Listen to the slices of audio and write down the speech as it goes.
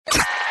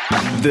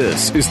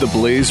This is the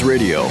Blaze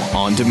Radio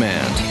on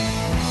demand.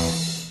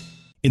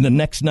 In the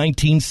next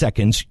 19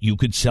 seconds, you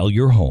could sell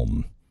your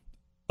home.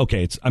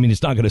 Okay, it's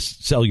not going to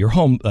sell your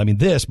home,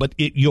 but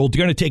you're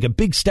going to take a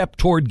big step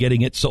toward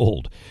getting it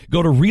sold.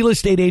 Go to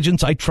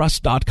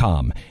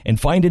realestateagentsitrust.com and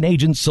find an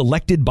agent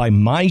selected by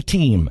my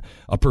team,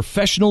 a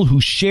professional who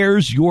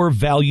shares your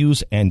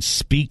values and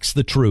speaks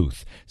the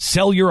truth.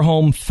 Sell your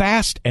home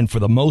fast and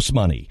for the most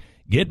money.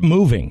 Get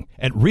moving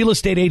at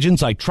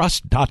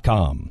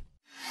realestateagentsitrust.com.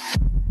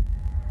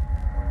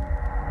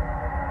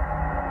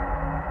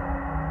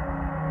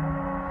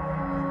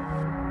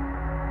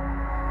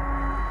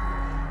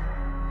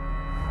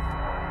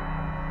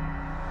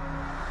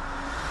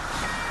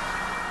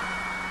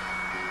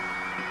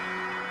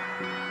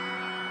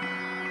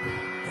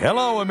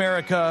 Hello,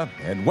 America,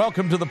 and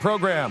welcome to the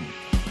program.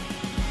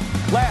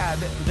 Glad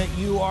that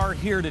you are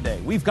here today.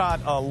 We've got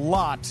a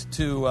lot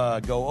to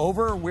go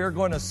over. We're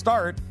going to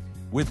start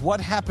with what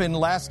happened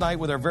last night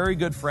with our very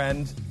good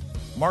friend,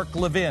 Mark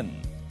Levin.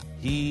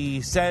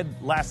 He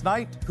said last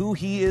night who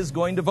he is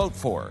going to vote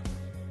for.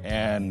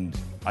 And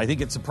I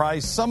think it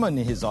surprised some in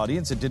his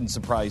audience. It didn't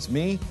surprise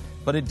me,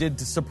 but it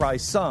did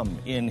surprise some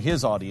in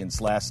his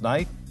audience last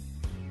night.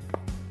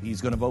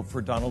 He's going to vote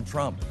for Donald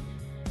Trump.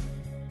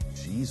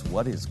 Geez,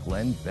 what is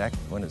Glenn Beck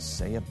going to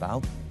say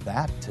about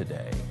that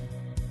today?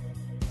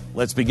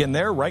 Let's begin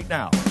there right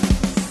now.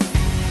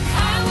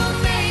 I will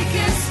make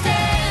a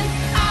stand.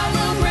 I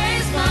will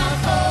raise my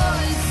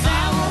voice.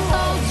 I will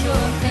hold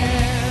your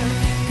hand.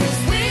 'Cause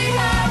we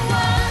are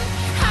one.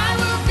 I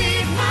will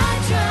beat my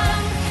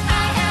drum.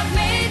 I have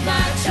made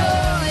my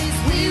choice.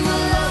 We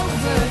will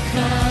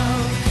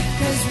overcome.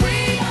 'Cause we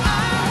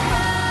are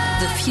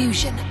one. The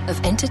fusion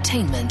of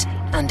entertainment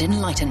and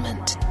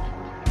enlightenment.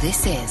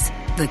 This is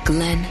the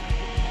Glenn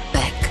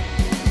Beck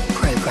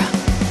Program.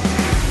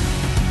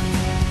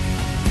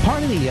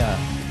 Part of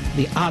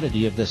the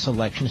oddity of this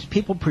election is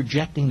people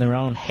projecting their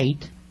own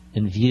hate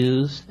and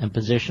views and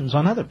positions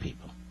on other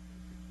people.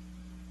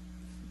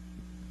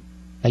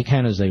 They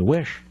can as they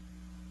wish.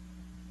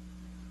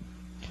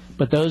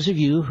 But those of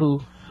you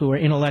who are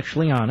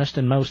intellectually honest,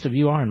 and most of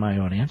you are in my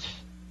audience,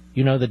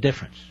 you know the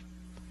difference.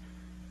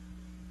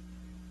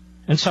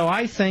 And so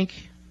I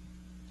think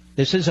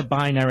this is a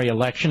binary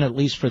election, at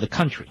least for the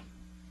country.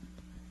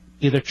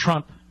 Either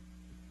Trump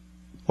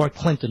or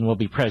Clinton will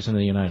be president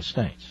of the United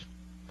States.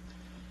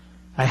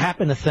 I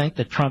happen to think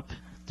that Trump,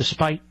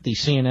 despite the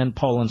CNN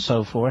poll and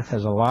so forth,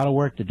 has a lot of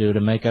work to do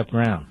to make up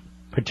ground,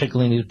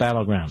 particularly in these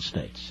battleground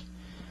states.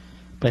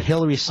 But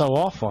Hillary's so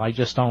awful, I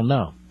just don't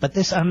know. But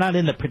I'm not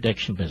in the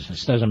prediction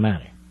business. Doesn't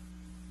matter.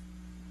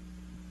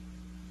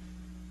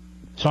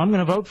 So I'm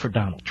going to vote for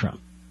Donald Trump.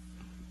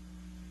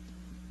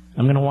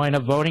 I'm going to wind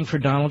up voting for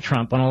Donald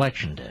Trump on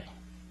Election Day.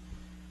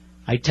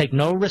 I take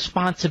no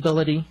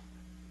responsibility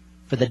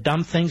for the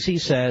dumb things he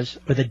says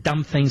or the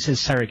dumb things his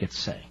surrogates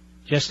say,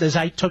 just as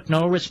I took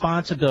no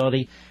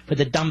responsibility for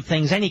the dumb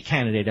things any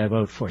candidate I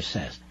vote for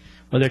says,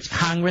 whether it's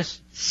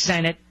Congress,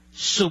 Senate,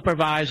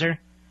 supervisor,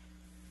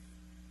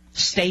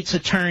 state's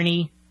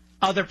attorney,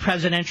 other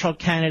presidential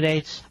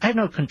candidates. I have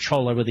no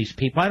control over these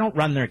people. I don't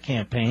run their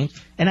campaigns,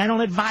 and I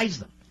don't advise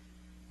them.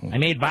 I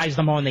may advise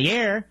them on the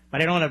air,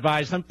 but I don't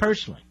advise them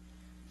personally.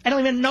 I don't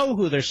even know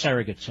who their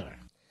surrogates are.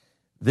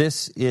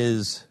 This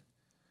is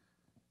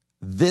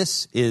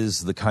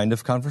the kind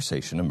of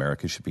conversation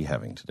America should be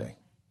having today.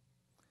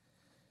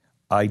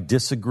 I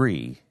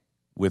disagree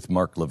with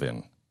Mark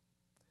Levin,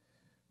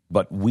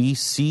 but we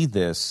see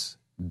this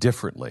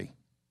differently,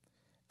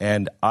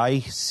 and I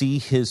see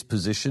his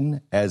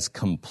position as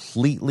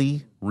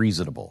completely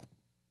reasonable.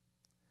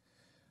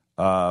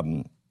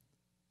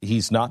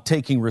 He's not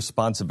taking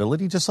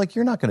responsibility, just like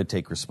you're not going to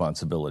take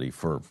responsibility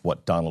for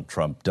what Donald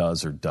Trump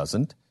does or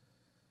doesn't.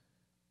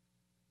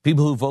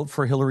 People who vote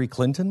for Hillary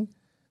Clinton,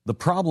 the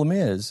problem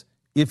is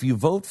if you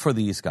vote for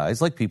these guys,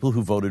 like people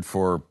who voted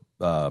for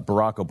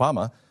Barack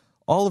Obama,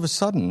 all of a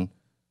sudden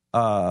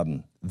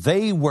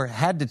they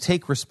had to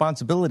take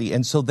responsibility,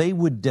 and so they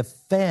would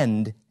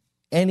defend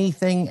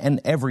anything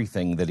and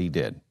everything that he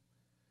did.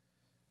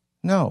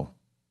 No.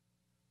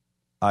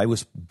 I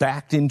was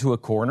backed into a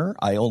corner.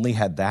 I only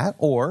had that.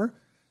 Or,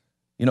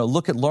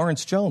 look at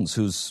Lawrence Jones,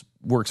 who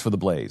works for the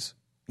Blaze.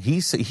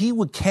 He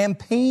would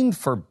campaign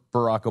for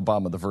Barack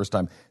Obama the first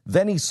time.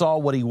 Then he saw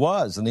what he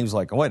was, and he was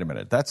like, oh, wait a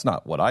minute, that's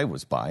not what I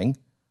was buying.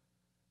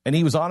 And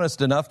he was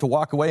honest enough to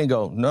walk away and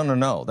go,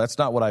 no, that's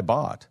not what I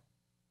bought.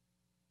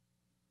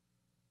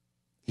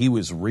 He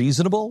was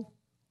reasonable,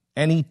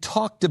 and he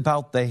talked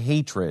about the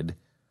hatred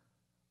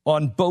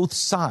on both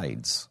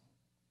sides.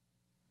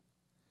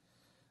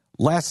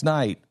 Last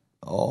night,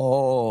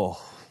 the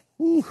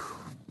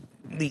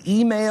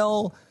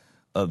email,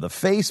 the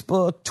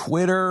Facebook,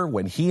 Twitter,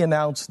 when he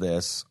announced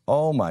this,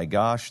 oh my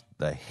gosh,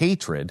 the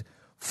hatred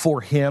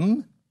for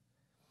him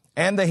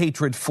and the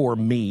hatred for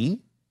me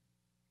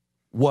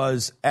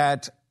was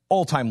at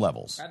all-time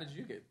levels. How did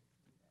you get?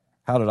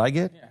 How did I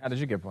get? Yeah, how did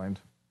you get blamed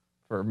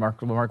for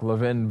Mark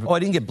Levin? Oh, I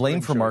didn't get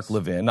blamed for Mark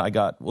Levin.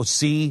 Mark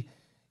Levin.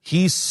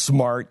 He's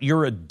smart.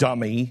 You're a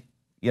dummy.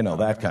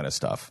 that kind of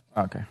stuff.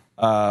 Okay.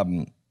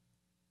 And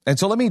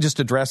so let me just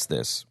address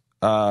this,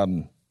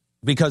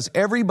 because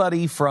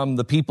everybody from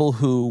the people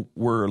who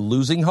were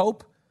losing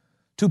hope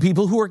to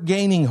people who are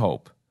gaining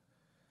hope,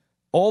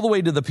 all the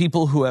way to the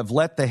people who have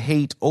let the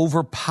hate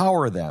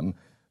overpower them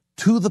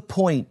to the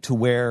point to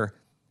where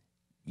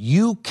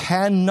you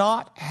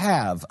cannot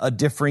have a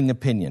differing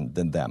opinion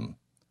than them.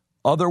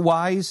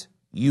 Otherwise,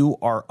 you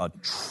are a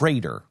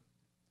traitor.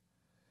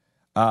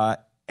 And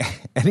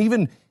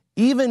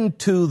even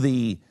to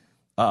the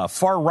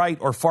far right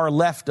or far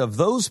left of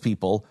those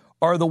people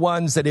are the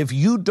ones that if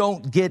you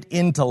don't get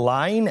into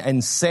line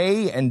and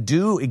say and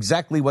do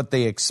exactly what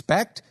they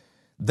expect,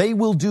 they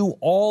will do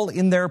all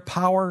in their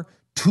power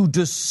to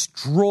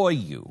destroy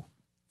you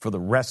for the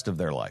rest of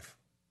their life.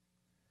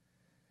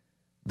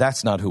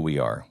 That's not who we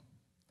are.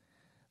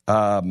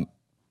 I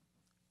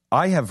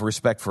have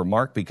respect for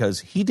Mark because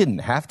he didn't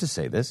have to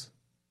say this.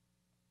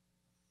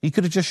 He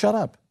could have just shut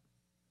up.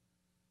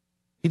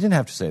 He didn't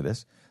have to say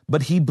this.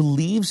 But he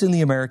believes in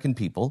the American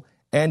people,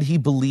 and he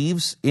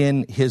believes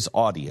in his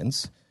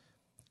audience,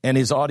 and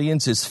his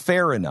audience is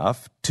fair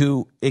enough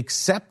to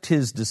accept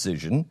his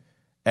decision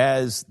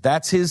as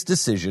that's his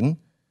decision.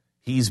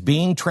 He's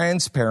being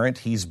transparent,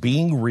 he's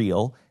being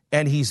real,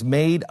 and he's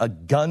made a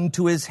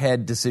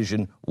gun-to-his-head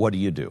decision. What do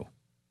you do?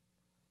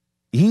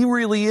 He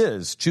really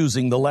is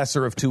choosing the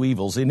lesser of two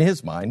evils in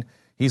his mind.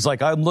 He's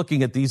like, I'm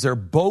looking at these, they're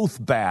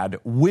both bad.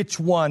 Which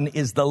one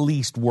is the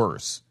least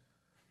worse?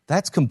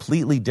 That's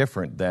completely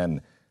different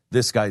than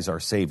this guy's our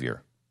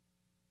savior.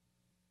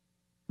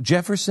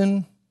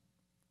 Jefferson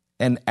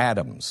and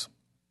Adams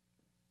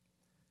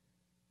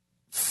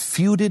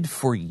feuded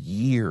for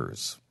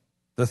years.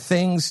 The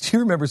things, do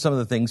you remember some of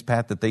the things,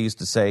 Pat, that they used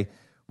to say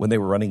when they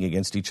were running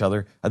against each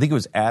other? I think it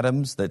was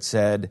Adams that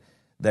said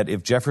that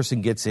if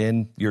Jefferson gets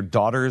in, your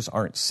daughters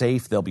aren't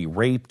safe, they'll be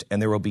raped, and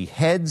there will be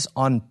heads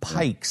on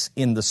pikes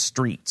in the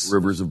streets.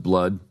 Rivers of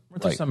blood.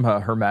 Weren't there some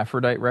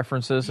hermaphrodite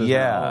references as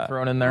well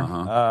thrown in there?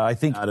 I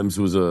think Adams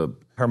was a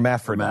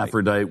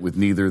hermaphrodite with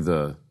neither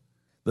the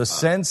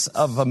sense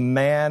of a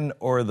man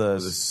or the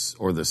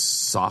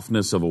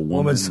softness of a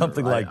woman,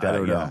 something like that. I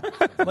don't know.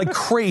 Like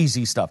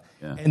crazy stuff.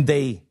 Yeah. And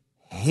they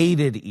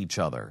hated each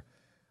other,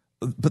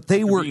 but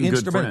they were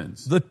instrumental.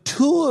 The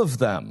two of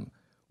them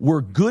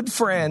were good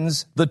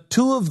friends. The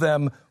two of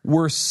them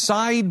were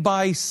side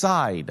by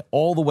side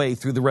all the way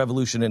through the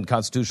Revolution and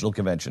Constitutional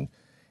Convention.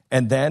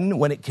 And then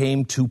when it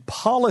came to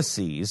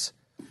policies,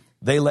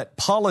 they let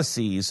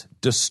policies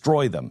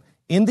destroy them.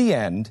 In the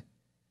end,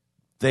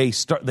 they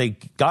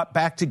got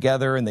back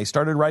together and they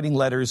started writing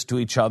letters to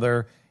each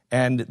other,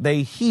 and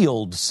they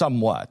healed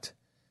somewhat.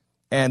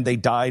 And they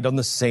died on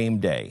the same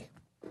day,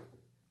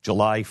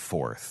 July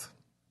 4th,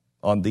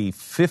 on the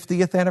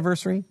 50th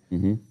anniversary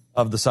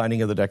of the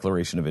signing of the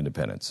Declaration of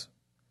Independence.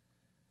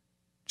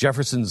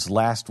 Jefferson's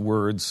last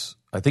words,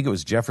 I think it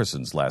was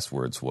Jefferson's last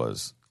words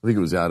was... I think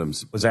it was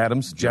Adams. Was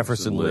Adams?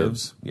 Jefferson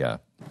lives. Yeah.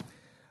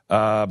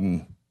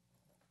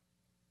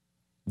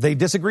 They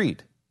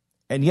disagreed.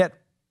 And yet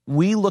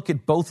we look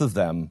at both of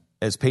them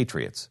as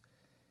patriots.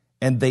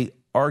 And they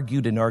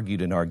argued and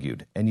argued and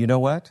argued. And you know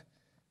what?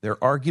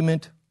 Their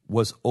argument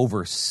was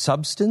over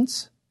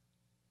substance.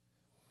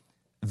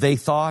 They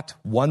thought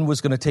one was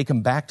going to take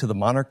them back to the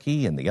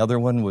monarchy and the other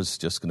one was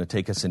just going to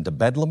take us into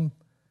Bedlam.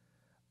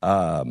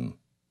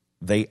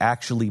 They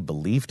actually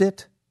believed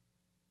it.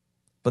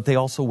 But they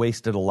also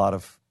wasted a lot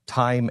of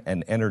time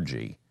and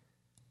energy.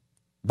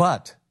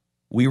 But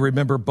we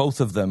remember both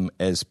of them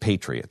as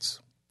patriots.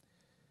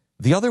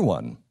 The other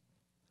one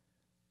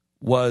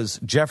was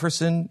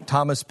Jefferson,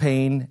 Thomas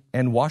Paine,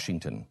 and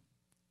Washington.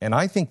 And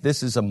I think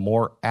this is a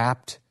more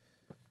apt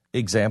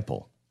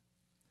example.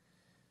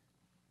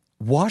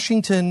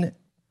 Washington,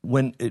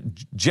 when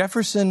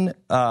Jefferson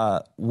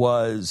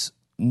was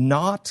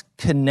not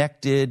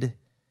connected...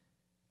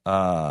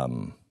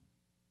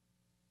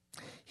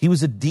 He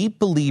was a deep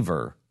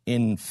believer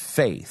in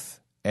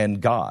faith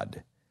and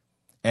God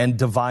and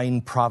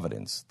divine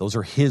providence. Those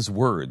are his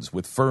words,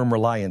 with firm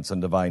reliance on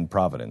divine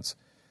providence.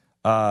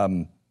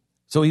 So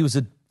he was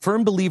a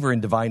firm believer in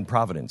divine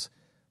providence,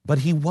 but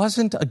he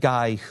wasn't a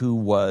guy who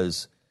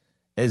was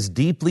as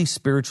deeply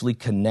spiritually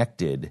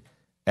connected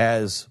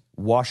as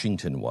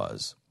Washington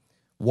was.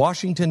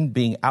 Washington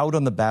being out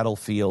on the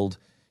battlefield,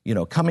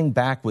 coming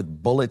back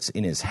with bullets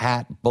in his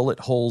hat,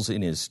 bullet holes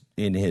in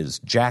his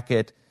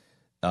jacket,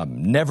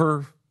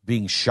 never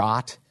being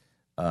shot,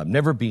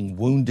 never being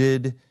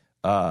wounded,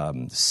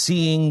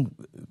 seeing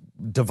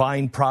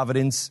divine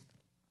providence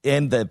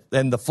and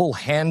the full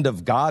hand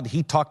of God.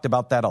 He talked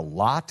about that a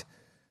lot,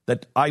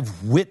 that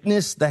I've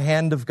witnessed the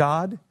hand of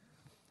God.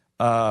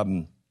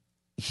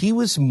 He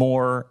was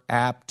more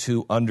apt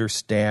to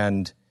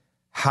understand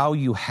how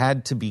you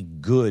had to be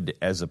good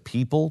as a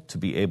people to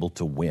be able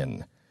to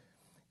win.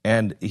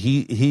 And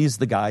he's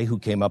the guy who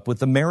came up with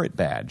the merit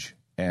badge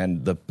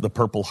and the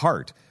Purple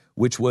Heart,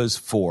 which was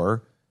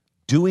for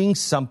doing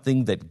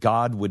something that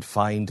God would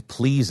find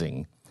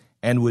pleasing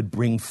and would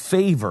bring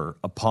favor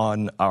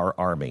upon our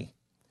army.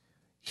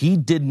 He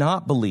did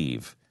not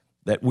believe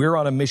that we're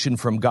on a mission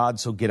from God,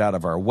 so get out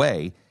of our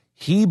way.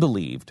 He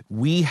believed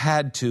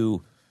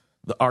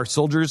our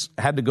soldiers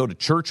had to go to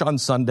church on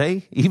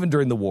Sunday, even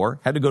during the war,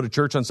 had to go to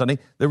church on Sunday.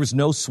 There was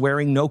no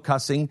swearing, no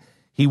cussing.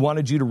 He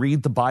wanted you to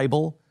read the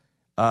Bible,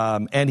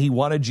 and he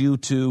wanted you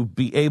to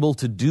be able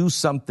to do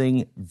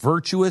something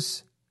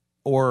virtuous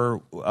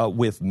or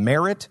with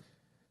merit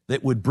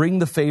that would bring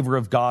the favor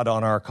of God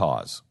on our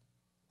cause.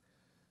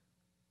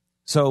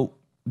 So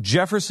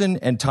Jefferson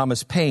and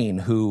Thomas Paine,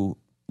 who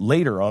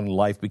later on in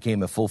life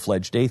became a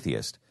full-fledged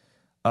atheist,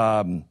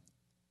 they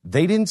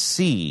didn't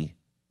see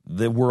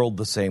the world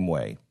the same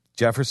way.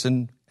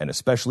 Jefferson, and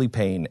especially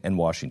Paine and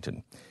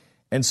Washington.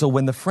 And so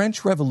when the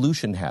French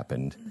Revolution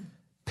happened,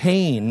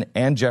 Paine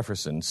and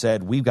Jefferson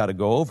said, we've got to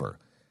go over.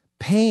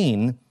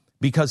 Paine,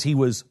 because he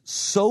was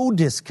so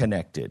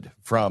disconnected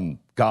from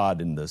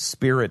God and the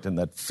Spirit and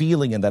that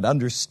feeling and that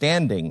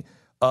understanding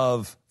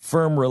of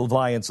firm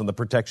reliance on the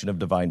protection of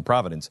divine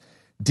providence,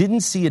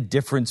 didn't see a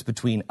difference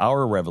between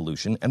our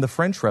revolution and the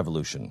French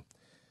Revolution.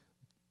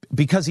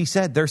 Because he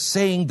said, they're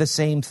saying the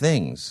same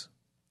things.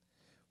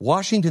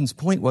 Washington's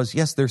point was,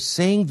 yes, they're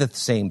saying the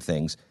same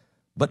things,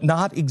 but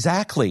not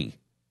exactly.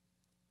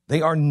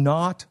 They are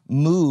not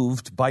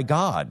moved by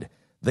God.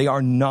 They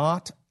are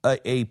not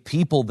a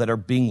people that are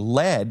being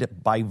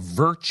led by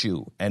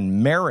virtue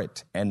and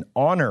merit and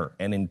honor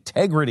and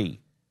integrity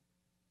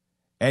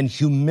and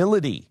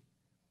humility.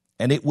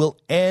 And it will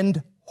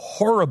end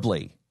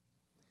horribly.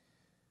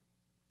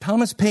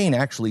 Thomas Paine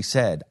actually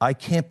said, I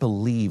can't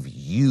believe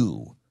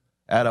you,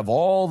 out of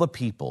all the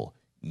people,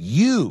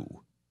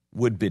 you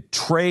would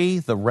betray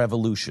the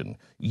revolution.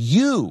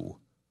 You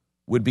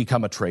would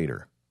become a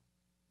traitor.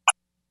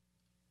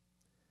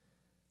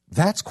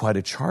 That's quite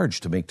a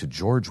charge to make to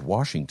George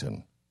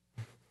Washington.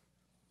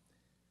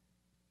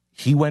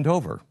 He went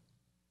over,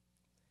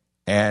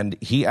 and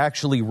he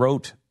actually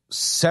wrote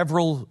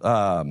several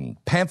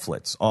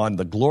pamphlets on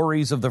the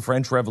glories of the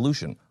French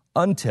Revolution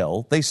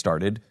until they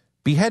started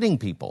beheading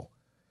people.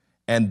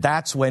 And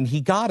that's when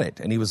he got it.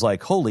 And he was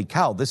like, holy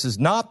cow, this is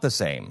not the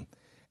same.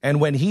 And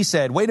when he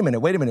said, wait a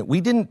minute,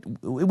 we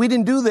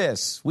didn't do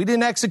this. We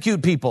didn't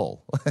execute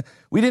people.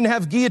 We didn't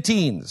have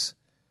guillotines.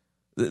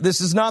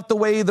 This is not the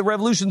way the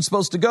revolution's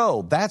supposed to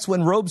go. That's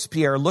when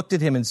Robespierre looked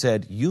at him and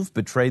said, you've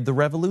betrayed the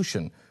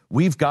revolution.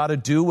 We've got to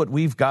do what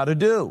we've got to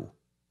do.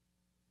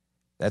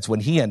 That's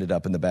when he ended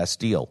up in the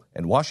Bastille.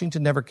 And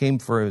Washington never came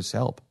for his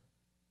help.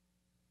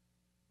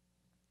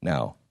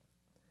 Now,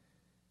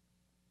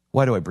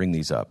 why do I bring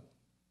these up?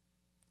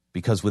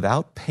 Because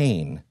without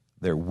Paine,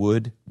 there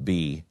would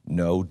be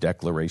no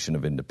Declaration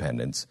of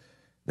Independence.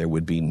 There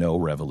would be no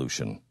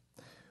revolution.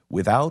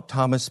 Without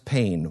Thomas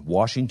Paine,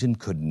 Washington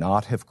could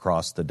not have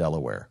crossed the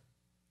Delaware.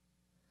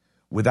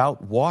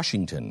 Without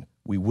Washington,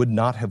 we would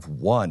not have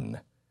won.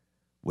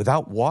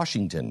 Without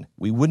Washington,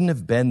 we wouldn't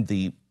have been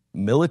the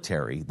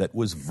military that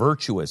was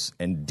virtuous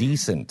and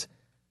decent.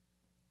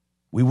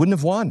 We wouldn't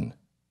have won.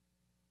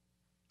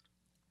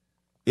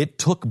 It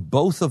took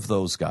both of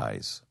those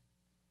guys,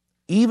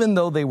 even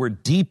though they were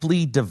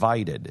deeply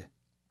divided.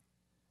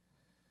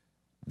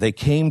 They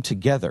came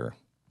together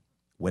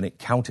when it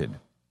counted.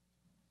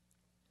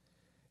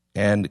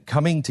 And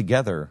coming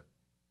together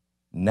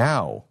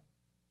now,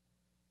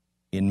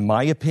 in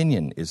my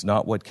opinion, is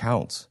not what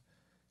counts.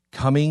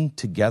 Coming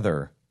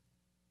together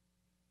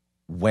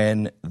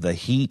when the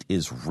heat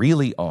is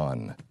really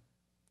on,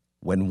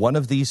 when one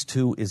of these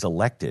two is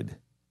elected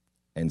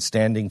and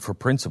standing for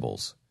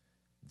principles,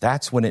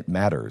 that's when it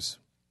matters.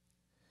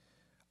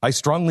 I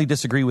strongly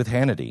disagree with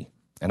Hannity,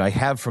 and I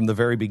have from the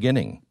very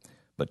beginning.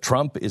 But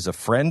Trump is a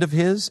friend of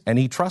his, and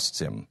he trusts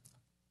him.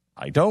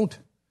 I don't.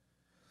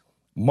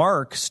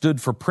 Mark stood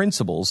for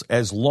principles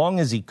as long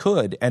as he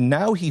could, and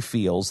now he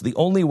feels the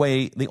only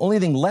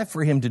thing left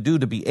for him to do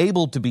to be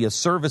able to be a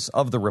service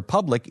of the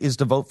Republic is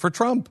to vote for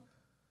Trump.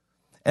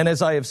 And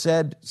as I have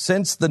said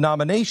since the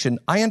nomination,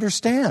 I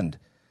understand.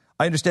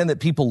 I understand that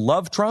people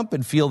love Trump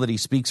and feel that he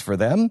speaks for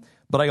them,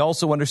 but I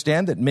also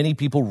understand that many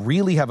people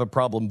really have a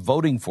problem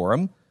voting for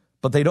him,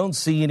 but they don't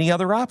see any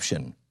other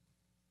option.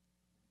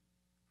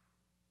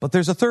 But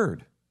there's a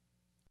third.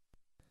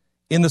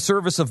 In the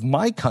service of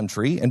my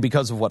country, and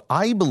because of what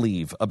I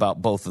believe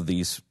about both of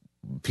these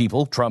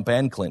people, Trump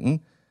and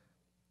Clinton,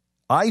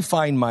 I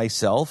find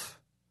myself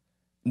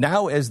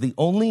now as the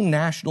only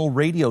national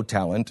radio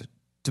talent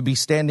to be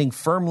standing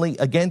firmly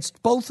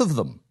against both of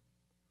them.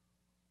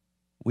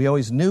 We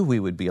always knew we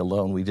would be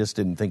alone. We just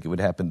didn't think it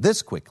would happen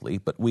this quickly,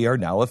 but we are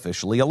now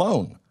officially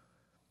alone.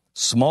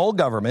 Small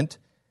government,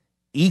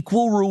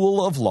 equal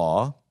rule of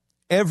law,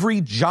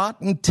 every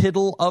jot and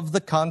tittle of the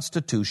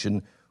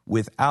Constitution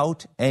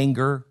without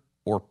anger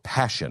or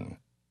passion.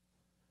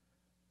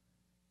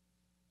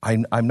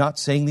 I'm not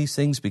saying these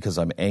things because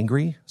I'm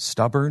angry,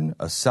 stubborn,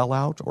 a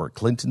sellout, or a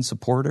Clinton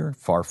supporter.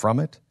 Far from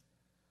it.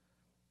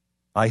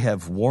 I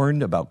have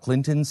warned about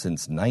Clinton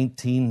since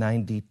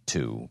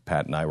 1992.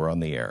 Pat and I were on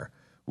the air.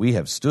 We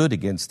have stood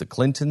against the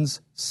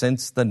Clintons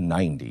since the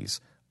 90s.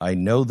 I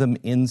know them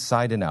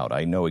inside and out.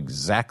 I know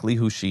exactly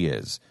who she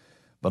is.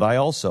 But I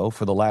also,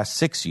 for the last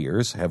 6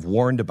 years, have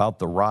warned about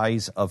the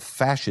rise of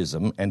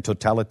fascism and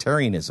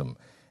totalitarianism.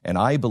 And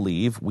I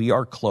believe we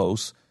are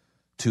close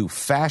to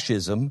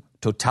fascism,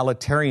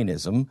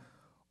 totalitarianism,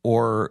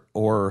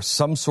 or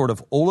some sort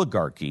of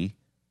oligarchy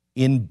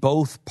in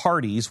both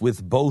parties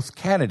with both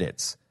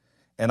candidates.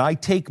 And I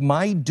take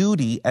my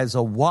duty as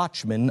a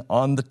watchman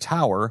on the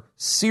tower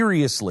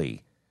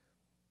seriously.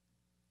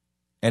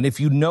 And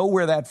if you know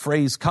where that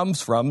phrase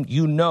comes from,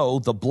 you know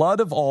the blood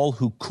of all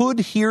who could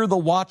hear the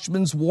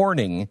watchman's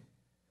warning.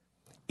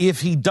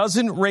 If he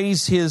doesn't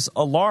raise his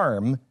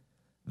alarm,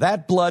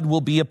 that blood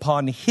will be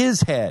upon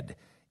his head.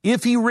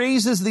 If he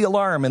raises the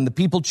alarm and the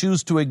people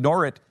choose to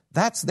ignore it,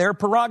 that's their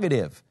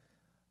prerogative.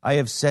 I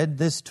have said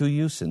this to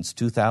you since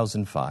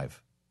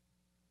 2005.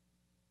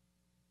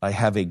 I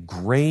have a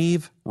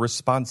grave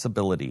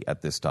responsibility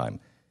at this time.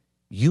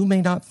 You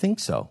may not think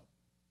so.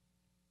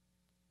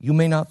 You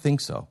may not think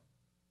so.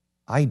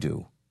 I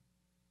do.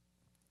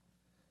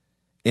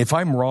 If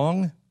I'm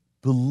wrong,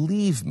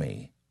 believe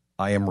me,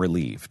 I am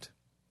relieved.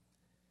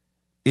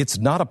 It's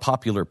not a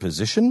popular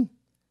position.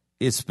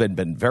 It's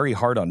been very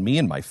hard on me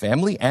and my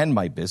family and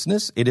my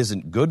business. It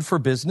isn't good for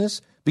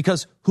business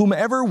because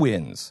whomever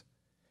wins,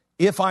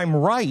 if I'm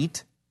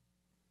right,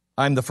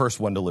 I'm the first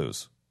one to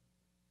lose.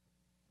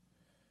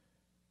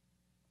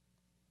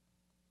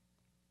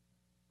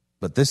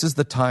 But this is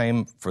the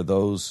time for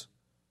those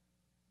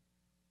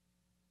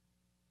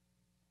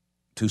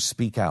to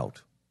speak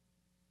out,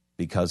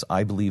 because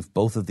I believe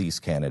both of these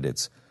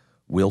candidates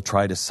will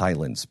try to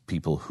silence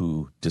people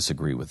who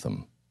disagree with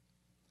them.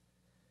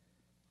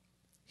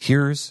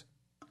 Here's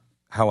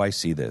how I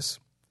see this.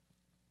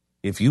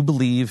 If you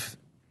believe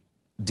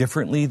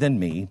differently than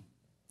me,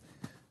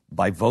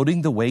 by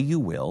voting the way you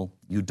will,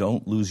 you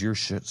don't lose your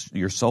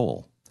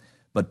soul.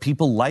 But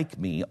people like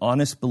me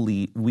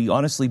we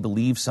honestly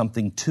believe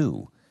something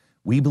too.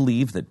 We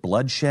believe that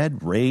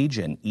bloodshed, rage,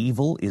 and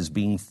evil is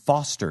being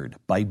fostered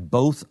by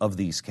both of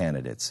these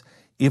candidates.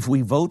 If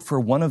we vote for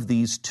one of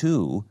these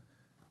two,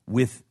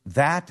 with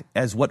that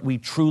as what we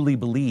truly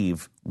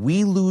believe,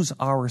 we lose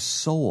our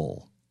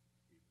soul.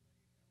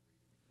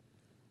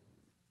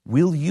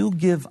 Will you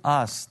give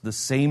us the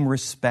same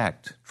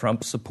respect,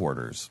 Trump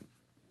supporters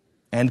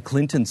and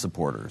Clinton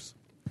supporters,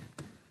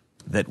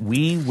 that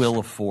we will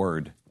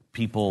afford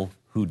people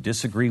who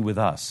disagree with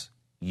us,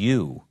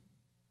 you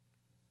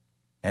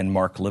and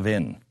Mark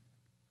Levin?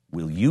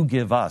 Will you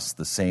give us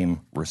the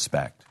same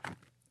respect?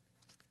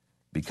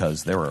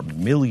 Because there are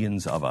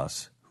millions of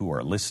us who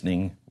are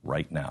listening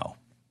right now.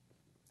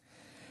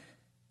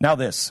 Now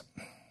this,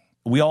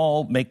 we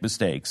all make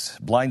mistakes.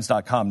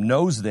 Blinds.com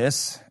knows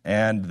this,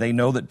 and they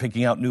know that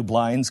picking out new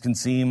blinds can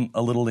seem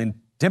a little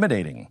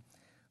intimidating.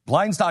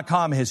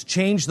 Blinds.com has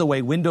changed the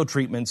way window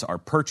treatments are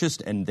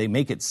purchased, and they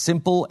make it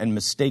simple and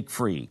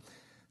mistake-free.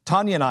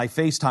 Tanya and I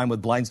FaceTime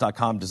with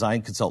Blinds.com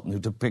design consultant who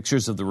took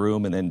pictures of the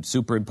room and then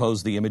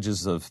superimposed the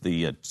images of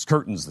the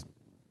curtains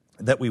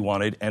that we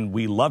wanted, and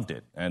we loved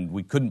it. And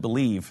we couldn't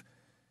believe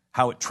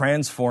how it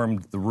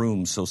transformed the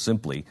room so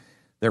simply.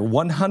 Their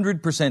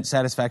 100%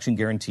 satisfaction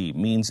guarantee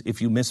means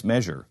if you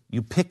mismeasure,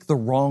 you pick the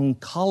wrong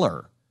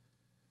color,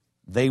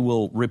 they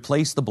will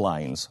replace the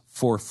blinds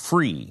for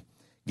free.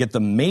 Get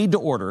them made to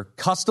order,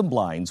 custom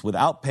blinds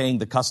without paying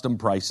the custom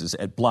prices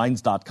at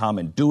Blinds.com,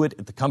 and do it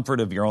at the comfort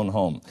of your own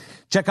home.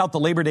 Check out the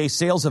Labor Day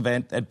sales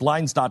event at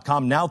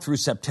Blinds.com now through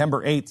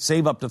September 8th.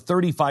 Save up to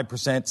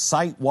 35%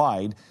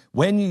 site-wide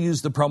when you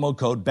use the promo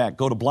code BECK.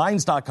 Go to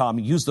Blinds.com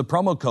and use the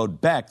promo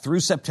code BECK through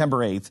September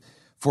 8th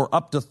for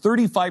up to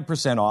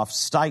 35% off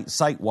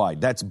site-wide.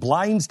 That's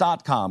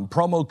Blinds.com,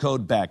 promo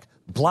code BECK.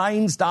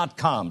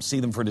 Blinds.com. See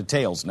them for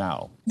details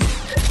now.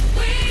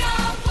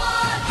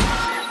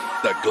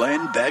 The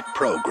Glenn Beck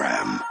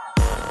Program.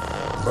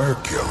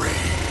 Mercury.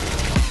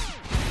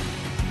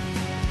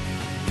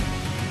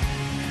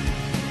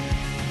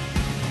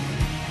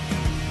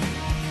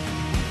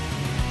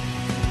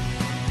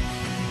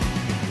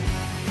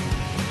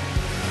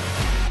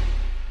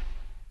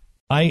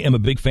 I am a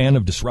big fan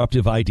of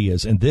disruptive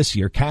ideas, and this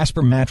year,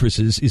 Casper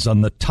Mattresses is on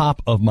the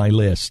top of my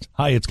list.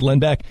 Hi, it's Glenn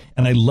Beck,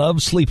 and I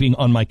love sleeping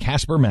on my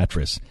Casper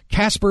mattress.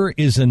 Casper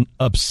is an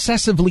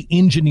obsessively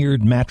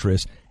engineered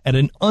mattress at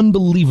an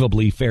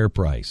unbelievably fair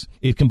price.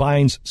 It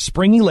combines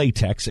springy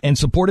latex and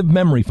supportive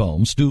memory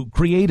foams to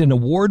create an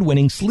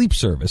award-winning sleep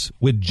service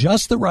with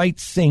just the right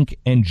sink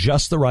and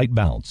just the right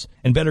bounce.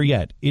 And better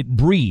yet, it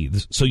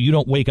breathes so you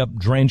don't wake up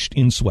drenched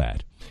in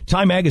sweat.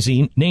 Time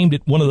magazine named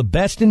it one of the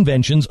best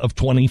inventions of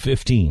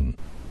 2015.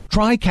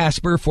 Try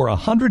Casper for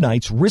 100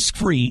 nights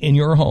risk-free in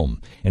your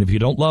home. And if you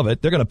don't love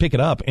it, they're going to pick it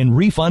up and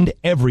refund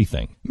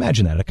everything.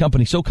 Imagine that, a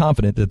company so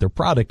confident that their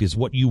product is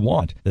what you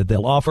want that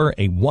they'll offer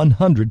a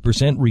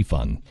 100%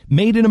 refund.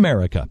 Made in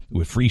America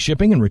with free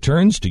shipping and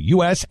returns to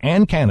U.S.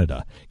 and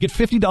Canada. Get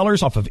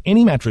 $50 off of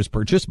any mattress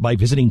purchase by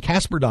visiting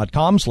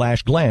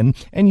Casper.com/Glenn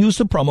and use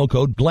the promo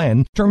code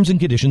Glenn. Terms and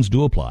conditions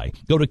do apply.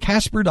 Go to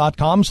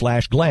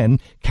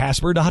Casper.com/Glenn,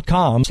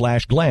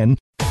 Casper.com/Glenn.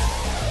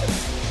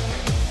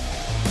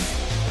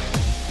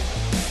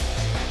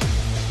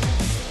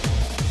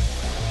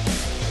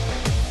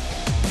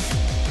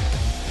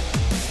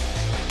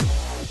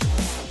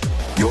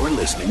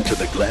 listening to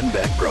the Glenn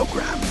Beck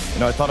Program. You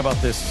know, I thought about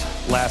this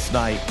last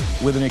night.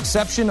 With an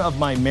exception of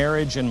my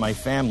marriage and my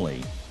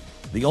family,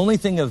 the only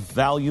thing of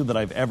value that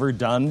I've ever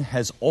done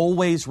has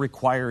always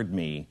required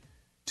me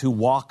to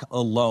walk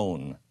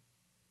alone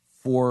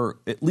for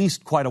at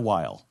least quite a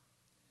while.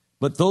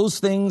 But those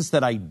things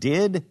that I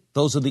did,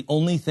 those are the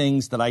only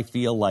things that I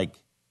feel like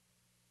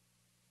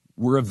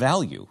were of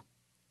value.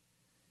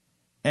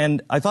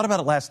 And I thought about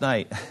it last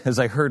night as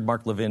I heard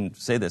Mark Levin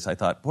say this. I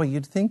thought, boy,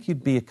 you'd think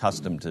you'd be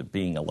accustomed to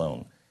being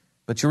alone.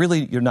 But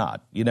you're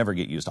not. You never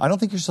get used to it. I don't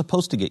think you're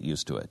supposed to get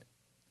used to it.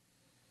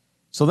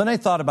 So then I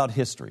thought about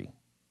history.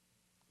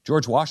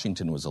 George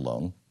Washington was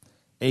alone.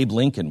 Abe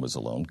Lincoln was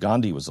alone.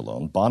 Gandhi was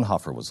alone.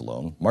 Bonhoeffer was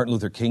alone. Martin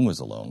Luther King was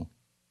alone.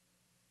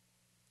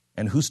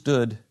 And who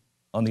stood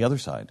on the other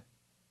side?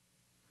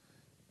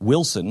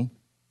 Wilson,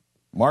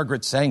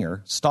 Margaret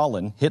Sanger,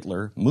 Stalin,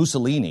 Hitler,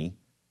 Mussolini,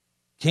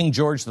 King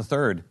George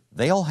III,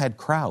 they all had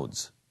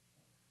crowds.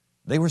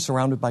 They were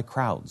surrounded by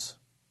crowds.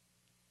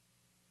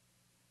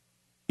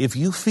 If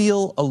you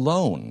feel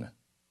alone,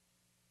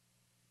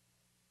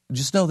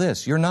 just know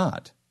this, you're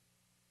not.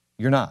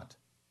 You're not.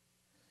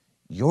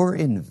 You're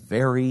in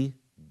very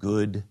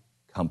good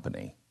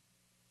company.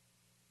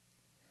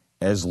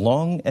 As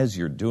long as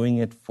you're doing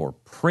it for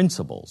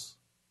principles,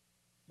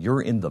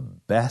 you're in the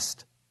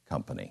best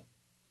company.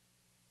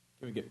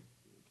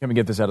 Can we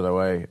get this out of the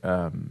way?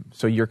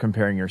 So you're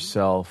comparing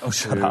yourself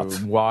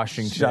to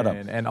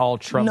Washington and all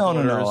Trump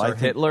voters are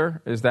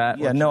Hitler? Is that?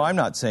 Yeah, no, I'm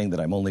not saying that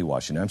I'm only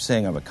Washington. I'm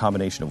saying I'm a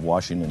combination of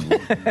Washington,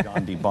 Lincoln,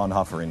 Gandhi,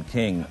 Bonhoeffer, and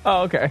King.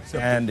 Oh, okay.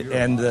 And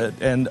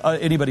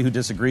anybody who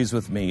disagrees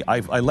with me,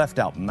 I left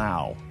out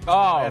Mao. Oh,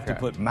 I have to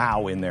put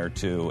Mao in there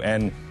too,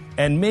 and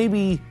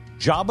maybe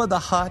Jabba the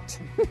Hutt,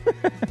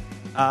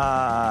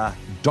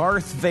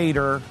 Darth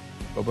Vader,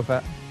 Boba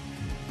Fett.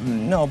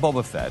 No,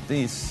 Boba Fett.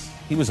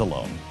 He was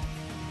alone.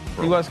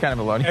 He was kind of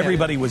alone.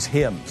 Everybody was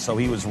him, so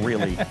he was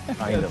really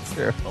kind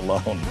of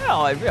alone.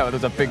 Well,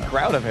 there's a big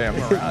crowd of him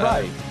around.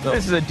 Right. So,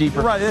 this is a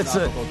deeper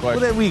question. Well,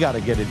 then we got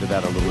to get into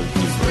that a little deeper.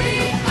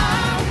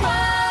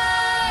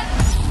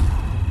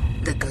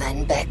 The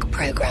Glenn Beck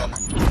Program.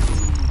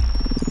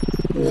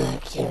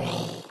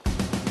 Mercury.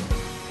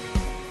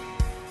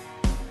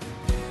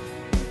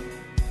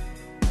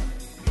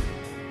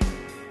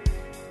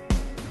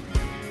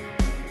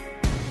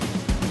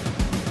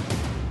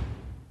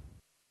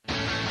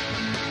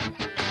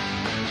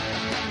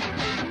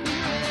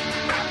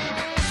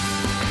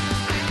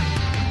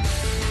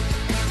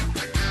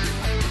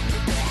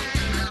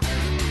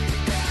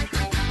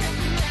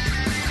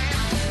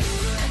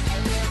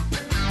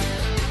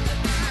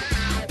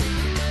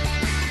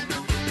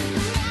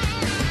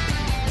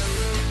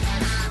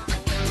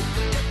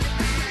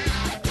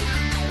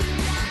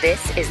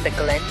 This is the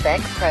Glenn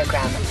Beck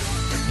Program.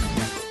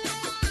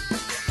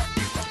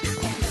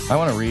 I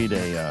want to read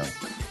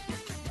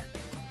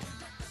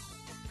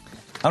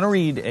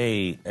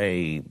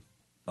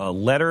a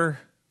letter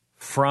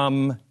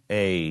from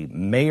a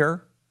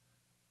mayor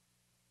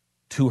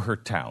to her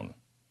town.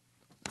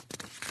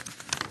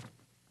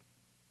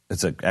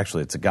 It's a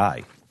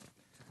guy.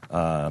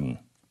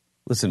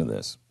 Listen to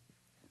this.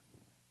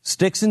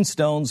 Sticks and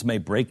stones may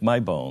break my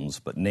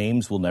bones, but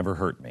names will never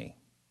hurt me.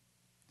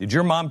 Did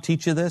your mom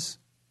teach you this?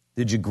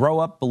 Did you grow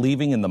up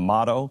believing in the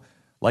motto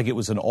like it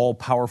was an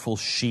all-powerful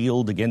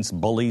shield against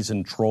bullies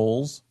and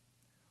trolls?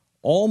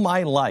 All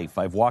my life,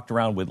 I've walked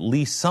around with at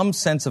least some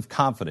sense of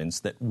confidence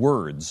that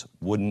words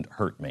wouldn't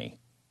hurt me.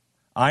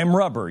 I'm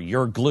rubber,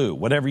 you're glue.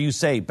 Whatever you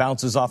say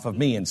bounces off of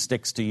me and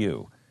sticks to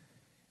you.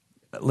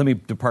 Let me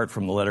depart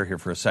from the letter here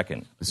for a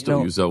second. I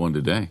still use that one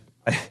today.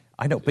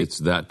 I know. But, it's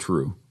that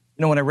true. You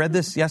know, when I read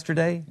this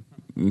yesterday,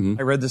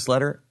 I read this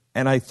letter,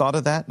 and I thought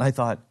of that, and I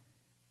thought,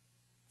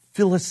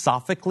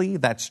 philosophically,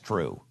 that's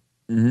true.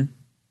 I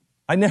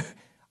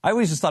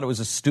always just thought it was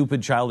a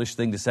stupid, childish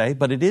thing to say,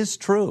 but it is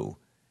true.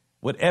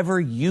 Whatever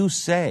you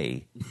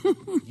say,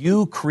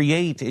 you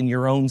create in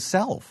your own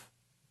self.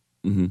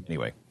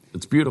 Anyway.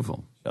 It's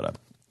beautiful. Shut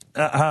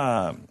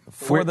up.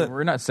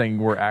 We're not saying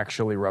we're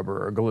actually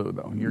rubber or glue,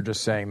 though. You're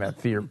just saying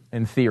that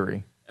in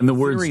theory. And the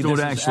words don't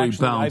actually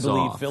bounce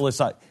off.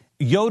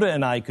 Yoda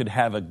and I could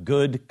have a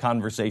good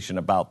conversation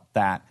about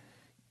that.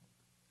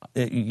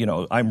 You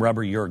know, I'm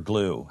rubber, you're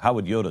glue. How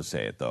would Yoda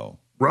say it, though?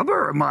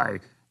 Rubber, am I?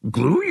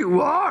 Glue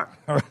you are.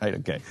 All right,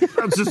 okay. It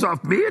bounces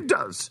off me, it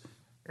does.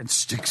 It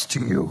sticks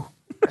to you.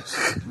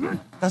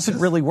 Doesn't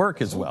really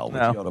work as well with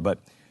Yoda, but...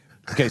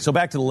 Okay, so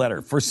back to the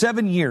letter. For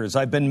 7 years,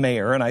 I've been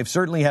mayor, and I've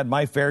certainly had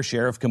my fair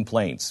share of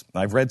complaints.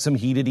 I've read some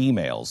heated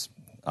emails.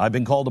 I've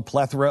been called a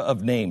plethora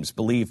of names,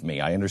 believe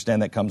me. I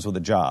understand that comes with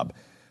a job.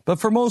 But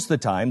for most of the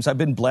times, I've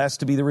been blessed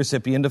to be the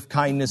recipient of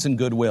kindness and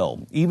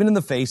goodwill. Even in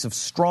the face of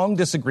strong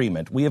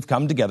disagreement, we have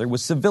come together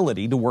with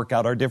civility to work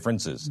out our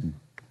differences.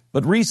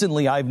 But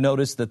recently, I've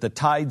noticed that the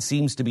tide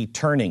seems to be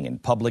turning in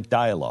public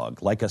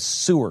dialogue, like a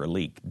sewer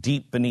leak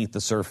deep beneath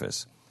the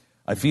surface.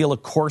 I feel a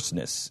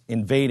coarseness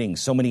invading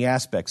so many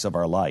aspects of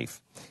our life.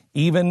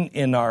 Even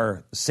in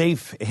our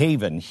safe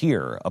haven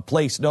here, a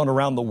place known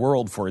around the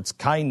world for its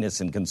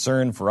kindness and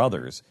concern for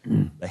others,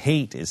 the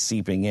hate is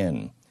seeping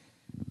in.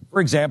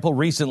 For example,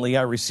 recently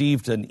I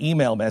received an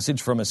email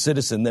message from a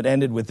citizen that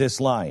ended with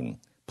this line: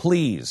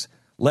 "Please,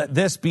 let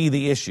this be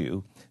the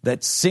issue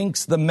that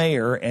sinks the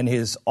mayor and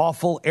his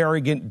awful,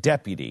 arrogant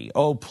deputy.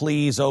 Oh,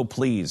 please,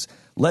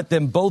 let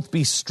them both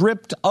be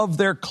stripped of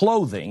their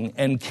clothing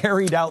and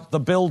carried out the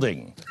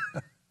building."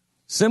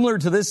 Similar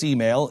to this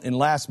email, in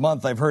last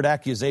month, I've heard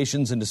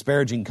accusations and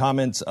disparaging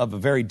comments of a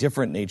very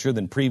different nature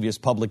than previous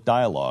public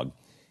dialogue.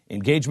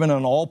 Engagement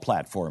on all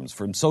platforms,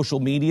 from social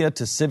media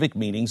to civic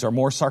meetings, are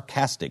more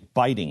sarcastic,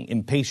 biting,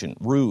 impatient,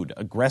 rude,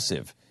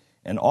 aggressive,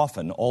 and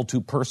often all too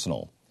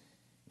personal.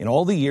 In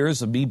all the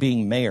years of me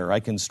being mayor, I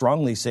can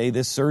strongly say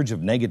this surge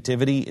of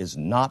negativity is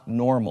not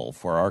normal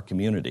for our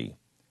community.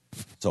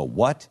 So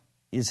what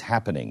is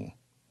happening?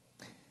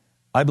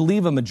 I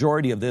believe a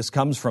majority of this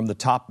comes from the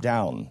top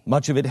down.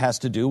 Much of it has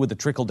to do with the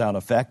trickle-down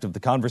effect of the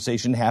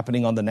conversation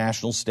happening on the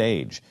national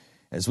stage.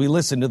 As we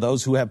listen to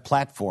those who have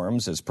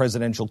platforms as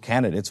presidential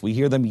candidates, we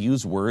hear them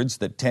use words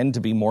that tend to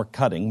be more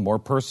cutting, more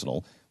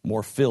personal,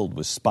 more filled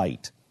with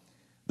spite.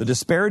 The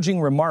disparaging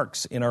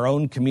remarks in our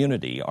own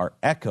community are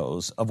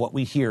echoes of what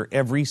we hear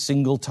every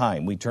single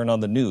time we turn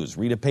on the news,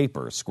 read a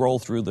paper, scroll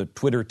through the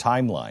Twitter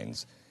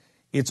timelines.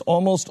 It's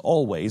almost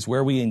always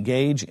where we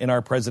engage in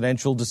our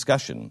presidential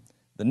discussion.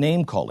 The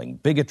name-calling,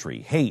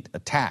 bigotry, hate,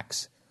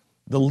 attacks.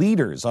 The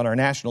leaders on our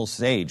national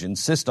stage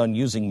insist on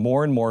using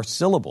more and more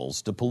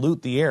syllables to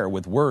pollute the air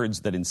with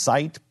words that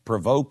incite,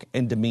 provoke,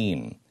 and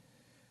demean.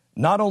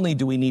 Not only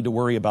do we need to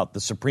worry about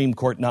the Supreme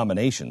Court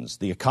nominations,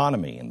 the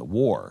economy, and the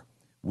war,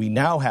 we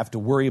now have to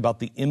worry about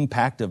the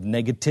impact of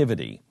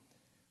negativity.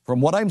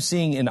 From what I'm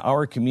seeing in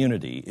our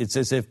community, it's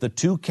as if the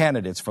two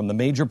candidates from the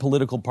major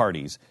political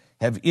parties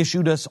have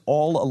issued us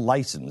all a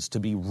license to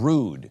be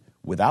rude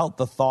without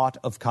the thought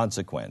of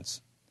consequence.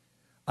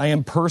 I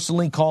am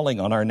personally calling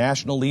on our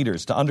national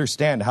leaders to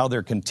understand how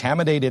their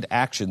contaminated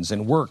actions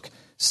and work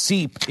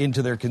seep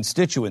into their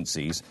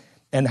constituencies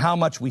and how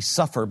much we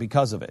suffer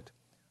because of it.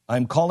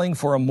 I'm calling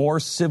for a more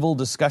civil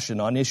discussion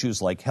on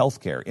issues like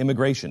healthcare,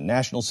 immigration,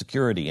 national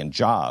security, and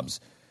jobs.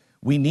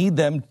 We need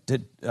them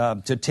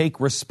to take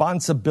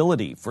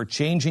responsibility for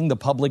changing the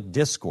public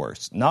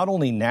discourse, not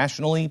only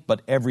nationally,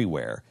 but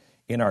everywhere,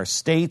 in our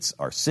states,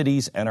 our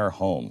cities, and our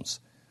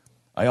homes.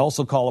 I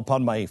also call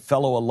upon my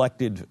fellow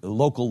elected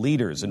local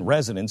leaders and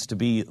residents to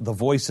be the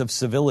voice of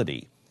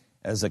civility.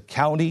 As a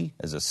county,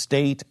 as a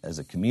state, as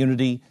a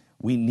community,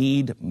 we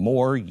need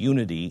more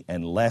unity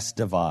and less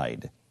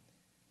divide.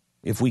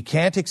 If we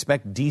can't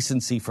expect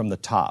decency from the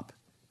top,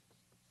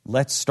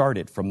 let's start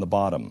it from the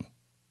bottom.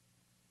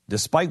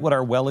 Despite what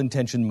our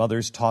well-intentioned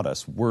mothers taught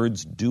us,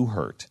 words do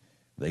hurt.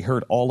 They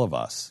hurt all of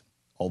us.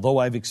 Although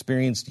I've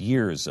experienced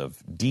years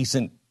of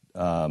decent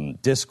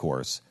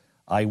discourse,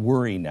 I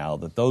worry now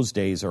that those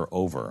days are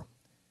over.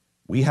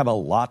 We have a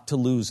lot to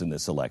lose in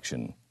this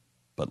election,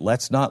 but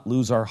let's not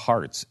lose our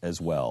hearts as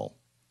well.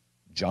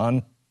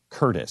 John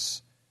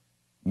Curtis,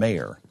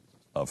 Mayor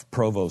of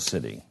Provo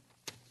City.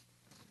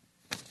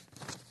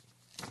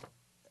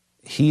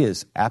 He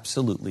is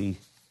absolutely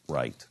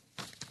right.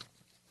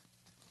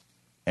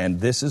 And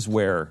this is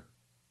where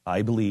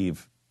I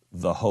believe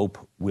the hope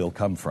will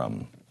come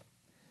from.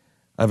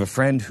 I have a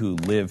friend who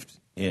lived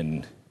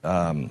in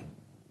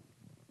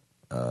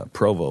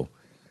Provo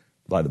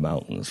by the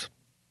mountains,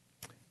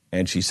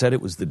 and she said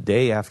it was the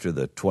day after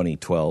the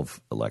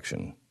 2012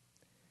 election,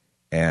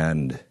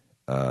 and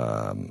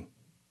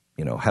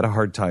had a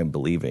hard time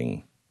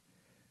believing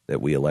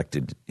that we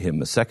elected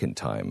him a second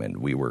time, and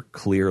we were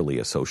clearly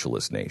a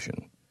socialist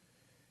nation,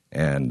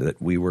 and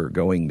that we were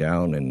going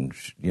down. And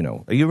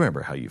you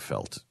remember how you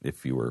felt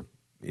if you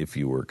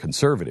were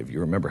conservative. You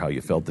remember how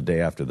you felt the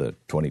day after the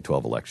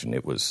 2012 election.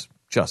 It was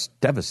just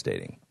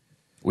devastating.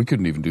 We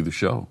couldn't even do the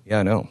show. Yeah,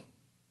 I know.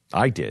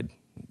 I did.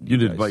 You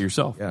did it by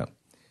yourself. Yeah.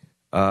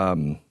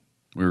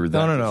 We were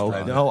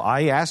that No.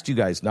 I asked you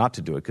guys not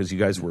to do it because you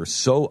guys were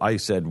so. I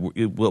said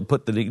we'll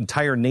put the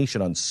entire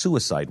nation on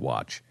suicide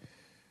watch.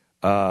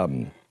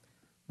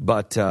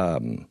 But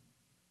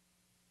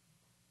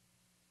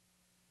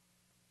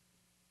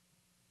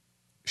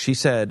she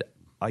said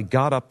I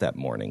got up that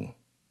morning,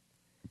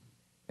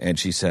 and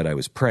she said I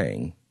was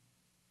praying,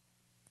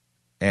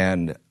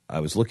 and I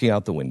was looking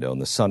out the window, and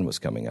the sun was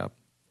coming up.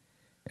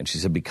 And she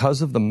said,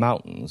 because of the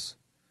mountains,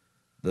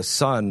 the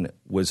sun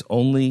was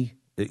only,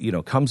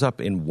 comes up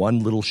in one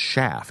little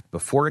shaft.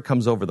 Before it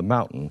comes over the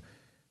mountain,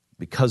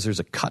 because there's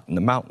a cut in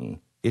the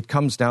mountain, it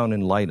comes down in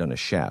light on a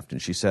shaft.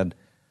 And she said,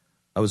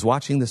 I was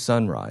watching the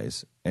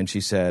sunrise, and she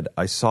said,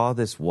 I saw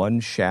this one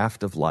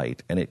shaft of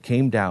light, and it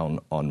came down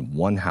on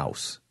one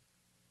house.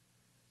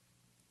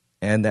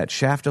 And that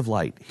shaft of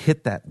light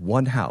hit that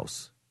one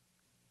house.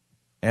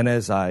 And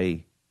as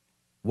I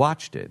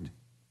watched it,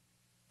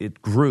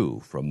 it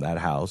grew from that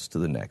house to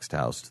the next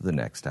house, to the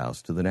next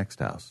house, to the next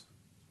house.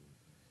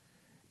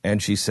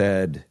 And she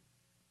said,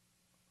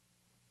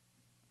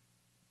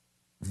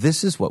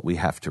 this is what we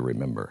have to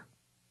remember.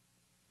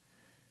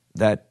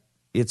 That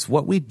It's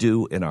what we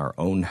do in our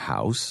own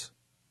house,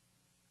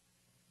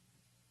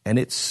 and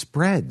it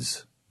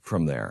spreads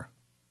from there.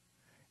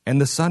 And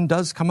the sun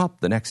does come up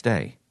the next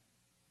day,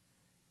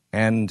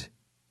 and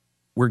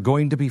we're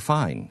going to be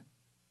fine.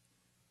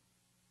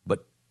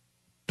 But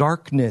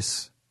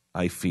darkness,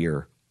 I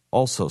fear,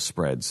 also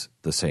spreads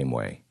the same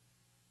way.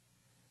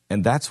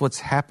 And that's what's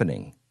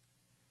happening.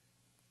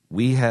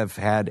 We have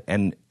had,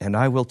 and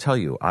I will tell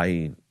you,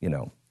 I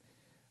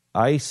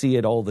see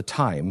it all the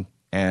time,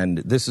 and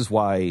this is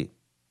why,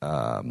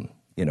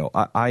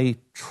 I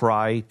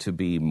try to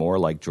be more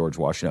like George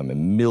Washington. I'm a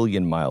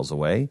million miles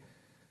away,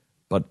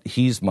 but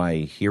he's my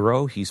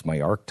hero. He's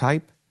my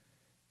archetype,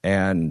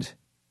 and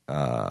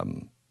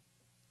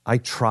I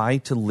try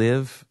to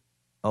live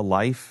a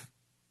life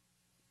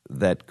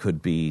that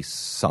could be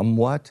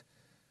somewhat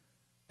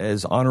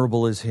as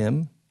honorable as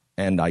him.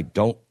 And I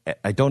don't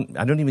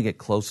even get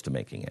close to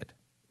making it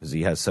because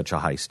he has such a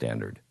high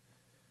standard.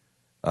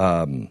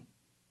 But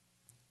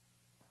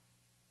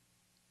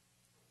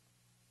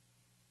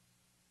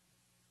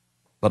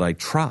I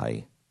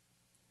try,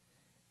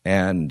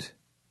 and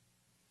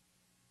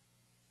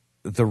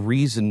the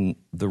reason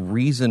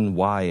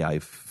why I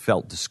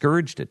felt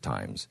discouraged at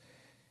times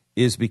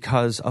is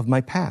because of my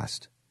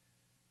past.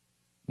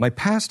 My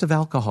past of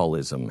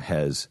alcoholism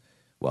has,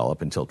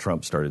 up until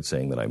Trump started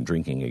saying that I'm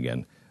drinking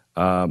again.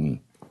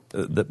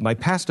 My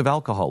past of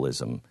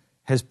alcoholism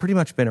has pretty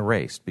much been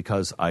erased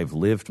because I've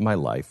lived my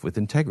life with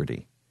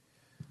integrity.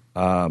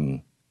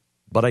 But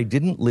I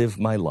didn't live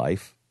my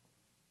life.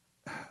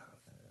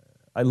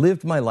 I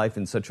lived my life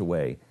in such a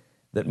way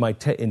that my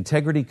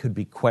integrity could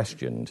be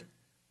questioned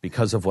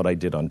because of what I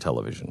did on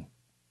television.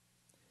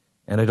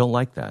 And I don't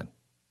like that.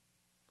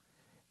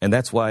 And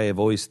that's why I've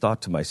always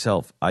thought to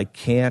myself, I'll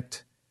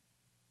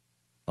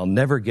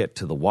never get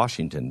to the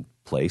Washington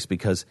place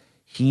because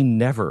he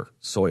never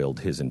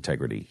soiled his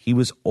integrity. He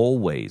was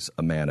always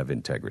a man of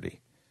integrity.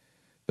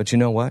 But you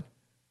know what?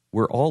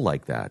 We're all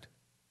like that.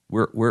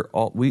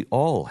 We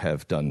all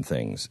have done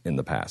things in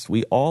the past.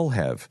 We all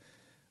have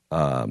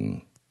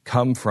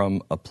come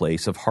from a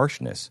place of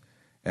harshness.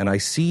 And I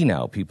see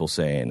now people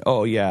saying,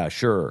 oh, yeah,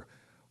 sure.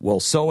 Well,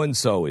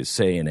 so-and-so is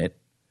saying it.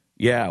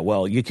 Yeah,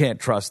 well, you can't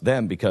trust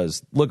them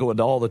because look at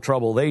all the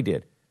trouble they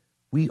did.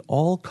 We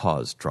all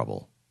caused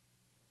trouble.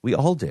 We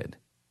all did.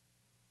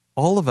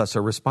 All of us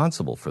are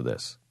responsible for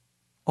this.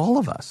 All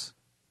of us.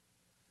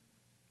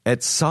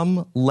 At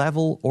some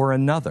level or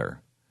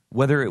another,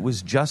 whether it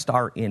was just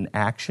our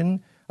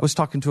inaction. I was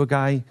talking to a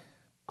guy,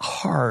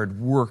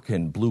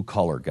 hard-working,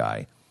 blue-collar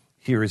guy.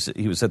 He was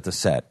at the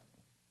set,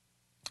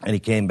 and he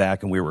came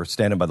back, and we were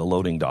standing by the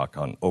loading dock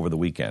over the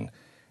weekend,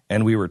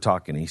 and we were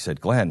talking. He said,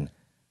 Glenn,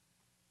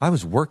 I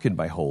was working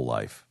my whole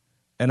life,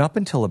 and up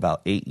until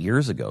about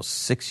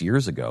 6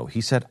 years ago, he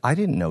said, I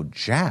didn't know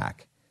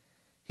jack.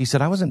 He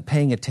said, I wasn't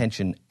paying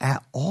attention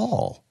at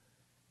all.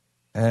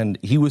 And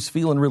he was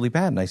feeling really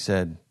bad. And I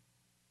said,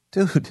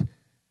 dude,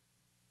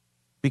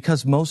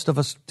 because most of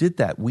us did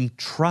that. We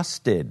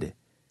trusted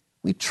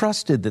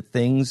that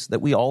things,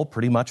 that we all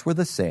pretty much were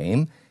the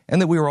same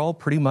and that we were all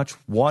pretty much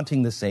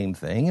wanting the same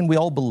thing. And we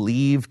all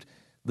believed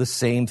the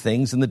same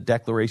things in the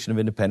Declaration of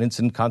Independence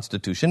and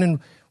Constitution. And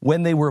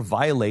when they were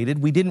violated,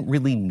 we didn't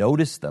really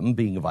notice them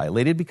being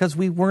violated because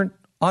we weren't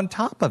on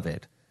top of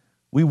it.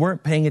 We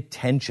weren't paying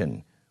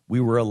attention. We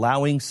were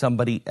allowing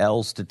somebody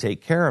else to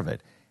take care of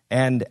it.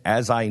 And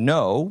as I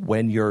know,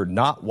 when you're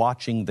not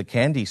watching the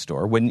candy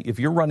store, if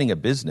you're running a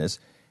business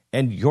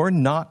and you're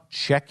not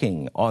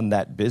checking on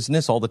that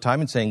business all the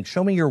time and saying,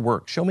 show me your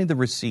work, show me the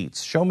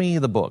receipts, show me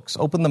the books,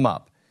 open them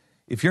up.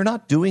 If you're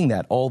not doing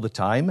that all the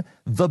time,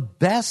 the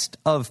best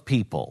of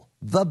people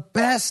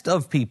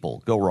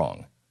go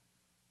wrong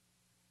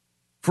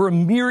for a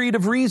myriad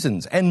of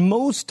reasons. And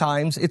most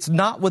times it's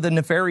not with a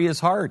nefarious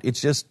heart.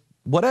 It's just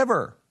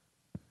whatever.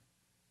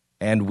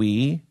 And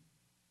we,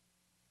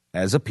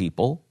 as a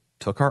people,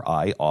 took our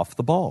eye off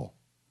the ball.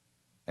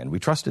 And we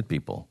trusted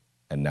people.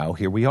 And now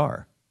here we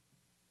are.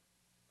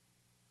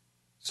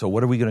 So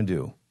what are we going to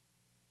do?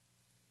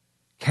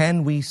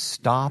 Can we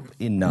stop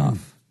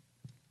enough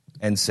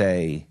and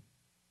say,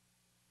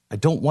 I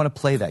don't want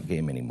to play that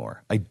game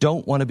anymore. I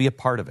don't want to be a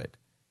part of it.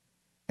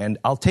 And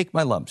I'll take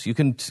my lumps. You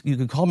can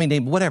call me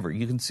name, whatever.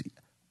 You can see.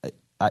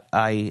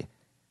 That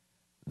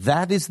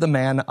is the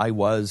man I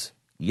was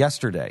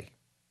yesterday.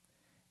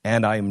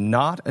 And I'm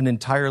not an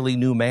entirely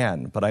new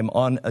man, but I'm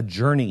on a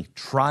journey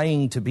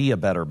trying to be a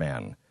better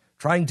man,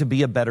 trying to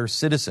be a better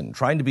citizen,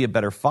 trying to be a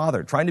better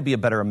father, trying to be a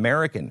better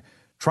American,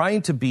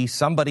 trying to be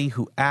somebody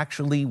who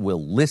actually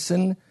will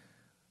listen,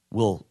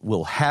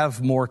 will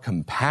have more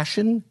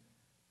compassion,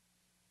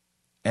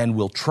 and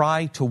will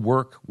try to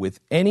work with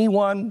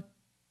anyone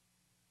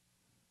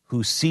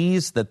who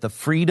sees that the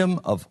freedom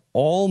of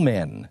all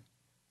men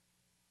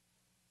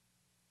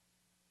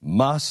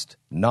must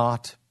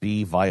not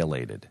be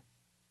violated.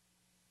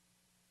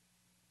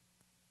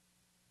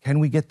 Can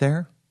we get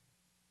there?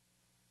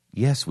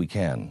 Yes, we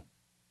can.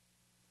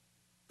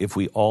 If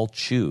we all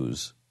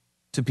choose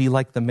to be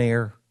like the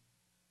mayor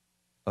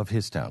of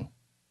his town,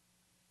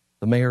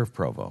 the mayor of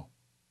Provo.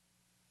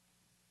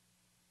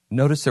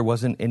 Notice there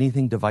wasn't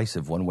anything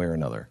divisive one way or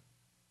another.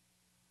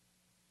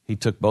 He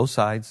took both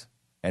sides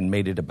and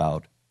made it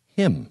about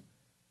him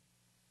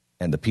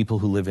and the people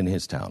who live in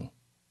his town.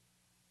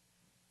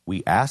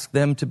 We ask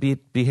them to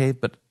behave,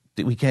 but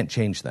we can't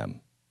change them.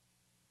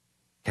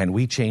 Can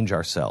we change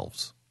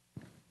ourselves?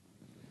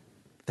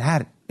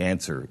 That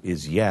answer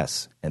is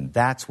yes, and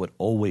that's what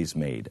always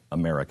made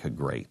America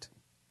great.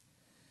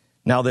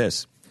 Now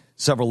this,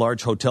 several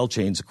large hotel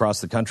chains across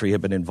the country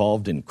have been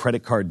involved in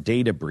credit card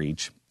data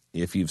breach.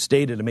 If you've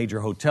stayed at a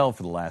major hotel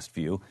for the last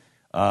few,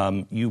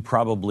 you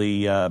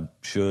probably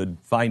should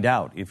find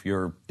out if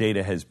your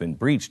data has been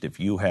breached. If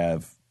you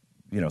have,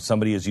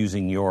 somebody is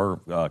using your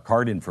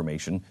card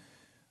information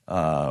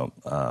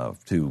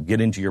to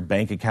get into your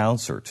bank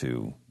accounts or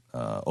to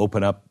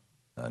open up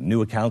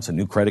new accounts and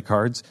new credit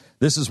cards.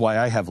 This is why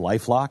I have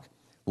LifeLock.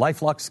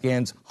 LifeLock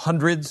scans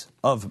hundreds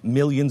of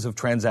millions of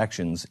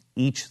transactions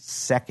each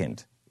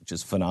second, which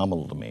is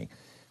phenomenal to me.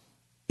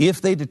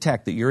 If they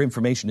detect that your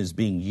information is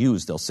being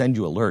used, they'll send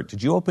you an alert.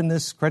 Did you open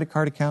this credit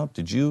card account?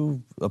 Did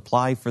you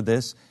apply for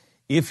this?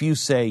 If you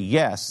say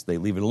yes, they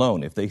leave it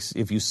alone.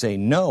 If you say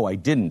no, I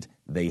didn't,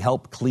 they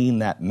help clean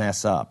that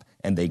mess up,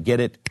 and they get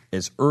it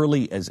as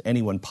early as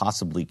anyone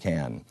possibly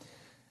can.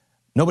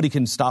 Nobody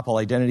can stop all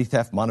identity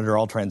theft, monitor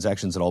all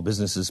transactions at all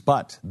businesses,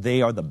 but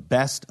they are the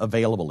best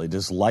available. It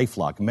is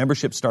LifeLock.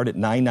 Membership start at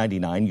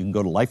 $9.99. You can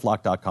go to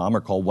lifelock.com or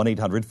call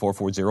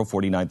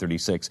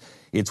 1-800-440-4936.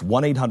 It's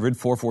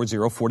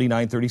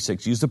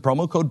 1-800-440-4936. Use the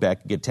promo code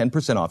BECK. Get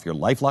 10% off your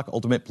LifeLock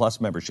Ultimate Plus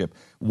membership.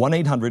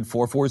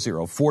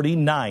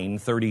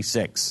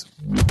 1-800-440-4936.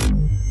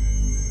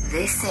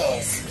 This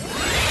is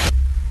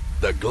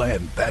The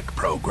Glenn Beck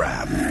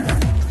Program.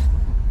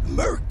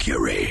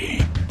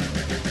 Mercury.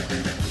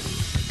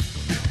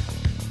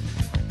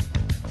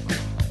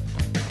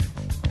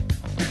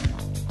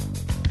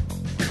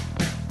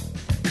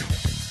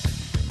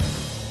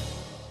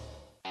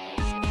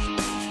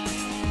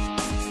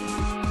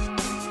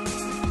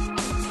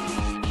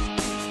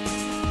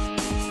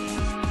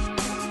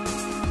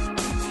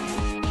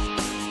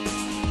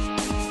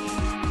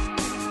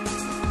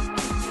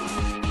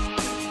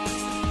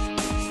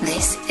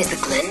 This is the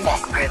Glenn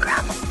Beck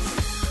Program.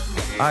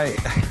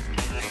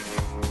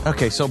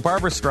 Okay, so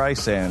Barbara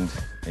Streisand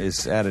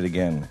is at it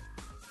again.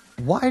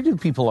 Why do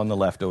people on the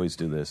left always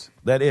do this?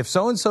 That if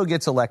so-and-so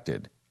gets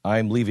elected,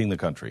 I'm leaving the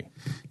country.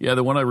 Yeah,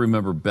 the one I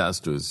remember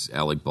best was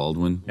Alec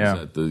Baldwin. Yeah.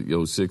 Was at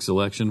the 06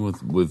 election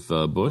with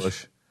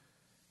Bush.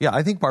 Yeah,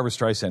 I think Barbara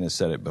Streisand has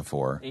said it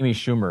before. Amy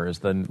Schumer is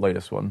the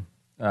latest one.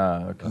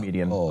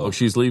 Comedian. Oh,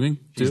 she's leaving?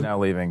 She's too? now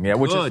leaving. Yeah,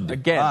 which Good. is,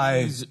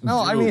 again,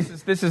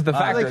 this is the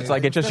factor. It's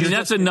like it just...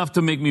 that's enough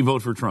to make me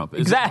vote for Trump.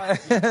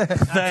 Exactly.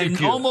 Thank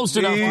you. Almost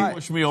enough to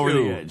push me over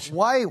the edge.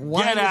 Why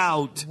Get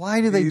out.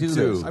 Why do they do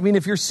this? I mean,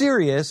 if you're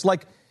serious,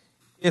 like,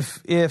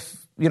 if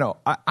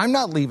I'm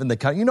not leaving the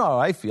country. You know how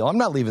I feel. I'm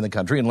not leaving the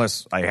country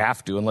unless I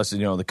have to, unless,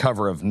 the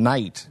cover of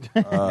Night,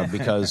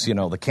 because,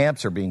 the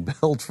camps are being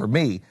built for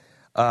me.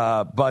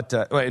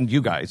 And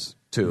you guys,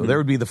 too. There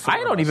would be the...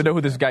 I don't even know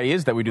who this guy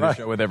is that we do the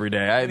show with every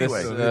day.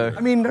 We're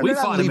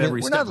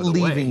not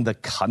leaving the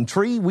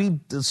country. We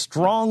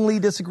strongly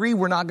disagree.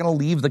 We're not going to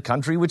leave the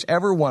country,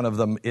 whichever one of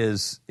them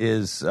is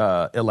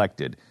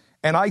elected.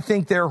 And I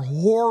think they're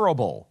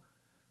horrible.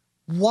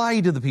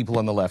 Why do the people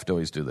on the left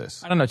always do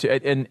this? I don't know.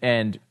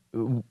 And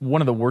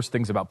one of the worst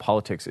things about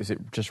politics is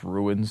it just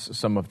ruins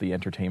some of the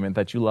entertainment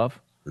that you love.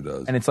 It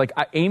does. And it's like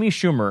Amy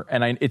Schumer,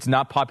 and it's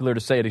not popular to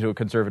say it to a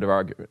conservative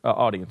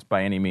audience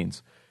by any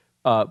means,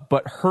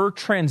 but her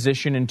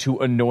transition into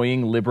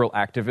annoying liberal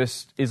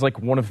activist is like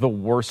one of the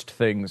worst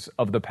things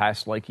of the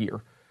past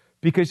year.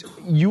 Because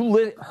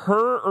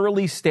her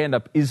early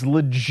stand-up is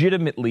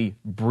legitimately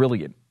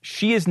brilliant.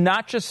 She is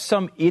not just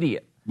some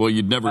idiot. Well,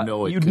 you'd never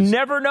know it. You'd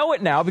never know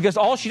it now because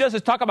all she does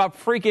is talk about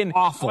freaking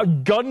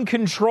gun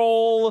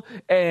control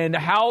and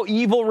how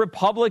evil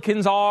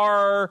Republicans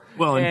are.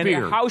 Well, and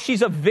beer. How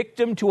she's a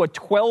victim to a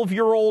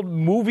 12-year-old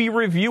movie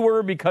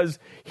reviewer because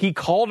he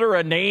called her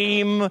a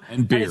name.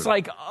 And beer. And it's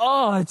like,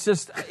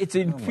 it's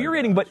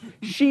infuriating. But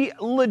she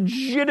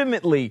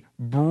legitimately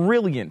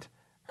brilliant,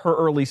 her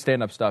early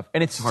stand-up stuff.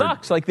 And it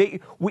sucks. Like they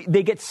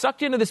get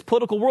sucked into this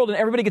political world and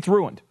everybody gets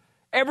ruined.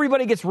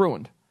 Everybody gets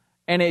ruined.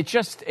 And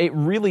despite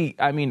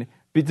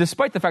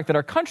the fact that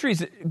our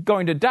country's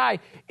going to die,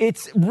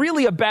 it's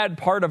really a bad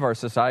part of our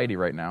society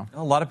right now.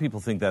 A lot of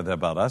people think that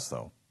about us,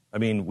 though. I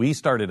mean, we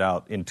started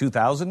out in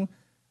 2000.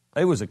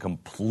 It was a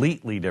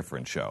completely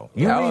different show.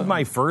 You read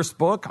my first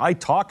book, I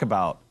talk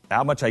about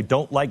how much I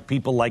don't like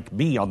people like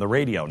me on the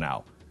radio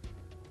now.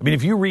 I mean,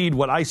 if you read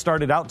what I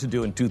started out to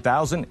do in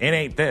 2000, it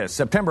ain't this.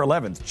 September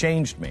 11th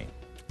changed me.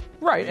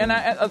 Right, and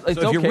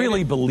if you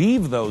really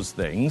believe those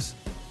things...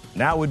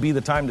 Now would be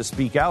the time to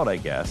speak out, I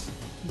guess.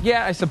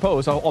 Yeah, I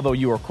suppose, although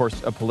you are, of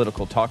course, a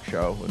political talk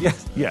show.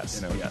 Yes.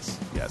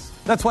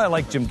 That's why I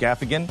like Jim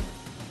Gaffigan.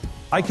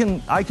 I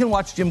can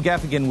watch Jim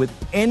Gaffigan with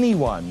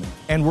anyone,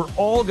 and we're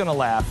all going to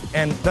laugh,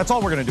 and that's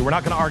all we're going to do. We're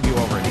not going to argue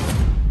over it.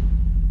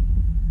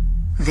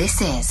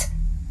 This is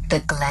the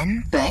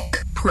Glenn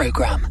Beck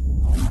Program.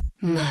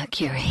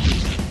 Mercury.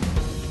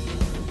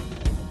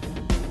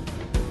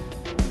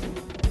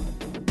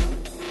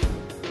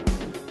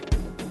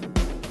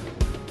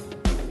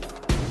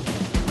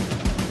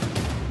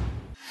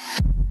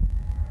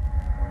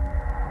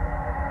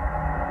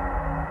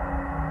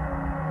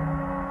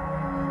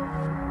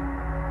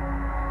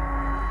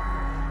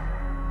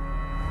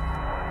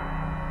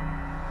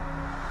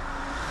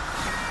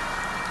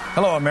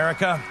 Hello,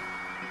 America.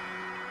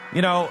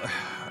 You know,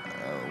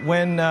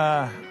 when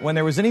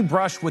there was any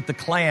brush with the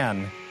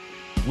Klan,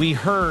 we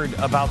heard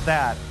about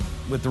that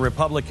with the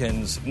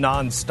Republicans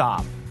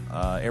nonstop.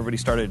 Everybody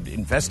started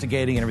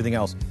investigating and everything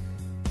else.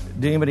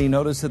 Did anybody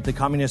notice that the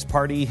Communist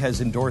Party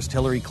has endorsed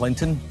Hillary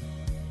Clinton?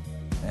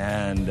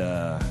 And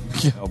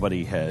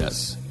nobody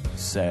has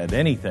said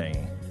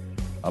anything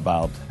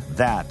about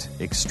that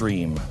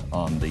extreme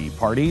on the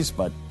parties.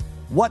 But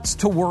what's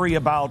to worry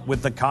about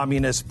with the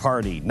Communist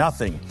Party?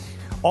 Nothing.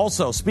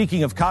 Also,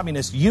 speaking of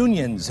communists,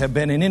 unions have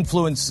been an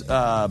influence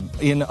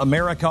in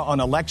America on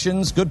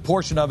elections. Good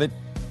portion of it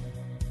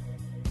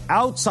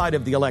outside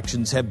of the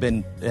elections has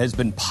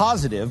been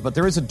positive, but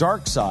there is a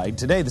dark side.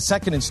 Today, the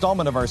second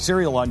installment of our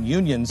serial on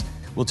unions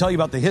will tell you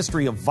about the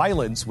history of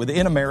violence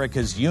within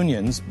America's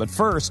unions. But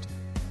first,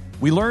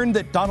 we learned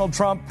that Donald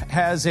Trump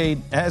has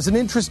an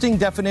interesting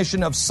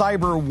definition of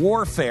cyber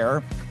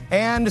warfare,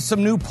 and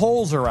some new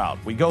polls are out.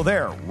 We go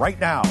there right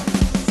now.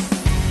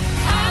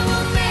 I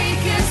will make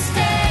a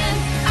stand.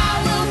 I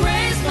will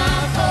raise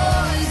my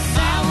voice.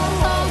 I will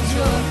hold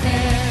your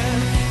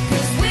hand.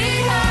 'Cause we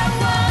have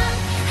won.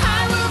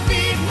 I will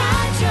beat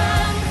my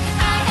drum.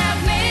 I have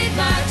made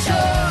my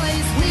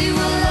choice. We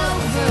will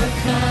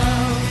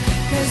overcome.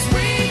 'Cause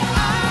we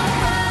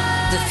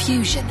are The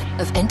fusion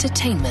of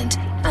entertainment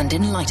and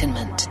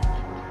enlightenment.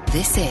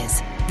 This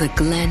is the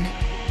Glenn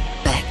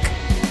Beck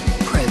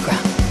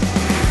Program.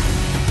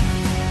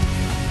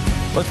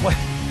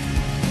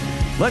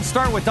 Let's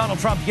start with Donald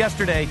Trump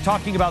yesterday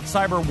talking about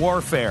cyber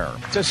warfare.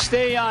 To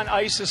stay on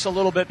ISIS a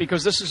little bit,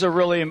 because this is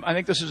I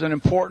think this is an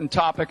important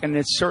topic, and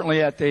it's certainly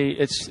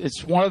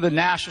it's one of the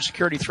national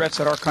security threats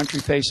that our country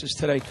faces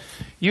today.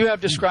 You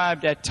have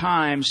described at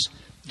times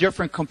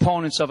different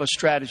components of a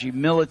strategy: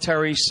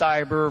 military,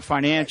 cyber,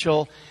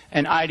 financial,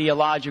 and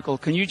ideological.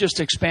 Can you just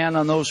expand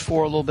on those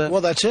four a little bit? Well,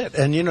 that's it.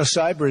 And,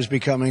 cyber is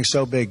becoming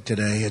so big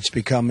today. It's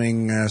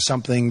becoming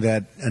something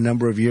that a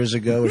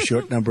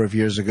short number of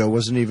years ago,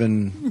 wasn't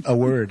even a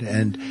word.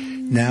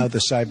 And now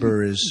the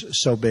cyber is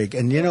so big.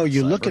 And,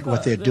 you look at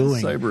what they're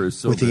doing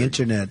with the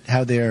Internet,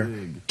 how they're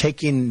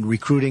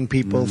recruiting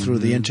people through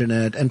the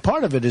Internet. And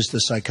part of it is the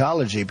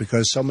psychology,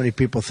 because so many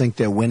people think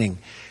they're winning.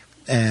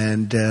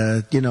 And,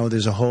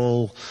 there's a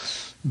whole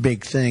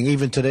big thing.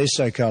 Even today's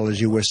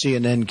psychology, where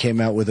CNN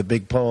came out with a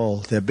big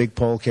poll. Their big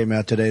poll came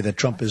out today that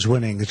Trump is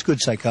winning. It's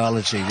good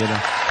psychology,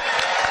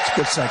 It's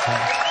good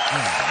psychology.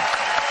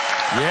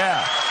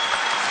 Yeah.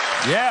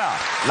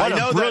 I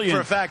know that for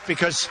a fact,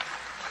 because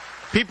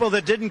people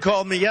that didn't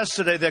call me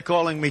yesterday, they're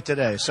calling me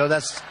today. So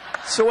that's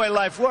the way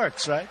life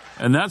works, right?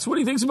 And that's what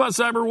he thinks about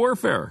cyber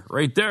warfare,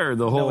 right there.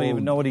 The whole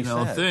even know what he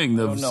said. thing.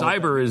 The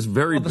cyber is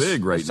very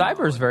big right now.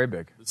 Cyber is very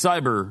big.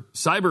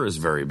 Cyber is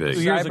very big.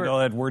 2 years ago,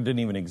 that word didn't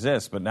even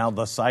exist, but now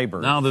the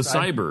cyber. Now the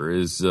cyber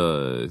is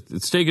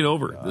it's taken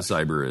over. The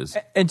cyber is.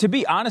 And to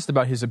be honest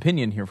about his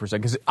opinion here for a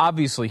second, because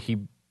obviously he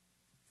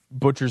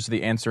butchers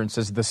the answer and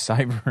says the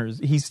cyber is.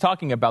 He's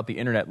talking about the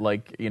internet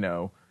like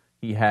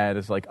he had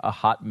as like a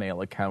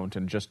Hotmail account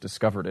and just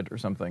discovered it or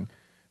something.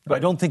 But I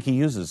don't think he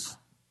uses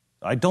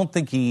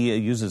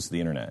the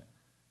internet.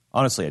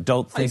 Honestly, I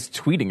don't think... He's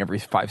tweeting every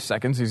 5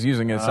 seconds. He's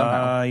using it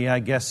somehow. Yeah, I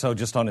guess so,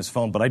 just on his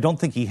phone. But I don't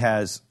think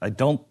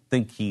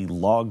he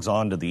logs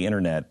on to the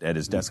internet at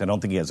his desk. I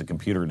don't think he has a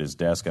computer at his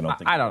desk.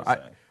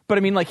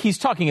 But he's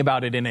talking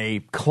about it in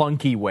a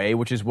clunky way,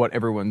 which is what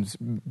everyone's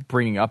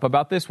bringing up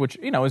about this, which,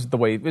 is the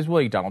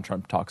way Donald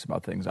Trump talks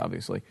about things,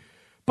 obviously.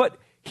 But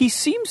he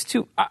seems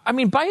to,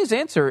 by his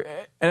answer,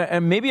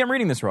 and maybe I'm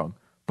reading this wrong,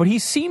 but he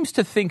seems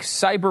to think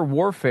cyber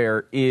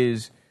warfare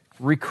is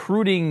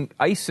recruiting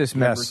ISIS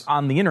members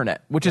on the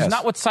internet, which is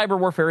not what cyber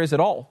warfare is at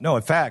all. No,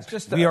 in fact,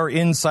 we are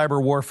in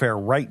cyber warfare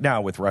right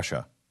now with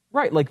Russia.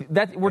 Right, like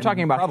that. We're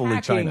talking about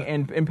hacking China.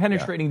 and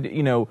penetrating,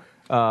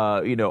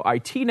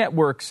 IT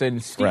networks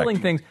and stealing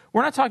things.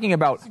 We're not talking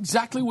about... That's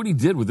exactly what he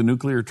did with the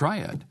nuclear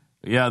triad.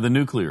 Yeah, the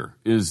nuclear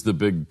is the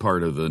big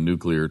part of the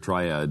nuclear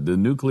triad. The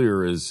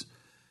nuclear it's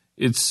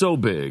so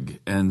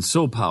big and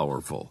so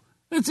powerful.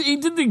 He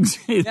did the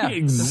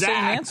exact same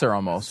answer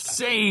almost.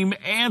 Same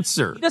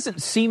answer. He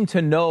doesn't seem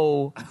to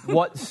know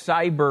what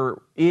cyber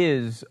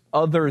is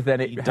other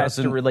than it has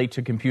to relate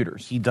to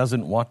computers. He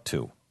doesn't want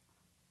to.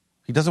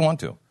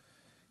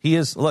 He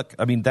is,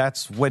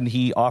 that's when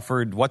he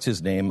offered, what's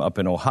his name, up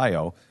in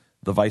Ohio,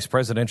 the vice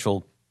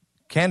presidential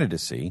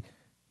candidacy.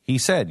 He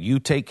said, you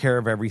take care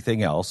of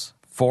everything else,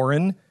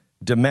 foreign,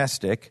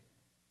 domestic,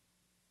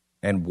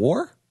 and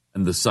war?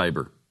 And the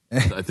cyber.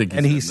 I think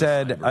and he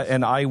said,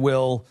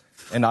 I'll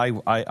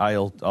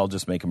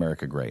just make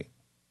America great.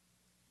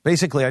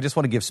 Basically, I just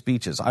want to give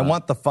speeches. I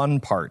want the fun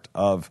part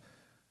of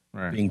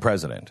being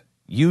president.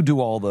 You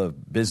do all the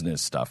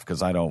business stuff,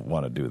 because I don't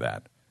want to do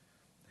that.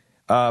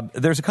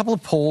 There's a couple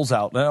of polls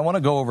out, and I want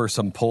to go over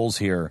some polls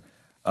here.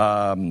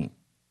 Our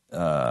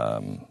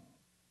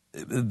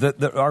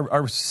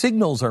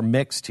signals are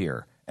mixed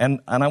here, and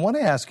I want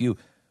to ask you,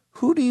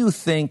 who do you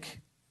think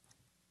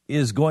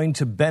is going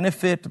to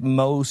benefit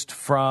most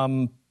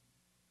from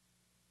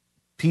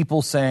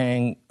people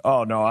saying,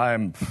 "Oh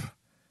no,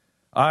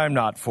 I'm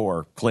not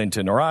for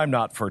Clinton or I'm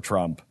not for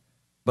Trump,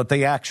 but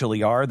they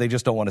actually are. They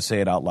just don't want to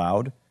say it out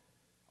loud.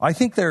 I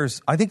think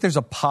there's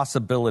a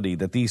possibility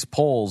that these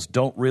polls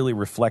don't really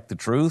reflect the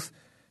truth,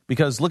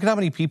 because look at how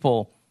many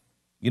people,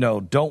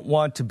 don't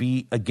want to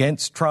be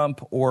against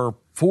Trump or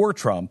for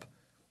Trump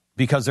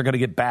because they're going to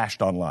get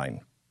bashed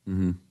online.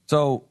 Mm-hmm.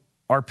 So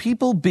are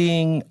people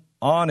being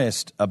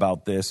honest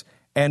about this?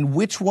 And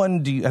which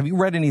one have you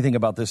read anything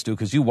about this, Stu?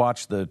 Because you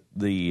watch the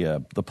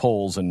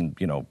polls and,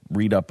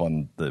 read up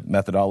on the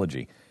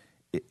methodology.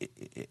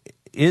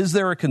 Is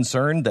there a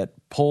concern that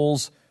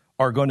polls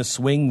are going to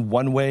swing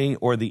one way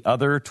or the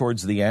other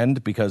towards the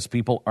end because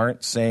people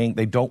aren't saying,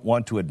 they don't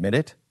want to admit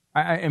it?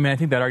 I mean, I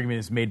think that argument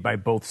is made by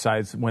both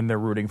sides when they're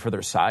rooting for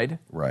their side.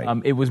 Right.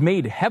 It was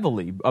made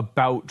heavily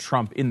about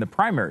Trump in the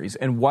primaries.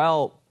 And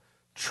while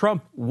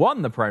Trump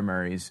won the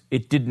primaries,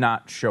 it did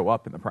not show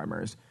up in the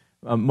primaries.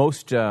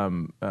 Most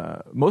of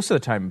the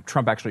time,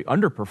 Trump actually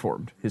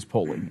underperformed his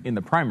polling in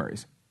the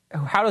primaries.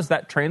 How does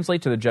that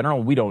translate to the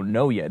general? We don't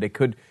know yet. It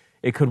could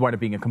wind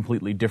up being a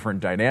completely different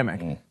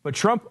dynamic. But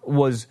Trump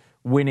was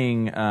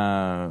winning,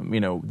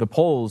 the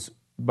polls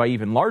by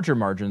even larger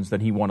margins than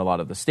he won a lot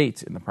of the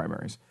states in the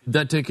primaries. Did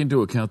that take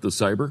into account the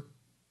cyber?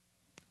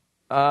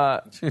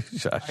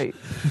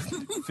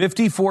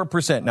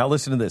 54%. Now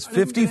listen to this.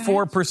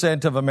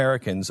 54% of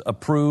Americans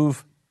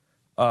approve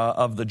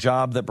of the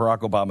job that Barack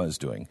Obama is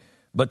doing,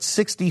 but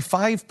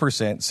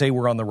 65% say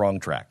we're on the wrong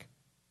track.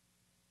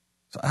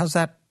 So how's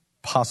that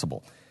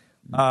possible?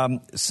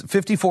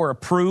 54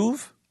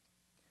 approve,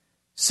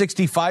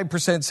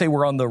 65% say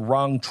we're on the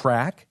wrong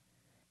track,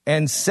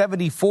 and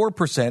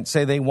 74%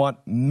 say they want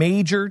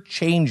major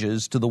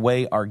changes to the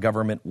way our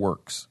government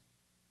works.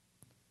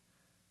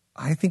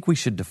 I think we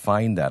should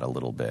define that a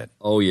little bit.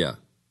 Oh, yeah.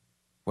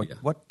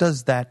 What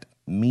does that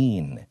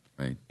mean?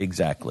 Right.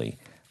 Exactly.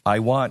 I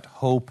want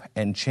hope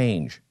and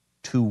change.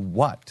 To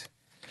what?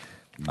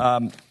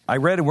 I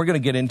read, and we're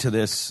going to get into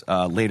this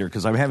later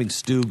because I'm having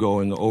Stu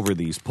going over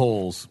these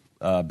polls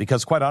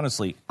because, quite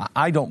honestly,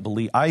 I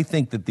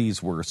think that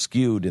these were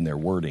skewed in their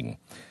wording.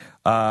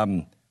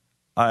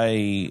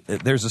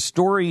 There's a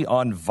story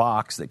on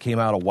Vox that came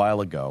out a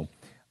while ago,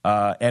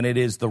 and it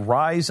is the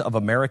rise of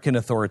American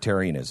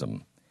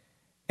authoritarianism.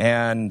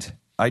 And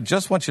I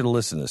just want you to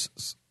listen to this.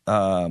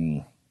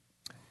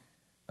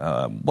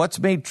 What's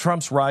made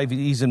Trump's rise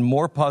even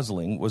more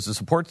puzzling was the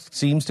support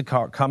seems to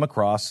come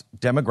across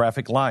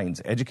demographic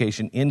lines: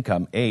 education,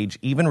 income, age,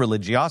 even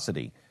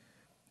religiosity.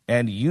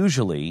 And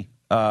usually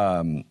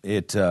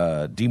it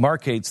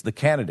demarcates the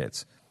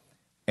candidates.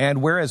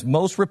 And whereas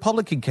most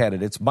Republican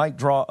candidates might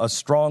draw a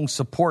strong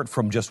support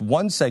from just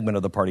one segment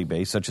of the party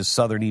base, such as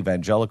Southern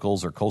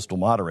evangelicals or coastal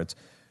moderates,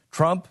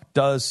 Trump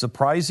does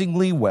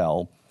surprisingly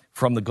well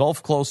from the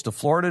Gulf Coast to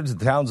Florida to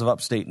the towns of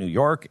upstate New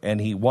York, and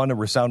he won a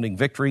resounding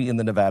victory in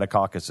the Nevada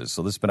caucuses.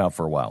 So this has been out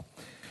for a while.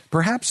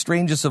 Perhaps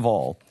strangest of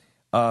all,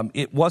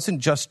 it wasn't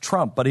just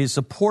Trump, but his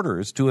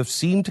supporters to have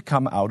seemed to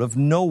come out of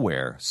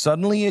nowhere,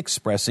 suddenly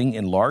expressing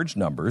in large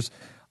numbers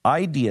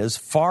ideas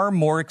far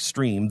more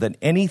extreme than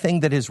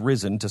anything that has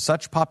risen to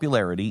such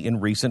popularity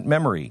in recent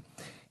memory.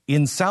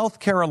 In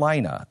South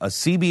Carolina, a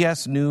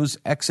CBS News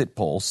exit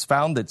poll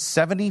found that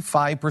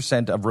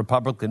 75% of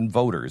Republican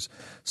voters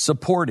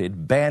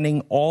supported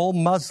banning all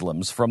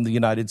Muslims from the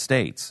United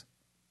States.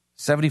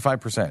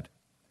 75%.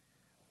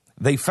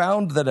 They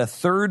found that a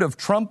third of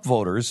Trump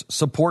voters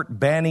support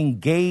banning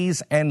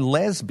gays and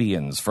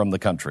lesbians from the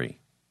country.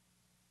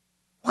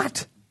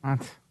 What?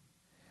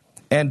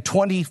 And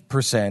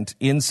 20%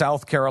 in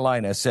South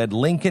Carolina said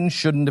Lincoln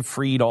shouldn't have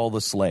freed all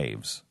the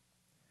slaves.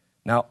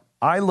 Now,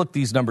 I looked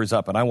these numbers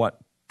up, and I want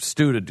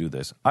Stu to do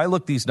this. I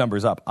looked these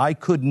numbers up. I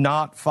could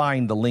not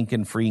find the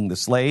Lincoln freeing the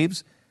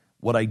slaves.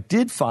 What I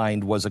did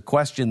find was a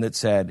question that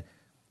said,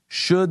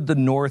 should the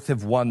North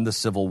have won the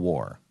Civil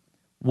War?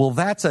 Well,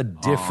 that's a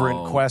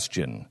different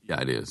question.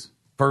 Yeah, it is.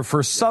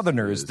 For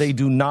Southerners, they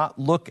do not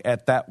look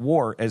at that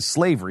war as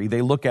slavery.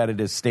 They look at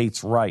it as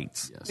states'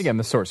 rights. Yes. Again,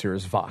 the source here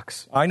is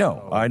Vox. I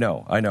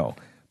know.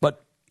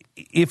 But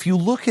if you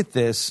look at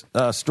this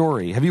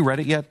story, have you read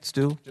it yet,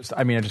 Stu?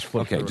 I just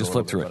flipped through it. Okay, just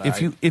flip through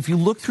it. If you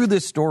look through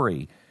this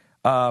story,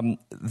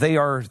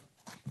 they're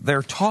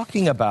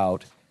talking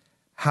about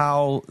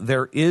how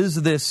there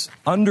is this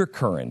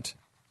undercurrent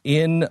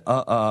in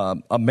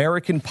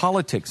American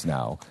politics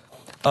now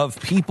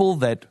of people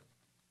that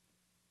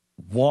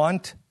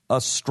want a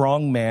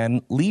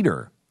strongman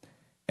leader,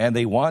 and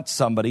they want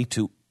somebody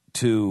to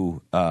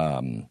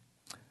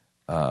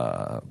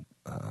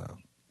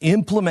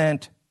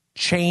implement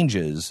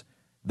changes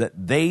that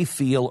they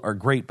feel are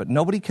great, but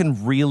nobody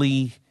can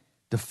really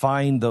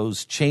define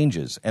those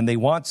changes, and they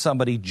want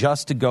somebody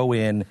just to go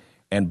in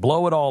and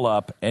blow it all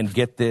up and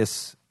get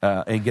this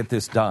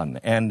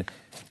done. And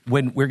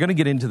when we're going to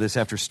get into this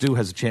after Stu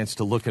has a chance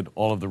to look at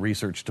all of the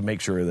research to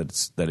make sure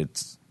that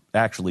it's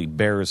actually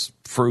bears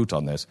fruit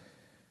on this.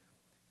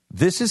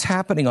 This is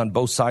happening on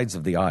both sides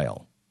of the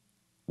aisle,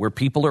 where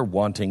people are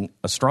wanting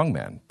a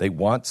strongman. They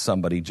want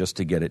somebody just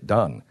to get it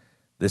done.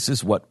 This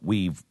is what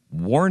we've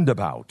warned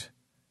about.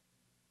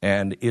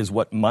 and is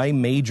what my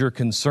major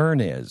concern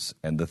is,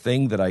 and the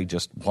thing that I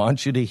just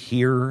want you to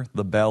hear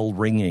the bell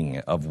ringing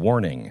of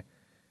warning.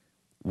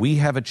 We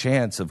have a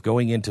chance of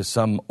going into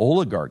some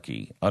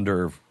oligarchy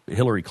under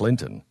Hillary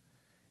Clinton,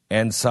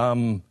 and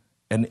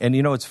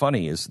you know what's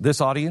funny is this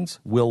audience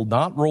will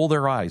not roll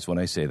their eyes when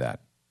I say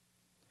that.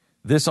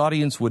 This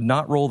audience would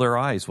not roll their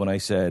eyes when I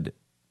said,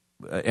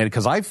 and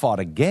because I fought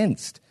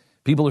against,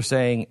 people are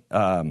saying,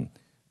 what's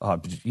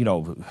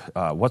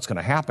going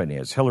to happen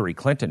is Hillary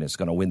Clinton is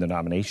going to win the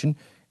nomination,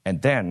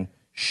 and then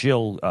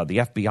the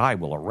FBI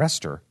will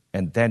arrest her,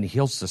 and then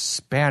he'll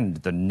suspend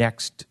the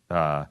next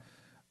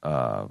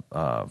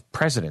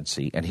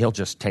presidency, and he'll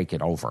just take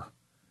it over.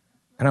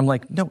 And I'm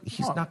like, no,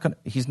 he's not going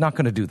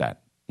to do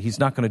that. He's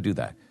not going to do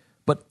that.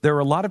 But there are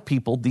a lot of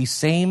people, these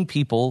same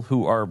people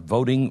who are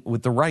voting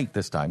with the right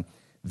this time,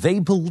 they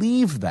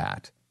believe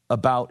that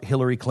about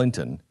Hillary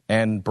Clinton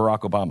and Barack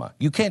Obama.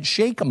 You can't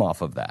shake them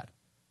off of that.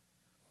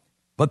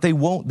 But they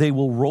won't. They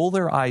will roll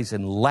their eyes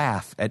and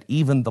laugh at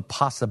even the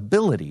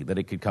possibility that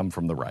it could come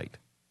from the right.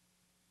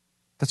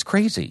 That's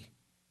crazy.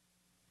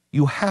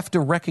 You have to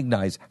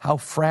recognize how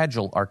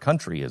fragile our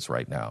country is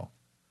right now.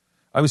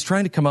 I was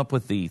trying to come up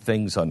with the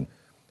things on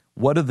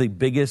what are the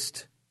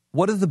biggest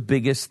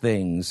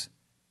things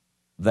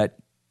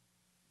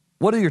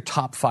what are your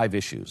top 5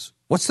 issues?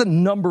 What's the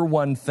number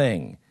one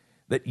thing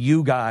that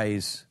you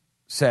guys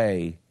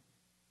say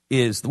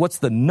what's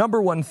the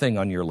number one thing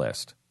on your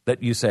list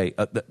that you say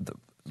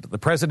the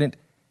president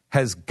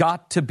has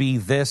got to be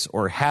this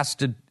or has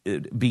to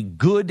be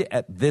good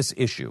at this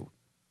issue?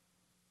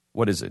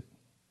 What is it?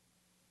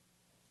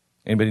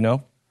 Anybody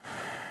know?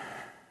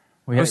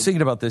 I was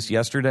thinking about this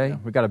yesterday. Yeah,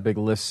 we got a big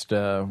list.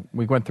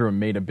 We went through and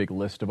made a big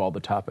list of all the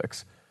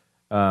topics.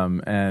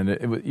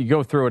 You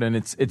go through it, and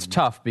it's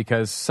tough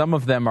because some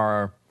of them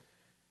are,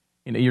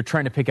 you're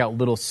trying to pick out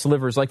little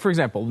slivers. Like, for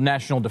example,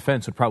 national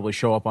defense would probably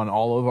show up on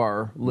all of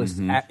our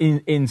lists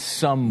in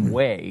some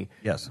way.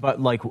 Yes.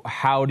 But like,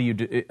 do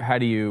you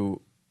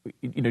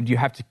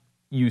have to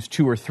use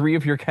 2 or 3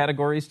 of your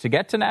categories to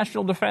get to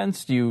national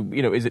defense?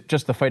 Is it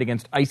just the fight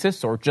against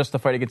ISIS or just the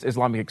fight against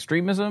Islamic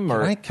extremism?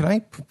 Or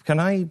Can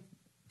I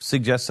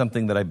suggest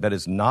something that I bet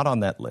is not on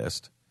that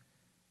list?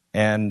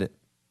 And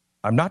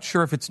I'm not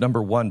sure if it's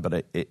number one,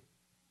 but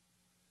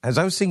as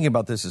I was thinking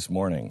about this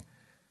morning,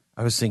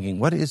 I was thinking,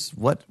 what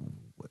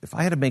if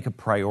I had to make a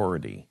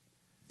priority,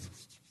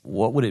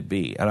 what would it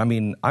be? And I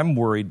mean, I'm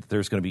worried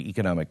there's going to be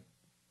economic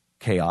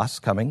chaos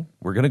coming.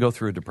 We're going to go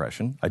through a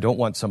depression. I don't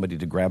want somebody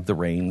to grab the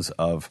reins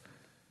of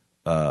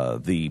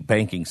the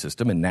banking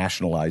system and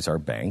nationalize our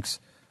banks.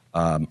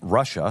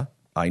 Russia,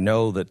 I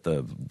know that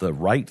the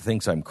right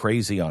thinks I'm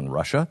crazy on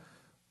Russia,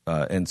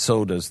 and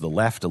so does the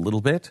left a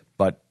little bit,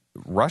 but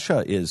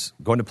Russia is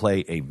going to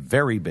play a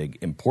very big,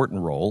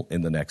 important role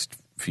in the next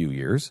few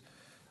years.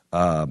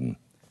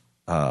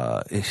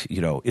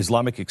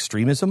 Islamic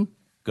extremism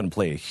going to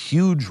play a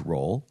huge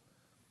role.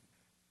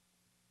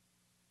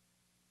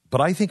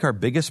 But I think our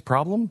biggest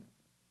problem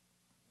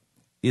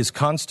is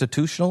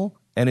constitutional,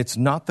 and it's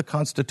not the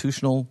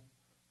constitutional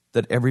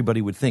that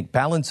everybody would think.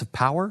 Balance of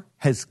power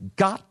has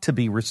got to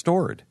be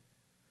restored.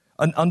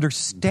 An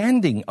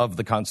understanding of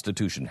the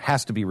Constitution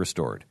has to be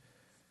restored.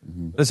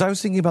 As I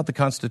was thinking about the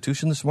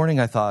Constitution this morning,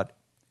 I thought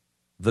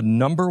the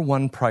number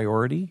one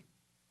priority,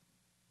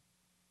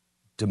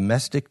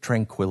 domestic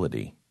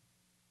tranquility.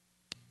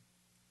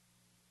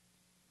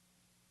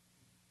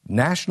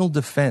 National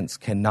defense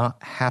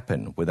cannot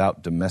happen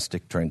without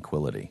domestic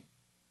tranquility.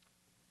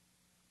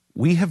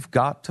 We have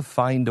got to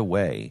find a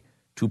way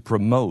to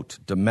promote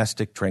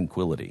domestic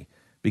tranquility,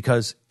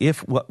 because if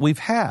what we've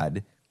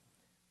had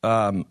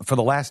for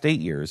the last 8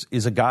 years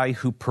is a guy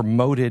who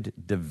promoted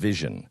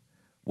division,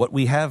 what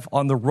we have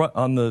on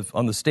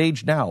the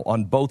stage now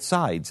on both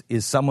sides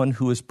is someone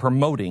who is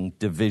promoting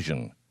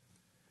division.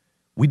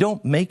 We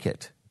don't make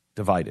it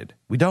divided.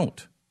 We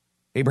don't.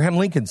 Abraham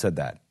Lincoln said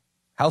that.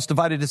 House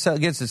divided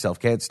against itself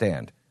can't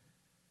stand.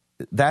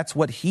 That's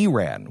what he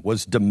ran,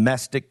 was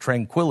domestic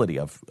tranquility,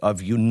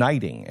 of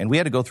uniting. And we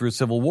had to go through a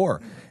civil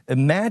war.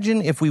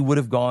 Imagine if we would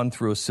have gone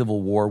through a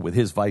civil war with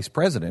his vice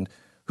president,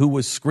 who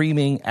was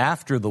screaming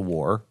after the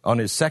war on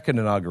his second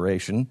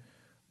inauguration,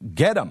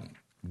 get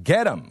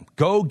him,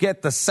 go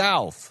get the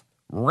South,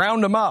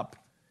 round them up.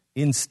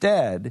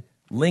 Instead,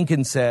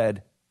 Lincoln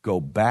said, go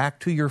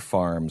back to your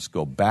farms,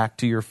 go back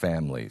to your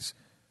families.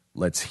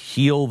 Let's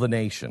heal the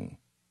nation.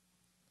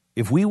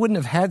 If we wouldn't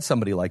have had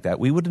somebody like that,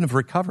 we wouldn't have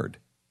recovered.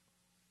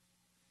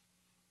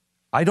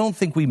 I don't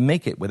think we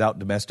make it without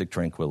domestic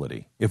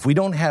tranquility. If we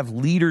don't have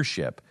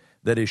leadership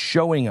that is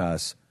showing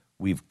us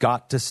we've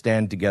got to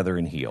stand together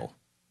and heal,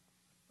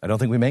 I don't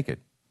think we make it.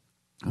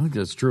 I think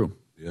that's true.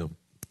 Yeah,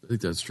 I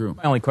think that's true.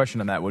 My only question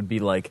on that would be,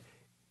 like,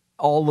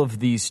 all of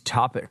these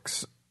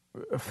topics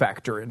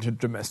factor into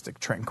domestic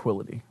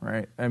tranquility,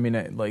 right? I mean,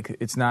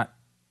 it's not,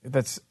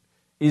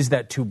 is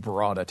that too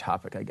broad a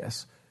topic, I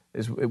guess,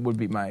 it would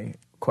be my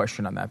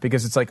question on that.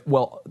 Because it's like,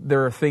 well,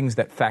 there are things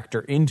that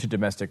factor into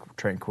domestic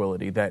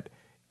tranquility that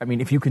I mean,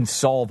 if you can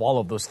solve all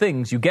of those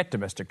things, you get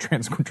domestic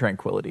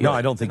tranquility. No,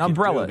 I don't think an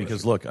umbrella you do,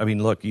 because look,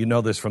 you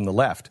know this from the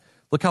left.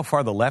 Look how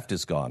far the left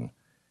has gone.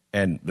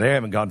 And they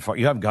haven't gone far.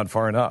 You haven't gone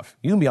far enough.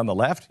 You can be on the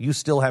left. You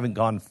still haven't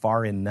gone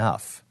far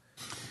enough.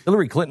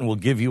 Hillary Clinton will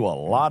give you a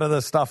lot of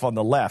the stuff on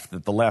the left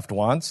that the left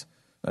wants.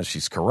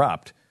 She's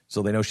corrupt,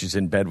 so they know she's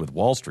in bed with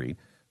Wall Street.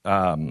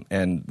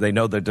 And they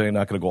know that they're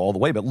not going to go all the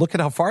way. But look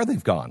at how far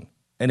they've gone.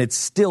 And it's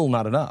still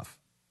not enough.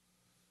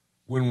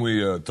 When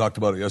we talked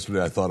about it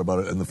yesterday, I thought about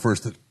it. And the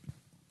first,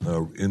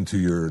 into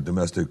your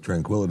domestic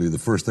tranquility, the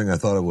first thing I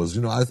thought of was,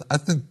 I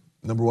think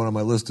number one on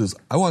my list is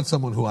I want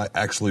someone who I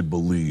actually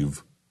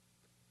believe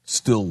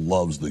still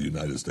loves the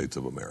United States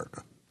of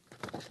America.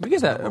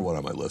 Because that number one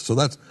on my list. So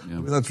that's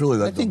really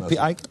that domestic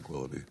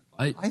tranquility.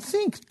 I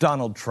think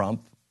Donald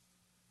Trump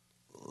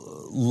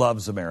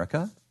loves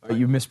America.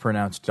 You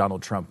mispronounced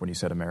Donald Trump when you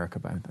said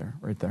America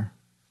right there.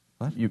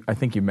 What? I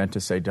think you meant to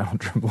say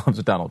Donald Trump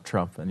loves Donald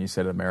Trump, and you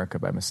said America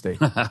by mistake.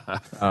 Yeah.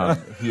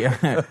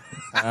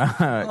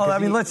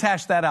 Let's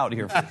hash that out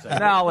here for a second.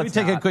 No, let's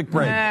take a quick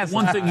break.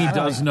 One thing he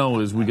does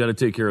know is we got to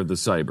take care of the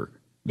cyber.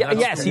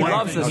 Yes, he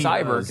loves the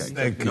cyber.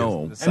 Thank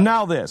you. And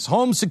now this,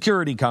 home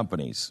security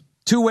companies.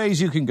 2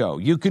 ways you can go.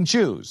 You can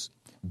choose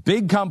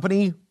big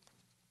company,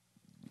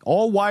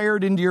 all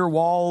wired into your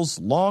walls,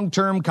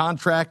 long-term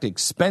contract,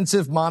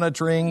 expensive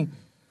monitoring,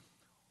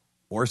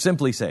 or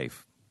Simply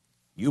Safe.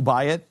 You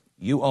buy it,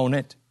 you own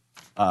it.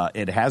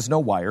 It has no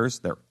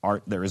wires.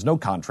 There is no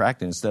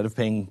contract. And instead of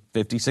paying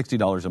 $50,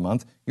 $60 a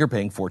month, you're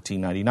paying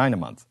 $14.99 a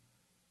month.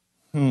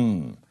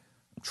 I'm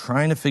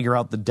trying to figure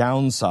out the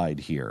downside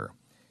here.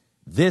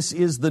 This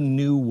is the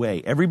new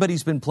way.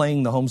 Everybody's been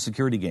playing the home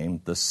security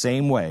game the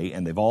same way,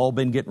 and they've all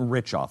been getting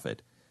rich off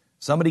it.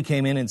 Somebody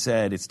came in and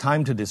said, it's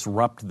time to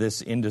disrupt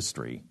this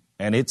industry,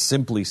 and it's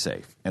Simply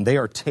Safe. And they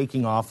are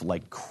taking off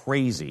like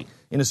crazy.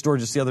 In a store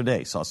just the other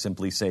day, saw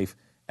Simply Safe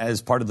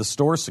as part of the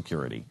store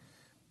security.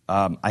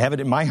 I have it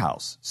in my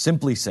house,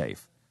 Simply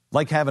Safe.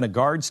 Like having a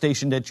guard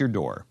stationed at your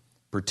door.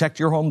 Protect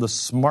your home the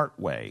smart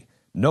way.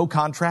 No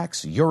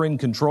contracts, you're in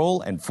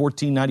control, and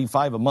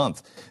 $14.95 a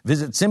month.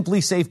 Visit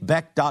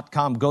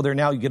simplysafebeck.com. Go there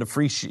now. You get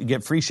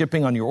free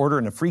shipping on your order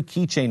and a free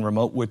keychain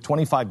remote with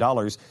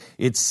 $25.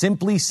 It's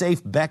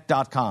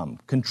simplysafebeck.com.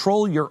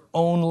 Control your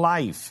own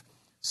life.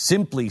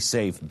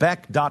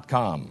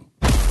 Simplysafebeck.com.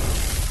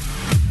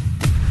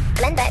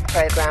 Glenn Beck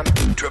program.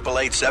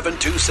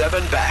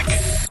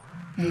 888-727-BECK.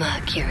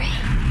 Mercury.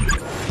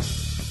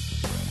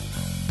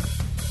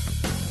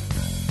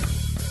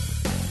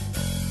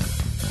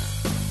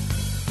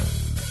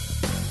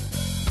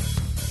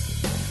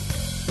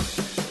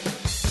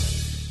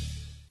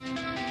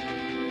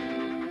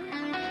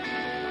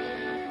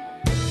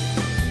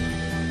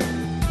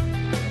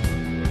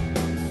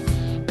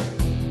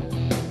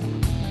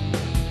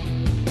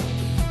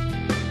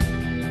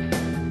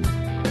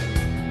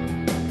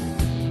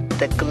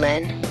 The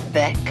Glenn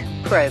Beck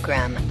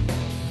program.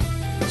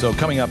 So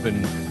coming up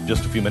in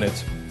just a few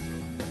minutes,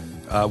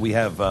 we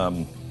have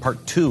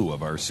part 2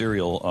 of our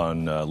serial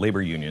on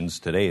labor unions.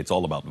 Today it's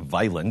all about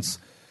violence,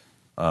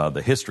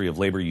 the history of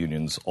labor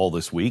unions all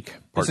this week.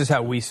 This is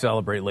how we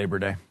celebrate Labor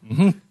Day.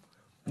 Mm-hmm.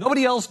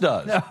 Nobody else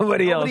does.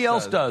 Nobody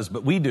else does,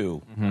 but we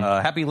do. Mm-hmm.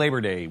 Happy Labor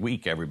Day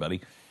week,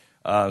 everybody.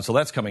 So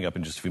that's coming up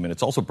in just a few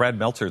minutes. Also, Brad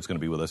Meltzer is going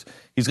to be with us.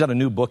 He's got a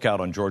new book out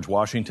on George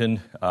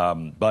Washington,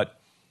 but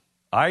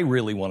I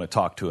really want to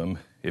talk to him,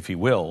 if he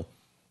will.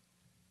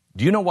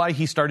 Do you know why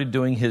he started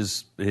doing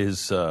his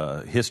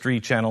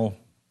History Channel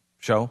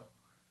show?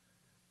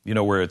 You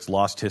know, where it's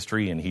lost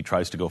history and he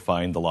tries to go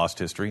find the lost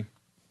history?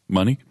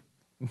 Money?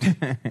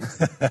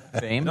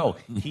 Fame? No,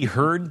 he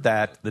heard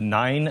that the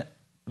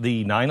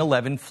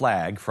 9/11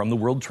 flag from the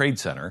World Trade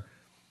Center,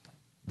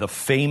 the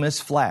famous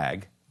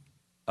flag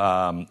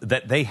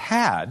that they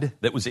had,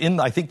 that was in,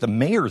 I think, the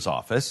mayor's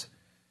office,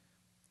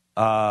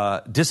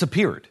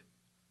 disappeared.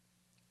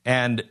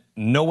 And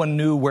no one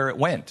knew where it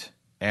went.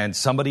 And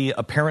somebody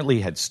apparently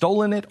had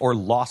stolen it or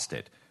lost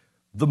it.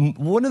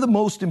 One of the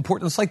most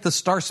important, it's like the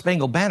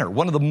Star-Spangled Banner,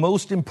 one of the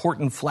most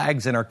important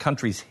flags in our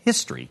country's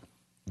history,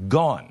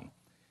 gone.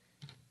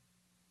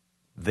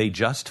 They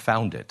just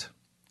found it.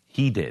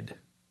 He did.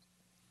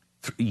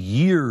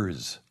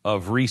 Years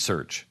of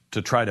research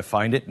to try to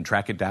find it and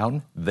track it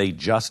down. They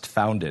just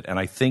found it. And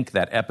I think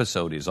that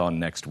episode is on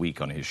next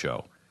week on his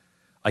show.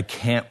 I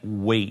can't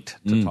wait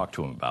to talk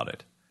to him about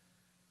it.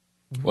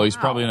 Well, he's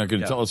probably not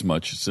going to tell us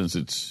much since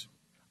it's...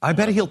 I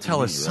bet he'll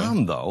tell us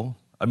some, though.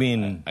 I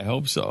mean... I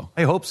hope so.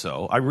 I hope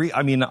so.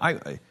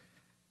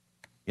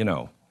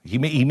 He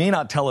may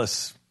not tell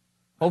us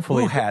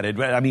hopefully who had it.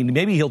 I mean,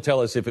 maybe he'll tell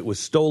us if it was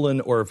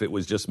stolen or if it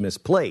was just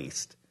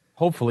misplaced.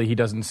 Hopefully he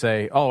doesn't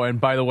say, oh, and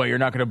by the way, you're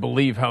not going to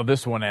believe how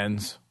this one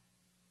ends.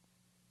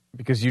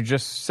 Because you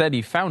just said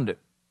he found it.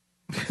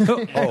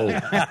 What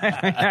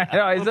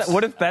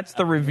if that's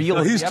the reveal?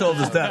 Well, he's told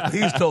us that.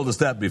 He's told us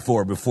that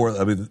before.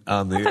 I mean,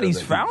 on the. Not that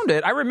he's found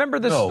it. I remember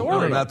this story.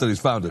 No, not that he's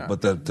found it,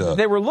 but that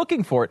they were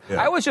looking for it.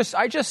 Yeah.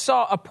 I just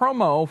saw a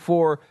promo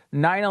for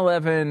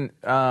 9/11,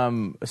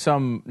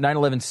 some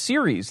 9/11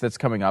 series that's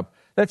coming up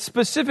that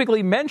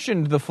specifically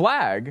mentioned the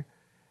flag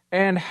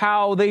and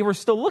how they were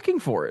still looking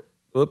for it.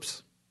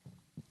 Oops.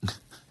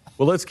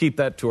 Well, let's keep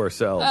that to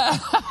ourselves.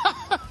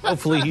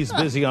 Hopefully he's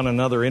busy on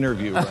another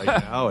interview right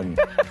now, and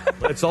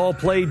let's all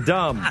play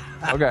dumb.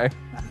 Okay.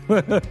 All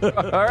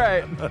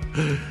right.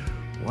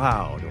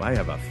 Wow, do I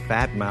have a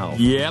fat mouth?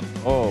 Yep.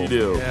 Oh, you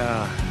do.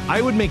 Yeah.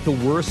 I would make the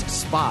worst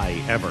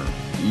spy ever.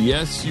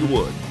 Yes, you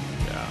would.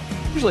 Yeah.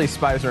 Usually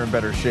spies are in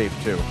better shape,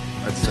 too.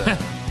 That's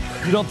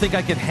You don't think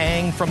I could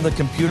hang from the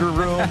computer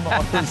room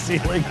off the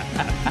ceiling?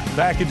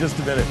 Back in just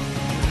a minute.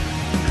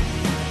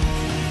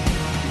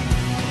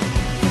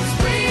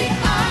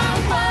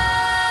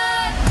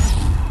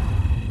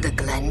 The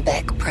Glenn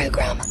Beck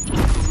Program.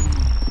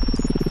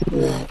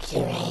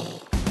 Mercury.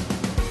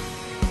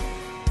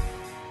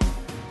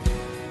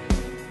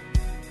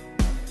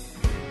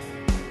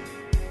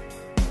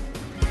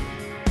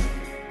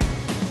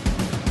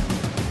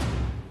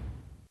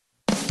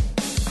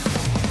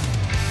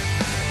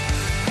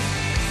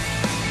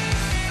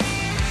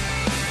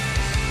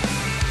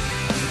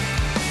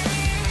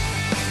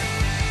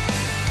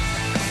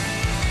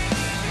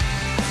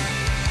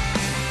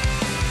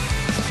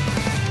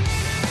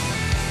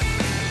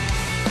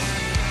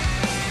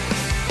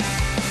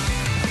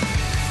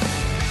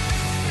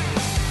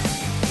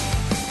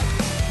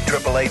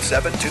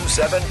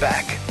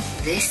 Back.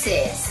 This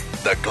is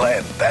The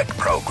Glenn Beck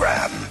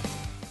Program.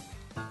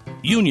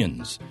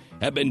 Unions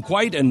have been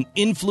quite an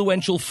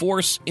influential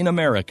force in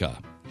America,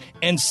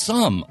 and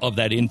some of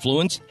that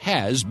influence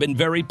has been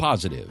very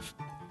positive.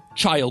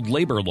 Child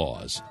labor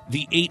laws,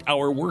 the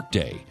 8-hour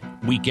workday,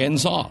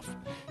 weekends off.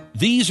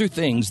 These are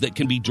things that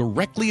can be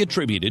directly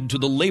attributed to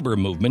the labor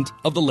movement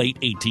of the late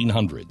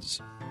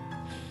 1800s.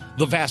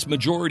 The vast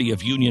majority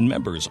of union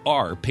members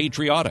are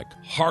patriotic,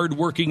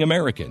 hard-working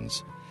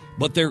Americans.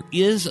 But there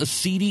is a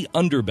seedy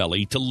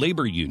underbelly to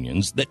labor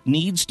unions that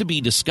needs to be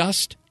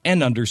discussed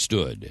and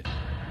understood.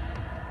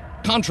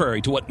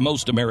 Contrary to what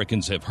most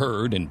Americans have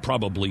heard and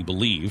probably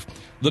believe,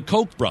 the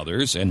Koch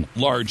brothers and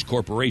large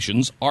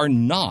corporations are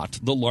not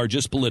the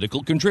largest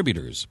political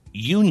contributors.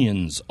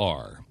 Unions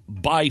are,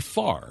 by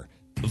far,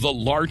 the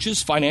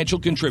largest financial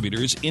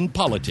contributors in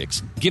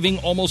politics, giving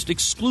almost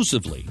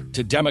exclusively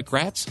to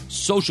Democrats,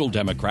 Social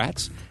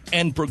Democrats,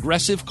 and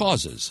progressive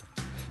causes.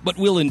 But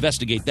we'll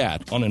investigate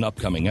that on an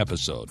upcoming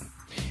episode.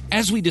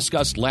 As we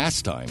discussed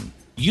last time,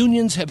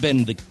 unions have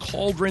been the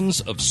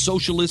cauldrons of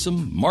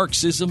socialism,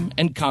 Marxism,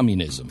 and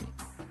communism.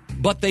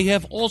 But they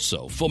have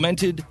also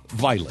fomented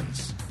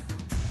violence.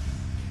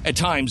 At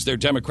times, their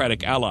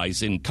Democratic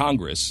allies in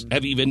Congress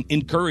have even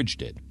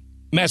encouraged it.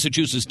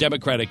 Massachusetts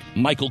Democratic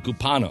Michael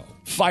Cupano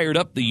fired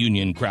up the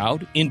union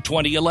crowd in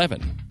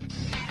 2011.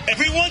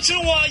 Every once in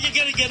a while, you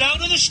got to get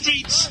out of the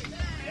streets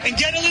and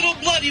get a little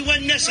bloody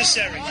when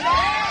necessary.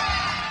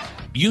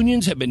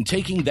 Unions have been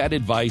taking that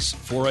advice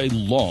for a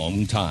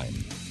long time.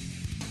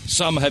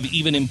 Some have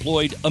even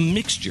employed a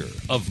mixture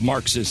of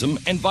Marxism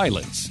and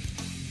violence.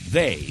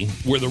 They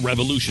were the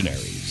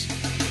revolutionaries.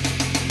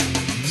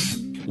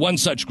 One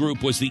such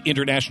group was the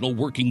International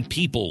Working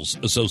People's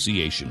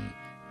Association.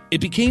 It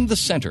became the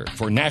center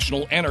for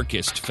national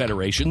anarchist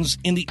federations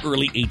in the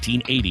early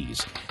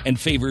 1880s and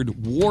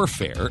favored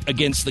warfare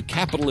against the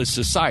capitalist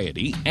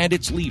society and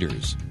its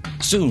leaders.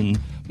 Soon,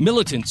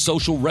 militant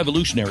social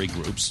revolutionary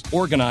groups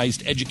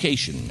organized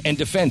education and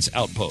defense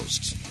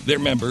outposts, their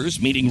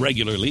members meeting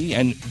regularly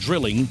and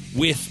drilling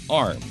with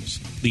arms,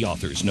 the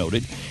authors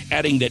noted,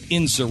 adding that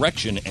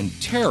insurrection and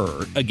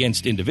terror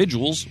against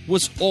individuals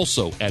was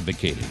also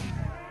advocated.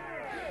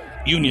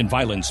 Union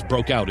violence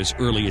broke out as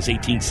early as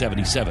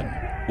 1877,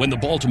 when the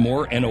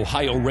Baltimore and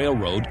Ohio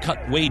Railroad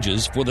cut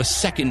wages for the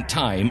second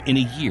time in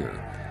a year,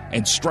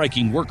 and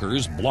striking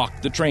workers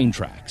blocked the train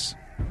tracks.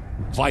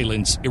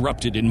 Violence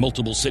erupted in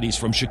multiple cities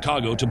from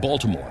Chicago to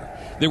Baltimore.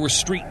 There were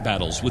street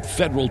battles with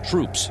federal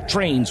troops,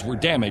 trains were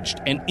damaged,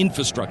 and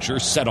infrastructure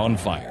set on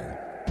fire.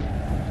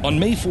 On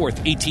May 4th,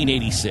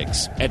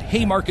 1886, at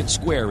Haymarket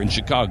Square in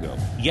Chicago,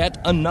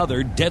 yet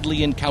another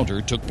deadly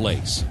encounter took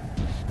place.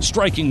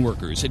 Striking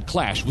workers had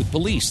clashed with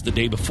police the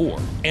day before,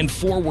 and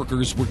 4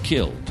 workers were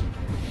killed.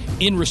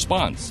 In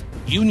response,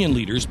 union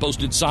leaders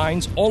posted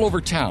signs all over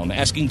town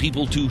asking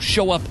people to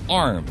show up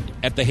armed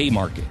at the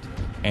Haymarket.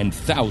 And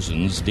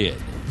thousands did.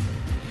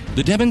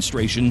 The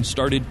demonstration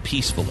started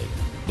peacefully,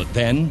 but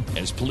then,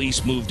 as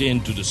police moved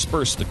in to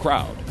disperse the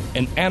crowd,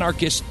 an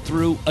anarchist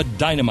threw a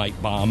dynamite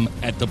bomb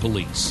at the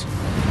police.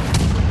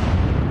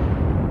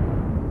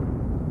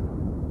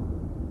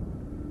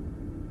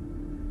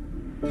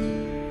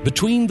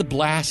 Between the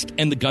blast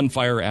and the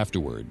gunfire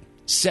afterward,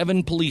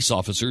 7 police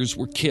officers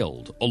were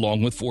killed,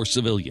 along with 4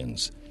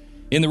 civilians.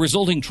 In the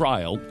resulting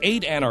trial,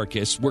 8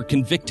 anarchists were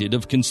convicted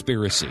of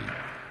conspiracy.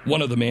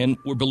 One of the men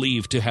were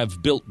believed to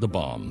have built the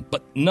bomb,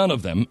 but none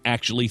of them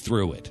actually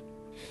threw it.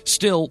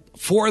 Still,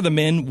 4 of the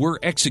men were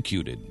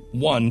executed.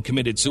 1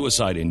 committed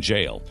suicide in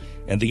jail,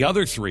 and the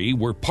other 3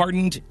 were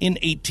pardoned in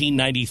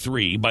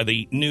 1893 by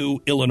the new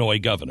Illinois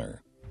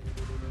governor.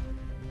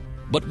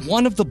 But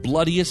one of the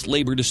bloodiest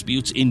labor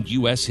disputes in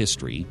U.S.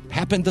 history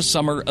happened the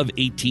summer of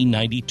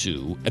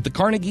 1892 at the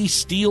Carnegie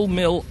Steel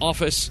Mill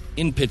office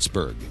in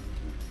Pittsburgh.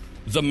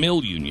 The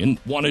mill union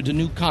wanted a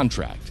new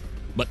contract,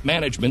 but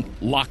management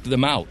locked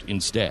them out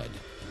instead.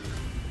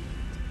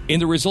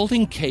 In the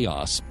resulting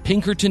chaos,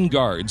 Pinkerton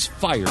guards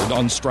fired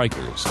on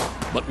strikers,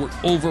 but were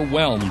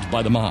overwhelmed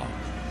by the mob.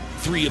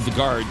 3 of the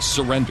guards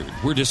surrendered,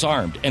 were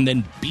disarmed, and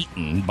then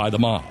beaten by the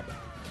mob.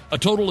 A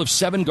total of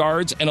 7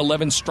 guards and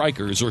 11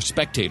 strikers or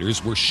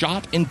spectators were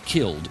shot and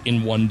killed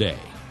in one day.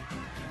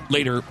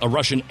 Later, a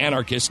Russian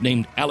anarchist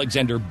named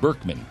Alexander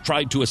Berkman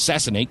tried to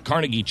assassinate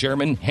Carnegie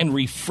chairman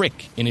Henry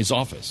Frick in his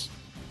office.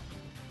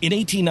 In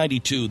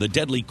 1892, the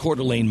deadly Coeur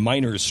d'Alene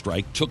miners'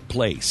 strike took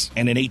place,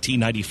 and in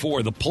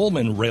 1894, the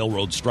Pullman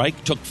Railroad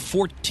strike took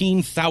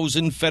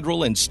 14,000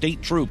 federal and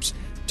state troops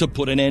to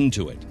put an end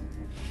to it.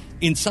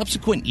 In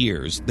subsequent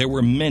years, there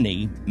were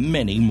many,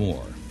 many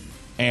more.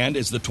 And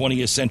as the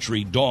 20th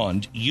century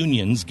dawned,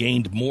 unions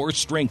gained more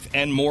strength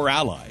and more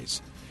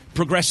allies.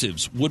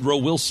 Progressives Woodrow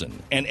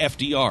Wilson and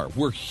FDR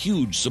were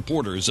huge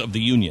supporters of the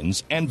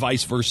unions, and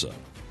vice versa.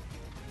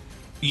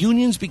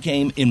 Unions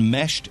became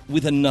enmeshed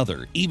with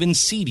another, even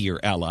seedier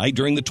ally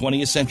during the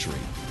 20th century.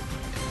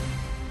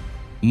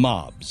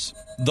 Mobs,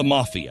 the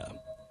mafia.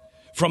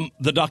 From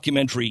the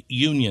documentary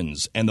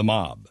Unions and the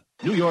Mob.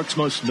 New York's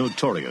most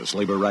notorious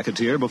labor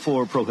racketeer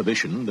before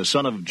Prohibition, the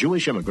son of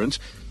Jewish immigrants,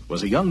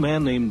 was a young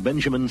man named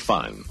Benjamin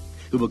Fine,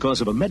 who, because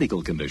of a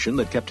medical condition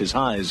that kept his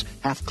eyes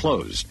half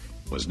closed,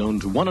 was known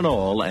to one and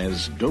all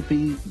as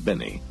Dopey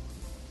Benny.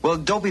 Well,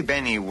 Dopey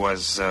Benny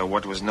was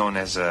what was known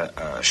as a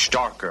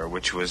Starker,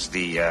 which was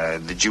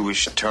the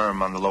Jewish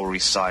term on the Lower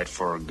East Side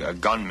for a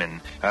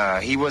gunman.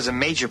 He was a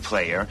major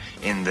player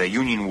in the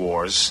Union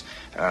Wars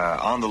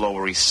on the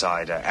Lower East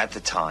Side at the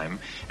time,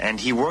 and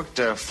he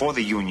worked for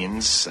the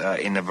unions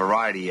in a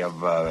variety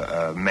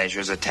of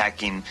measures,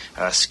 attacking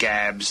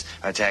scabs,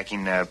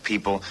 attacking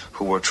people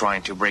who were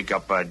trying to break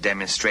up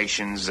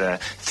demonstrations,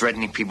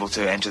 threatening people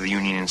to enter the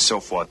union, and so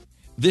forth.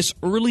 This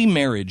early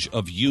marriage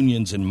of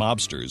unions and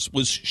mobsters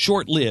was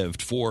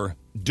short-lived for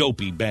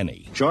Dopey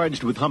Benny.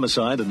 Charged with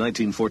homicide in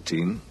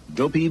 1914,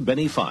 Dopey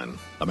Benny Fine,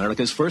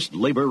 America's first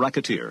labor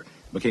racketeer,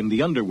 became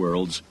the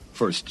underworld's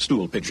first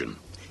stool pigeon.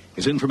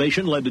 His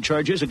information led to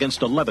charges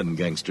against 11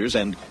 gangsters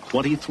and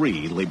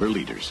 23 labor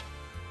leaders.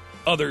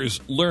 Others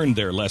learned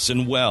their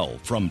lesson well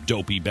from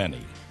Dopey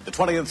Benny. The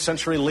 20th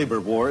century labor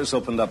wars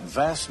opened up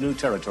vast new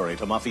territory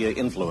to mafia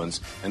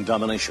influence and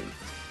domination.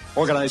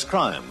 Organized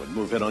crime would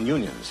move in on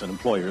unions and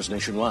employers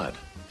nationwide,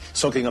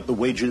 soaking up the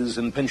wages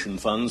and pension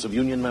funds of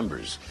union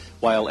members,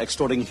 while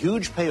extorting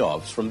huge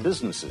payoffs from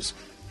businesses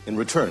in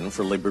return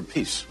for labor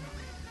peace.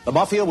 The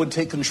mafia would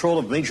take control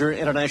of major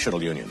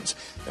international unions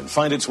and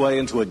find its way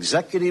into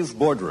executive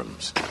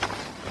boardrooms.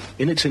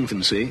 In its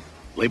infancy,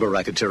 labor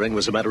racketeering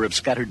was a matter of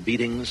scattered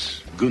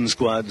beatings, goon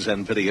squads,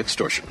 and petty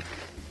extortion.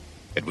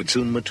 It would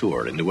soon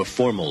mature into a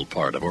formal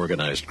part of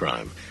organized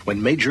crime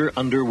when major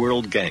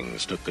underworld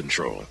gangs took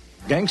control.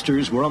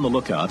 Gangsters were on the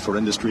lookout for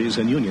industries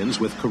and unions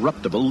with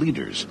corruptible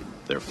leaders.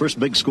 Their first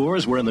big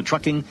scores were in the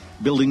trucking,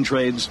 building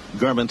trades,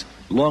 garment,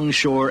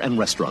 longshore, and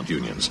restaurant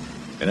unions.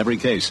 In every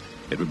case,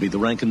 it would be the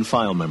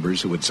rank-and-file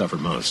members who would suffer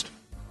most.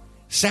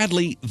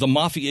 Sadly, the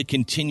mafia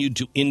continued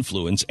to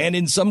influence and,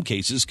 in some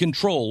cases,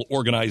 control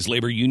organized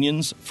labor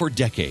unions for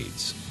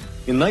decades.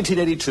 In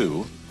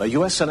 1982, a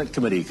U.S. Senate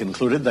committee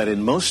concluded that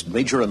in most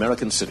major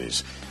American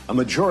cities, a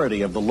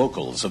majority of the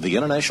locals of the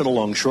International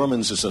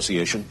Longshoremen's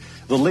Association,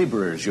 the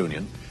Laborers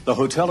Union, the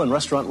Hotel and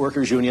Restaurant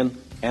Workers Union,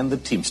 and the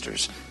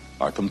Teamsters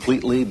are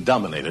completely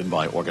dominated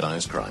by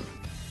organized crime.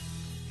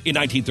 In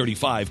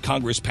 1935,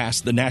 Congress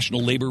passed the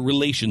National Labor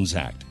Relations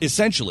Act,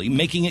 essentially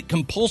making it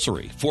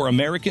compulsory for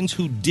Americans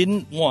who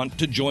didn't want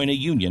to join a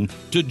union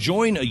to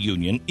join a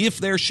union if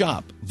their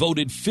shop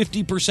voted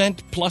 50%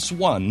 plus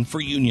one for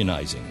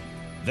unionizing.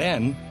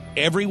 Then,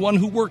 everyone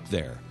who worked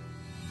there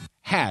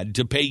had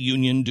to pay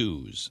union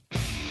dues.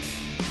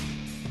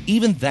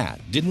 Even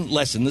that didn't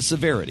lessen the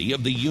severity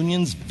of the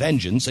union's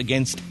vengeance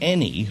against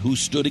any who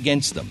stood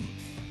against them.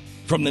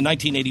 From the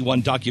 1981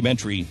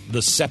 documentary,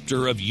 The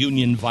Scepter of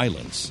Union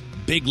Violence,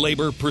 Big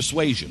Labor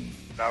Persuasion.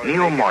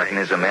 Neil Martin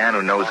is a man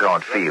who knows how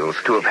it feels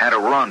to have had a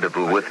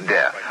rendezvous with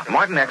death.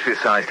 Martin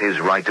exercised his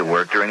right to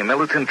work during a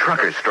militant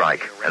trucker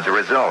strike. As a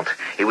result,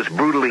 he was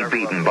brutally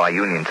beaten by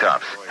union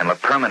toughs and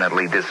left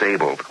permanently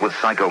disabled with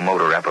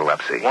psychomotor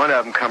epilepsy. One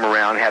of them come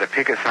around, had a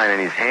picket sign in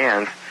his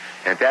hands,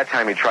 and at that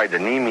time he tried to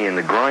knee me in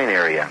the groin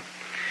area.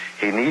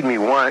 He kneed me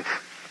once,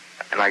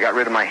 and I got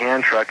rid of my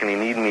hand truck, and he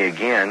kneed me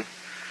again.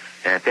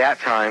 And at that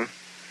time,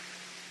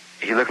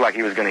 he looked like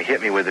he was going to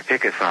hit me with a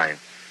picket sign.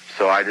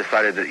 So I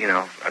decided that,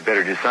 I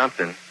better do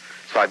something.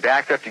 So I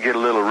backed up to get a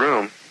little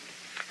room.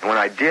 And when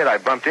I did, I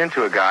bumped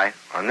into a guy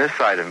on this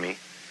side of me,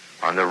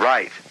 on the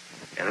right.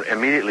 And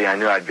immediately I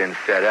knew I'd been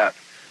set up.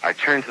 I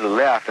turned to the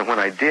left, and when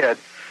I did,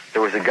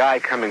 there was a guy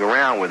coming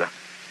around with a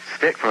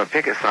stick from a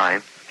picket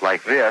sign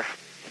like this.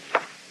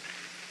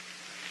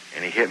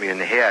 And he hit me in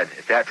the head.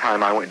 At that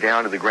time, I went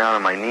down to the ground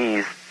on my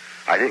knees.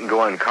 I didn't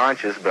go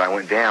unconscious, but I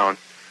went down.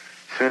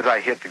 As soon as I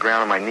hit the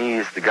ground on my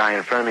knees, the guy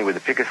in front of me with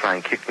the picket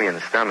sign kicked me in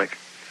the stomach,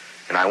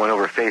 and I went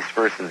over face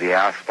first into the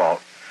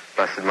asphalt,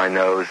 busted my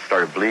nose,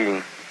 started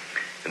bleeding,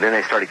 and then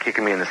they started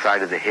kicking me in the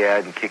side of the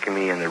head and kicking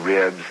me in the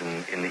ribs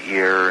and in the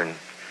ear and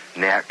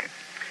neck.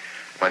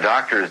 My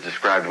doctor has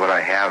described what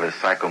I have as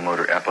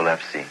psychomotor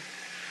epilepsy.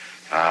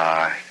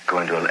 Go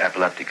into an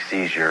epileptic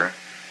seizure,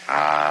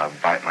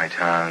 bite my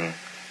tongue,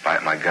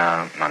 bite my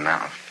gum, my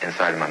mouth,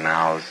 inside of my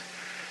mouth.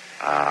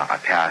 I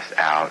pass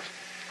out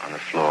on the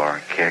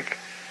floor, kick.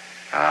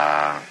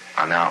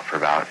 I'm out for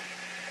about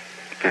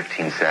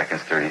 15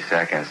 seconds, 30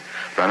 seconds.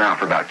 But I'm out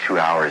for about 2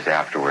 hours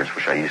afterwards,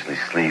 which I usually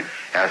sleep.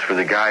 As for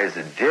the guys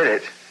that did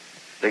it,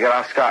 they got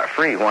off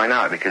scot-free. Why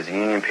not? Because the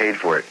union paid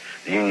for it.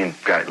 The union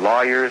got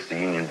lawyers. The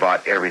union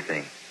bought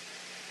everything.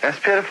 That's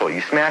pitiful.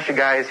 You smash a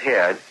guy's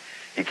head,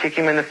 you kick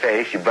him in the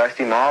face, you bust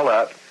him all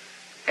up,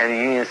 and the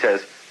union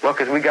says, well,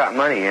 because we got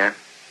money, yeah?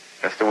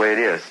 That's the way it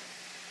is.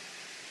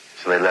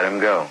 So they let him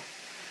go.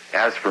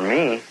 As for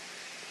me,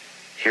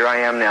 here I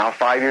am now,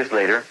 5 years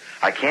later.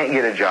 I can't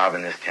get a job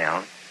in this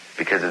town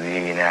because of the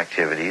union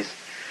activities.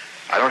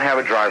 I don't have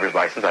a driver's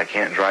license. I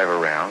can't drive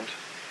around.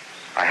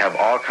 I have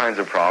all kinds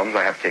of problems.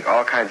 I have to take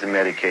all kinds of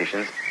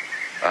medications.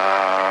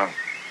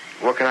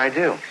 What can I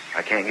do?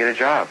 I can't get a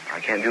job. I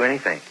can't do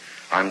anything.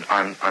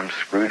 I'm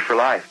screwed for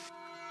life.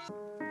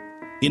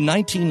 In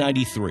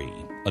 1993,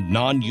 a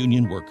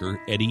non-union worker,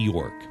 Eddie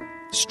York,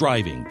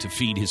 striving to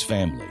feed his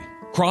family,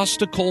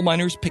 crossed a coal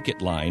miner's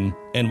picket line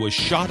and was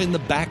shot in the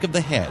back of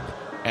the head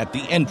at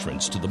the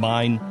entrance to the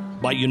mine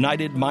by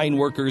United Mine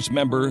Workers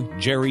member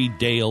Jerry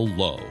Dale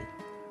Lowe.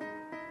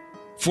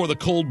 For the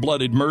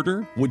cold-blooded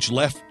murder, which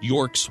left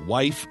York's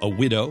wife a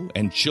widow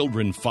and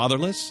children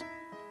fatherless,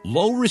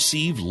 Lowe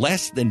received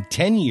less than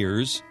 10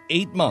 years,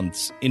 8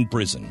 months in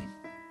prison.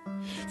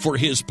 For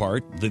his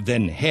part, the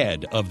then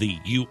head of the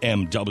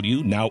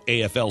UMW, now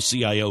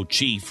AFL-CIO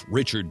chief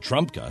Richard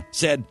Trumka,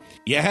 said,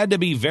 "You had to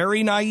be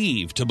very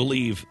naive to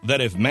believe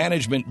that if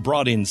management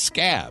brought in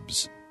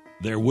scabs,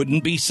 there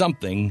wouldn't be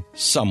something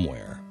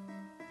somewhere."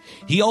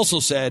 He also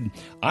said,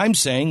 "I'm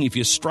saying if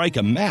you strike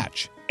a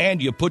match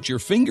and you put your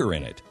finger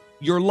in it,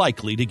 you're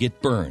likely to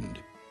get burned.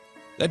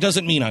 That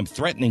doesn't mean I'm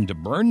threatening to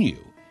burn you.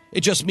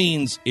 It just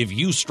means if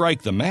you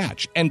strike the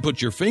match and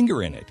put your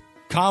finger in it,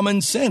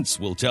 common sense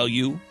will tell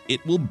you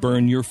it will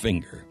burn your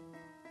finger."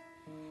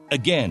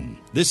 Again,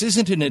 this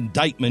isn't an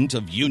indictment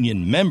of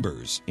union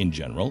members in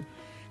general.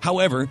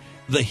 However,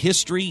 the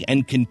history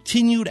and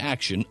continued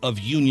action of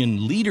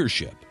union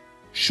leadership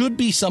should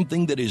be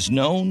something that is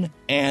known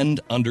and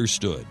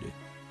understood.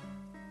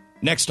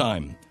 Next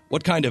time,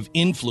 what kind of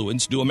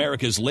influence do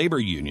America's labor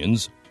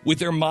unions, with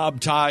their mob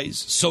ties,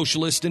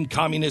 socialist and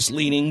communist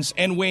leanings,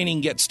 and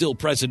waning yet still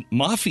present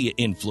mafia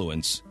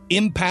influence,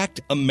 impact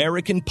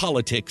American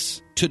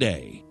politics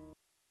today?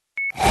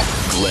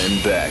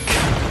 Glenn Beck.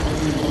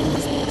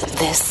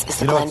 This is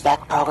the Glenn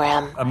Beck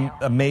program.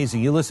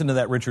 Amazing. You listen to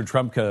that Richard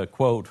Trumka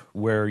quote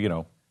where,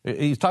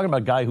 he's talking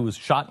about a guy who was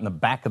shot in the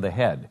back of the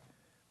head.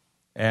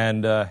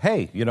 And,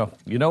 hey, you know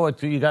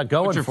what you got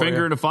going for you. Put your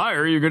finger in a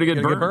fire, you're going to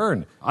get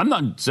burned. I'm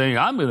not saying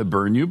I'm going to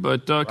burn you,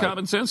 but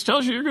common sense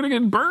tells you you're going to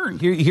get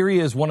burned. Here he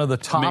is, one of the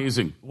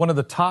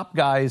top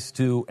guys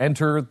to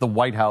enter the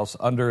White House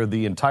under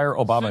the entire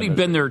Obama administration. He'd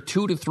been there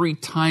 2 to 3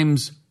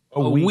 times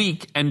a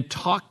week and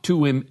talked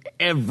to him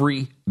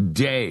every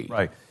day.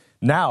 Right.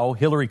 Now,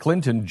 Hillary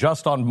Clinton,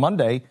 just on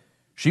Monday,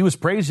 she was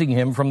praising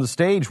him from the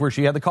stage where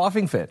she had the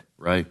coughing fit.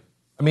 Right.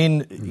 I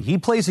mean, he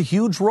plays a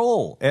huge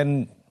role,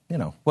 and...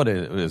 what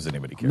does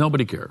anybody care?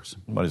 Nobody cares.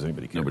 What does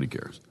anybody care? Nobody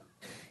cares.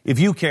 If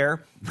you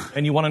care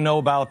and you want to know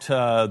about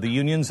the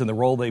unions and the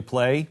role they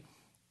play...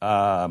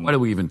 why do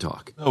we even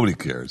talk? Nobody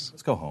cares.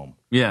 Let's go home.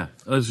 Yeah,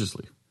 let's just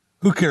leave.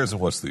 Who cares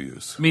and what's the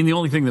use? I mean, the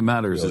only thing that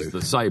matters is the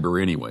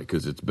cyber anyway,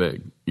 because it's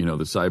big. The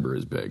cyber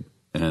is big.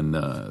 And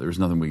there's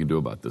nothing we can do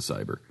about the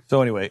cyber.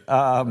 So anyway,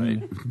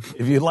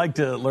 if you'd like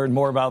to learn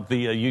more about the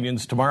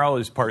unions, tomorrow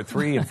is part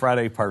 3 and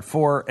Friday part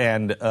 4.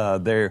 And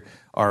they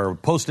are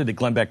posted at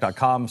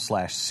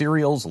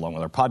glennbeck.com/serials along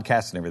with our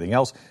podcasts and everything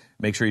else.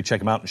 Make sure you check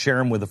them out and share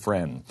them with a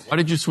friend. Why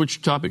did you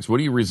switch topics? What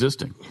are you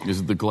resisting?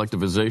 Is it the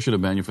collectivization of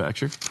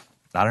manufacture?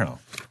 I don't know.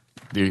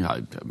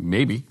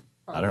 Maybe.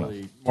 I don't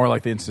know. More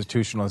like the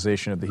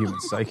institutionalization of the human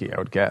psyche, I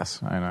would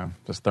guess. I know.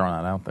 Just throwing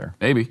that out there.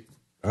 Maybe.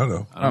 I don't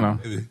know. I don't know.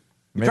 Maybe.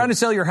 You're trying to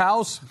sell your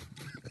house?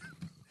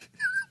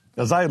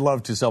 Because I'd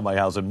love to sell my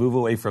house and move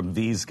away from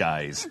these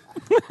guys.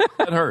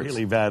 That hurts.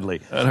 Really badly.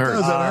 That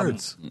hurts. That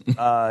hurts.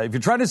 If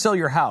you're trying to sell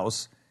your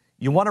house,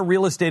 you want a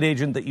real estate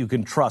agent that you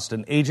can trust,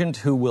 an agent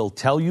who will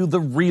tell you the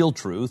real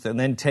truth and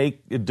then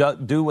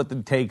do what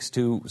it takes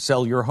to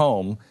sell your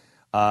home,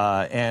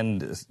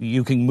 and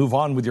you can move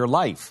on with your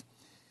life.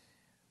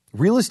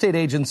 Real Estate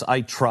Agents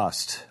I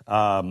Trust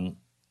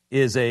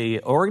is a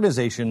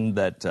organization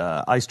that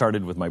I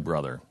started with my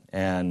brother.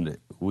 And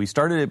we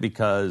started it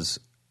because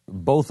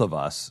both of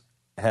us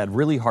had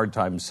really hard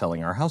times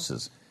selling our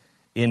houses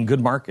in good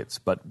markets.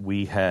 But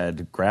we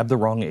had grabbed the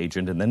wrong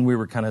agent, and then we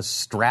were kind of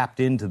strapped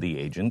into the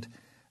agent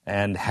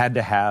and had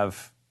to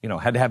have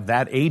had to have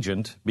that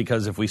agent,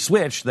 because if we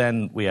switched,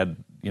 then we had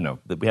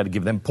to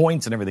give them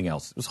points and everything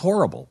else. It was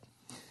horrible.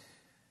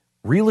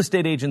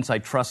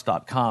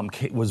 RealestateAgentsITrust.com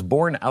was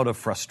born out of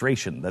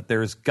frustration that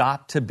there's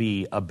got to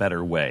be a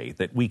better way,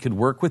 that we could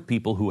work with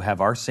people who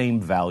have our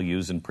same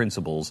values and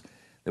principles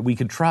that we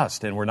could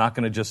trust, and we're not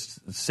going to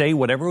just say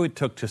whatever it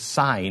took to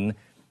sign,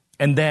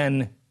 and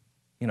then,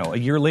 a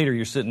year later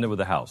you're sitting there with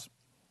a house.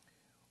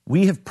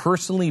 We have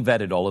personally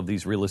vetted all of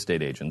these real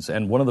estate agents,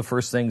 and one of the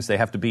first things they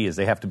have to be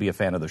a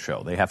fan of the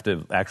show. They have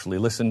to actually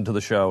listen to the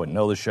show and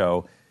know the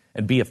show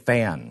and be a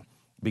fan,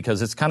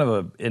 because it's kind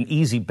of an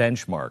easy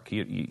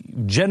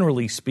benchmark.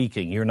 Generally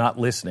speaking, you're not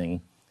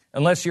listening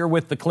unless you're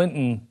with the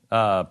Clinton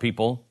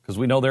people, because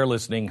we know they're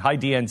listening. Hi,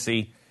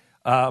 DNC.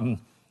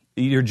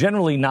 You're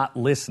generally not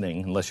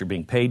listening unless you're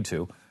being paid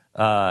to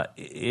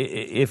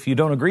if you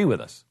don't agree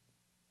with us,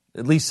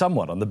 at least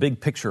somewhat, on the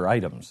big picture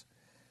items.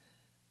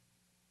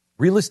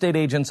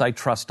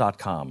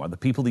 RealestateAgentsITrust.com are the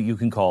people that you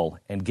can call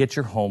and get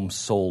your home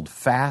sold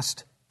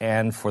fast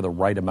and for the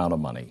right amount of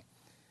money.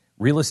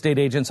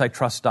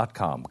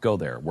 RealestateAgentsITrust.com. Go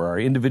there, where our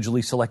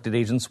individually selected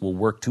agents will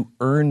work to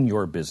earn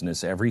your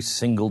business every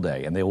single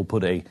day, and they will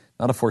put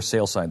not a for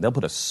sale sign, they'll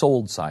put a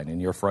sold sign in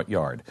your front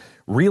yard.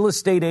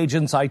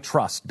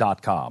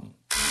 RealestateAgentsITrust.com.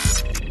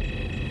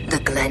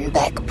 The Glenn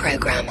Beck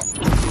Program.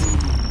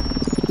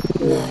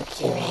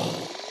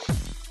 Mercury.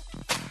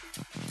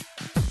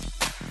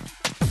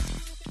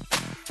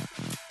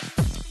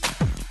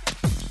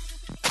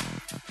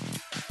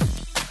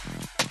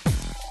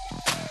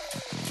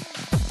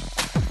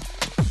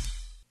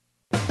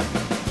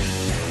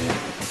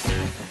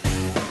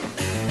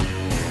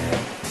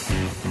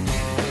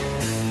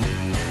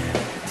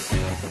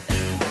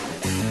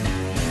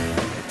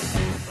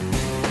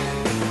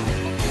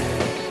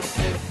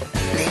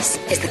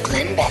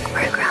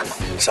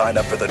 Sign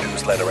up for the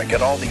newsletter and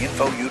get all the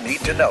info you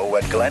need to know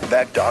at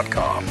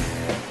glennbeck.com.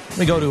 Let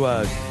me go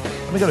to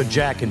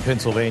Jack in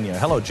Pennsylvania.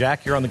 Hello,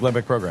 Jack. You're on the Glenn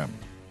Beck program.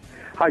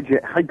 Hi,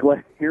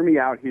 Glenn. Hear me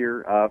out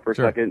here for a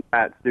second.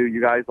 Pat, Stu,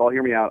 you guys all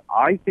hear me out.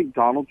 I think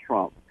Donald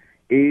Trump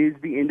is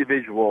the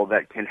individual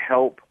that can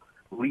help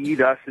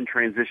lead us and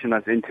transition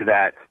us into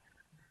that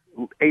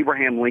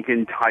Abraham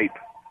Lincoln type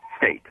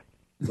state,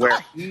 where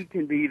he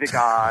can be the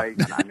guy.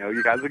 And I know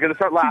you guys are going to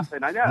start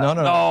laughing. I know.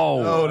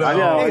 No. I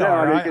know.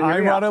 I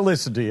want to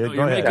listen to you.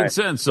 You're making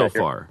sense so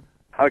far.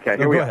 Okay,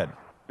 here we go. Go ahead.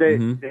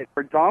 That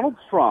for Donald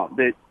Trump,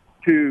 that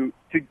to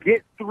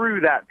get through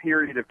that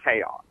period of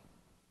chaos,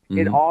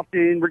 it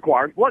often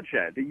requires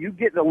bloodshed. That you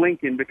get the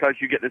Lincoln because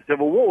you get the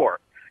Civil War.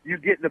 You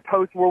get the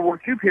post-World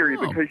War II period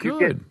because you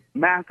get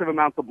massive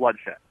amounts of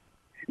bloodshed.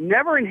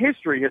 Never in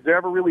history has there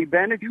ever really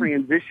been a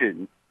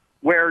transition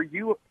where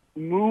you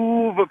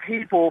move a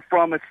people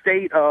from a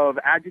state of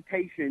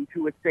agitation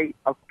to a state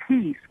of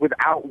peace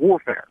without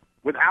warfare,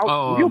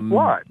 without real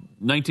blood.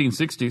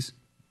 1960s.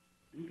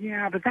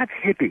 Yeah, but that's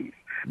hippies.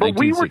 But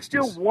we were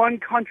still one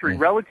country,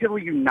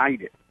 relatively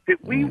united.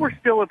 That we were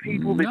still a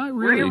people that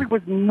really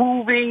was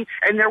moving,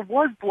 and there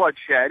was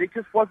bloodshed. It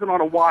just wasn't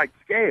on a wide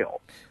scale.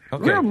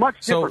 Okay. We're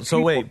much different So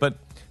people. wait,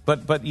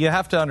 but you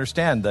have to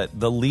understand that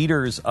the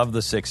leaders of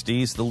the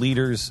 60s, the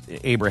leaders,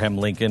 Abraham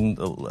Lincoln,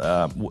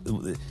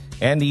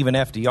 and even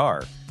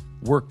FDR,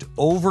 worked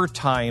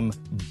overtime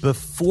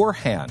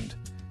beforehand,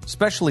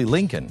 especially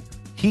Lincoln.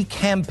 He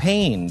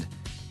campaigned,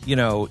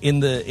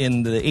 in the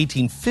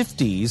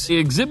 1850s. He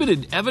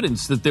exhibited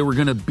evidence that they were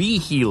going to be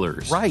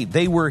healers. Right.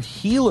 They were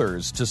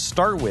healers to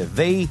start with.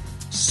 They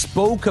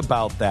spoke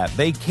about that.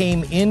 They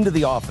came into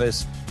the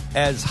office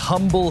as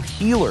humble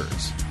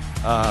healers.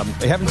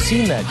 They haven't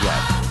seen that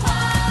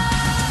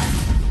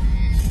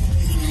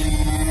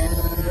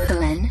yet.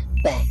 Glenn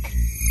Beck.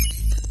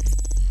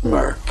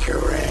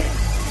 Mercury.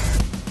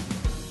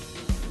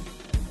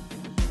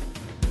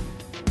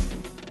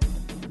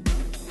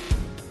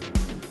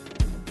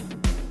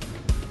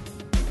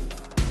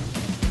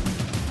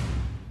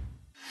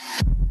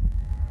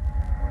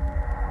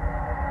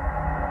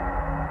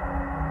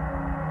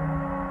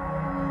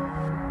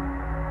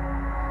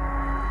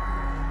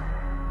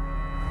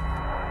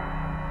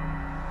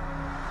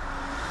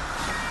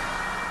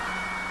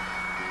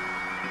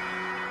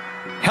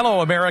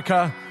 Hello,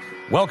 America.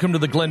 Welcome to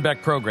the Glenn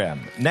Beck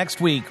program.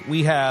 Next week,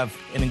 we have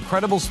an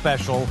incredible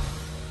special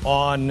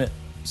on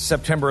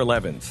September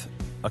 11th.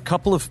 A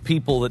couple of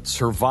people that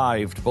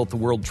survived both the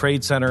World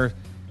Trade Center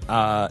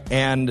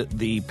and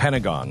the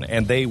Pentagon,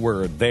 and they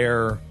were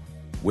there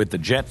with the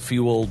jet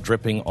fuel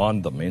dripping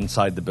on them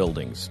inside the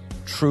buildings.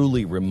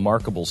 Truly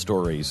remarkable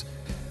stories.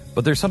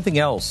 But there's something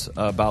else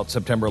about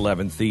September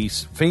 11th. The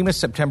famous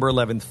September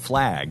 11th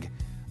flag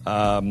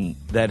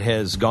that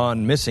has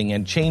gone missing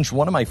and changed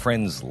one of my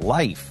friend's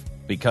life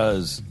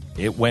because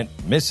it went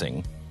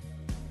missing,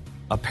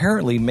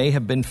 apparently may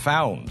have been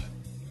found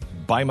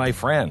by my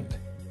friend.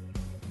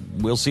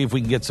 We'll see if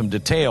we can get some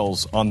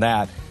details on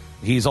that.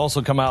 He's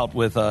also come out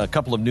with a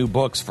couple of new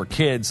books for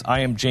kids. I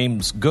Am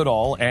James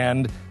Goodall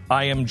and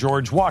I Am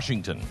George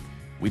Washington.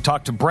 We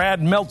talk to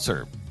Brad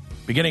Meltzer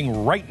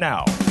beginning right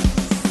now.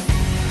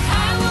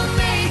 I will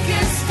make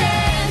a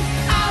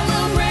stand. I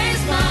will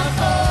raise my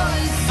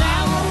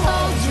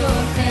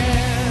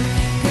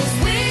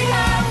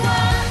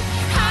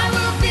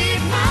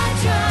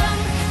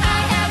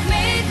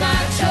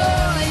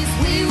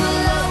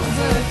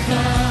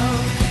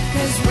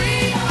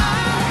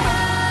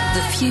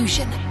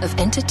of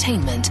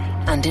entertainment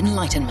and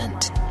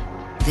enlightenment.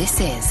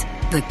 This is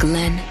the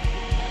Glenn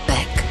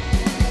Beck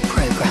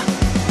Program.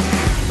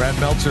 Brad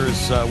Meltzer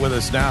is with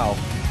us now.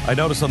 I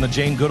noticed on the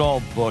Jane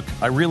Goodall book,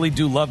 I really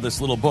do love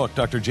this little book,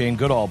 Dr. Jane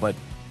Goodall, but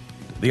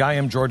the I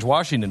Am George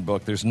Washington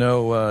book, there's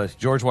no,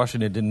 George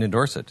Washington didn't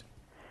endorse it.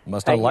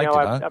 Must have liked it,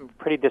 huh? I'm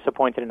pretty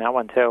disappointed in that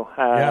one, too.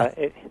 Yeah.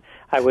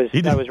 I was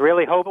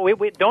really hoping.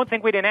 We don't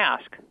think we didn't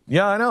ask.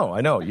 Yeah,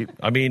 I know.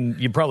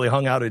 You probably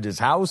hung out at his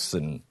house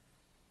and...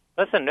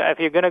 Listen, if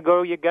you're going to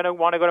go, you're going to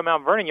want to go to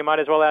Mount Vernon, you might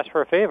as well ask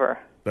for a favor.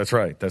 That's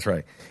right.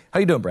 How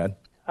you doing, Brad?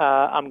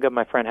 I'm good,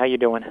 my friend. How you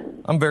doing?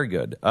 I'm very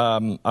good. I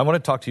want to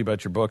talk to you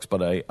about your books,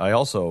 but I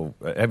also...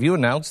 Have you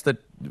announced that,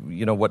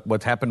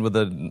 what happened with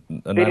the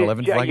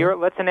 9/11 flag?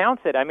 Let's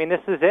announce it. I mean,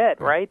 this is it,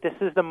 right? This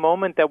is the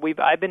moment that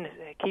I've been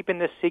keeping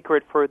this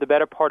secret for the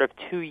better part of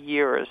 2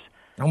 years.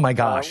 Oh, my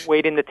gosh.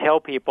 Waiting to tell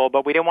people,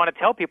 but we didn't want to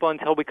tell people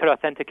until we could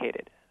authenticate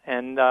it.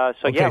 And let's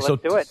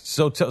do it.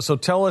 So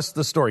tell us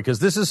the story, because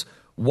this is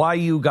why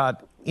you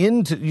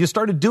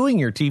started doing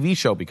your TV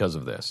show because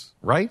of this,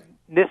 right?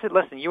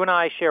 Listen, you and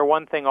I share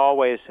one thing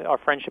always. Our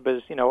friendship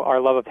is, our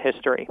love of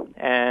history,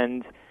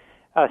 and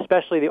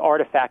especially the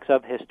artifacts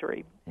of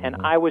history. Mm-hmm. And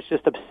I was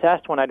just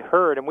obsessed when I'd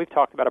heard, and we've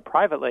talked about it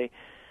privately,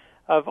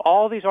 of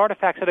all these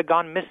artifacts that had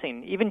gone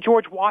missing. Even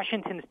George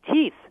Washington's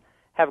teeth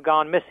have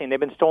gone missing. They've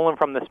been stolen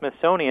from the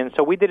Smithsonian.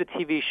 So we did a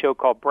TV show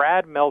called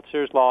Brad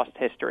Meltzer's Lost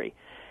History.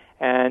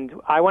 And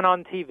I went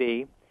on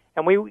TV,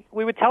 and we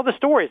would tell the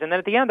stories. And then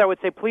at the end, I would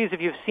say, please,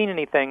 if you've seen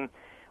anything,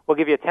 we'll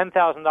give you a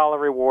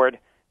 $10,000 reward.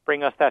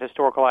 Bring us that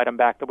historical item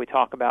back that we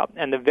talk about.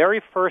 And the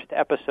very first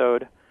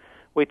episode,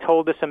 we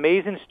told this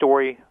amazing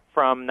story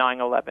from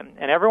 9/11.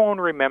 And everyone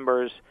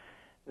remembers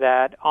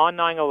that on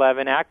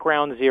 9/11, at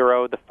Ground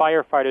Zero, the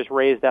firefighters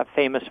raised that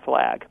famous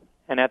flag.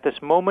 And at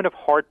this moment of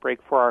heartbreak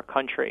for our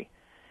country,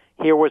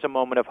 here was a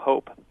moment of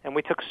hope. And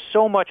we took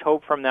so much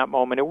hope from that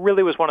moment. It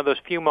really was one of those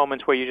few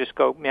moments where you just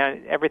go,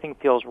 man, everything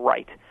feels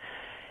right.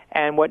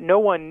 And what no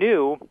one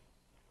knew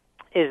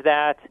is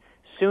that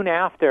soon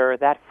after,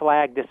 that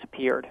flag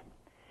disappeared.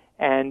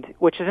 And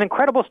which is an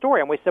incredible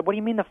story. And we said, what do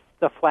you mean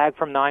the flag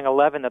from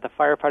 9/11 that the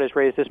firefighters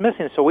raised is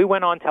missing? So we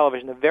went on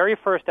television, the very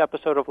first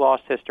episode of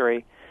Lost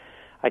History.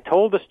 I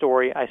told the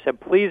story. I said,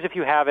 please, if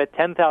you have it,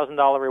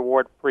 $10,000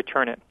 reward,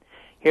 return it.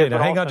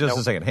 Hang on just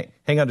a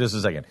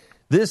second.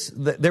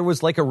 There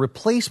was like a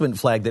replacement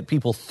flag that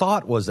people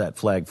thought was that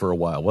flag for a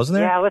while, wasn't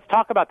there? Yeah, let's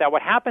talk about that.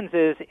 What happens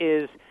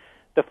is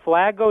the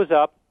flag goes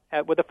up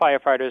with the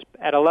firefighters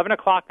at 11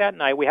 o'clock that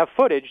night. We have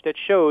footage that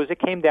shows it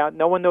came down.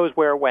 No one knows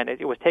where it went.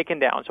 It was taken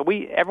down. So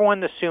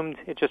everyone assumed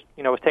it just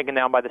was taken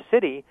down by the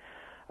city.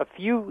 A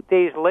few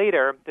days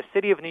later, the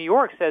city of New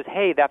York says,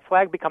 hey, that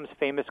flag becomes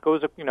famous,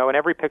 goes in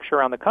every picture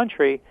around the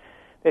country.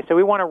 They said,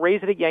 we want to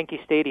raise it at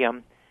Yankee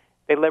Stadium.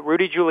 They let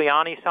Rudy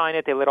Giuliani sign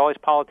it. They let all these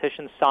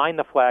politicians sign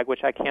the flag,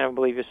 which I can't even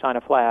believe you sign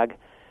a flag.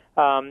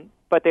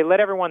 But they let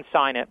everyone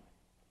sign it.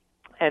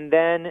 And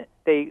then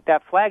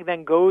that flag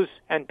then goes,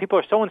 and people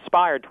are so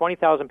inspired,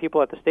 20,000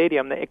 people at the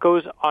stadium, that it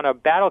goes on a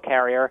battle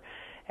carrier,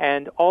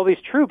 and all these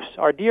troops,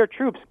 our dear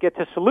troops, get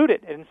to salute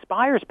it. It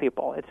inspires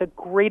people. It's a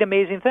great,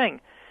 amazing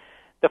thing.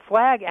 The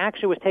flag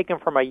actually was taken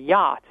from a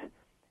yacht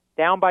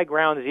down by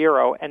Ground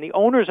Zero, and the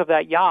owners of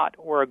that yacht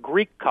were a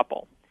Greek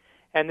couple.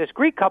 And this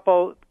Greek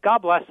couple, God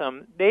bless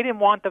them, they didn't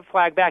want the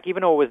flag back,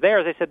 even though it was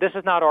theirs. They said, this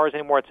is not ours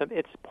anymore.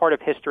 It's part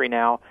of history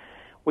now.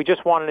 We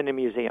just want it in a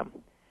museum.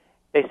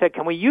 They said,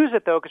 can we use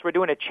it, though, because we're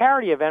doing a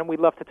charity event. We'd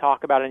love to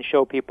talk about it and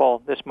show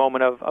people this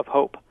moment of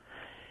hope.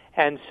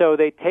 And so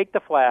they take the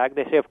flag.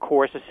 They say, of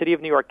course, the city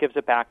of New York gives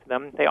it back to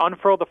them. They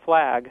unfurl the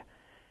flag.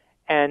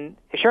 And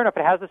sure enough,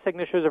 it has the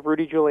signatures of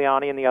Rudy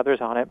Giuliani and the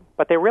others on it.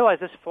 But they realize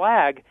this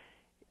flag,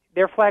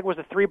 their flag was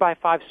a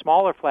 3x5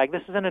 smaller flag.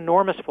 This is an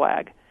enormous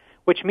flag,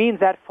 which means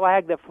that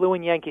flag that flew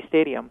in Yankee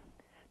Stadium,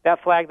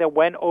 that flag that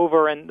went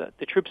over and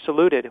the troops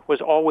saluted,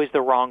 was always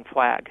the wrong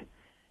flag.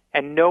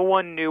 And no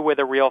one knew where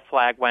the real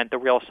flag went, the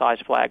real size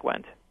flag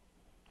went.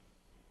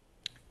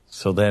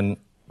 So then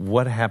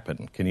what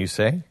happened? Can you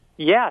say?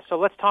 Yeah, so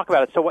let's talk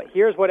about it. So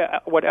here's what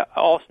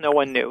else no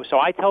one knew. So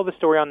I tell the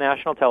story on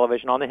national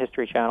television, on the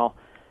History Channel,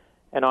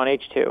 and on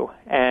H2.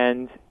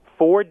 And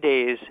 4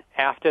 days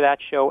after that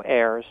show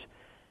airs,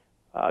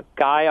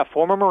 a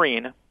former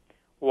Marine,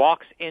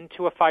 walks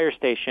into a fire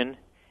station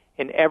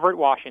in Everett,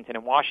 Washington,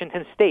 in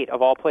Washington State,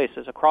 of all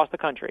places, across the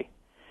country,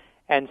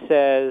 and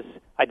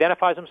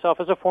identifies himself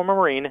as a former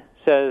Marine,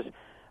 says,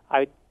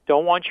 I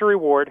don't want your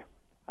reward.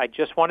 I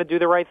just want to do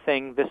the right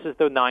thing. This is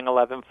the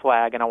 9/11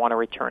 flag, and I want to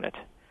return it.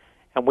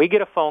 And we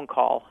get a phone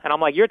call, and I'm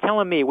like, you're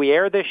telling me we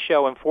aired this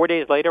show, and 4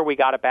 days later we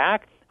got it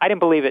back? I didn't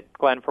believe it,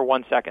 Glenn, for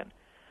 1 second.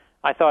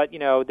 I thought, I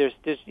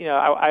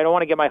don't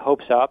want to get my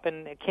hopes up,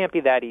 and it can't be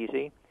that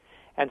easy.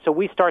 And so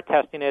we start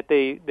testing it.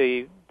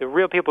 The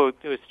real people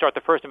who start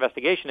the first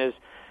investigation is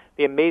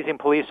the amazing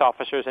police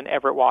officers in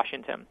Everett,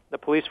 Washington. The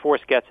police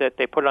force gets it.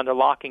 They put it under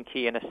lock and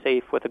key in a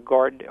safe with a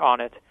guard on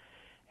it,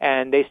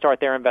 and they start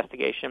their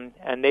investigation.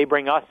 And they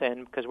bring us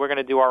in because we're going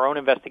to do our own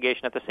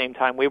investigation at the same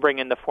time. We bring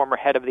in the former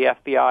head of the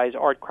FBI's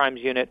Art Crimes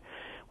Unit.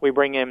 we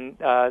bring in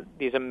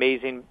these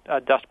amazing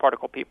dust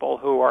particle people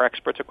who are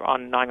experts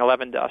on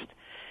 9/11 dust,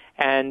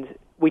 and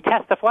we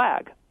test the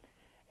flag.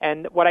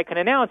 And what I can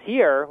announce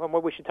here, and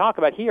what we should talk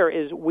about here,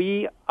 is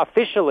we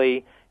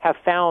officially have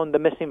found the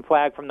missing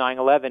flag from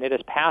 9/11. It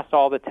has passed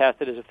all the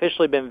tests. It has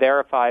officially been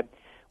verified.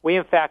 We,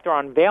 in fact, are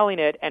unveiling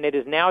it, and it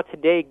is now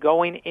today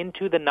going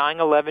into the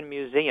 9/11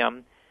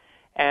 Museum,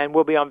 and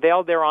will be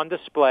unveiled there on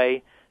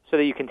display so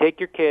that you can take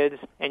your kids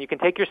and you can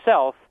take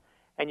yourself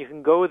and you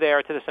can go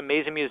there to this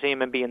amazing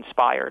museum and be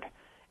inspired.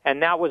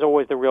 And that was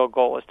always the real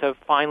goal, is to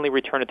finally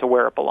return it to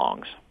where it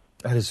belongs.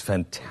 That is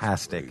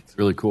fantastic. It's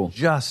really cool.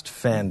 Just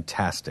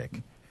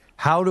fantastic.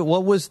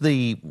 What was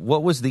the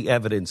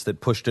evidence that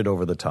pushed it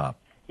over the top?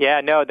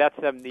 Yeah, no, that's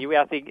listen.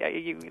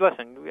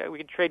 We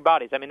can trade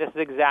bodies. I mean, this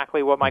is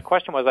exactly what my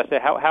question was. I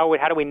said, how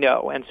do we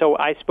know? And so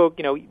I spoke.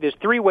 There's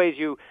three ways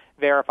you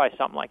verify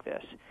something like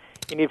this.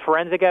 You need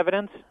forensic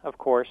evidence, of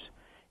course.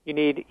 You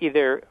need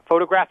either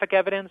photographic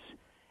evidence,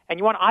 and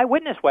you want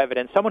eyewitness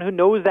evidence, someone who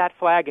knows that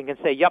flag and can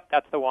say, "Yep,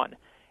 that's the one."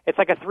 It's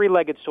like a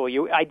three-legged stool.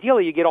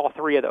 Ideally, you get all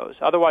three of those.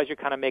 Otherwise, you're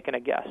kind of making a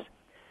guess.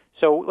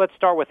 So let's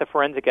start with the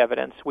forensic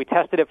evidence. We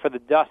tested it for the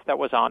dust that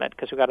was on it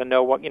because we got to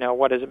know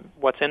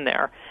what's in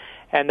there.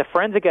 And the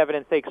forensic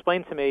evidence, they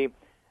explained to me,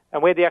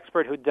 and we had the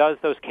expert who does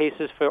those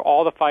cases for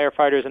all the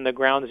firefighters and the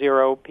ground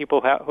zero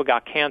people who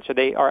got cancer.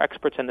 They are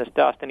experts in this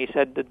dust. And he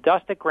said the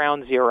dust at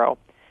ground zero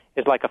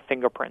is like a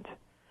fingerprint.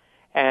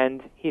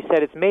 And he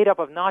said it's made up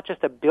of not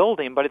just a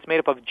building, but it's made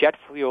up of jet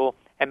fuel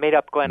and made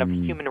up, Glenn, of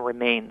human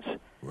remains.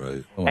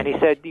 Right. And he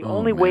said the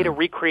only way to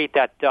recreate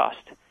that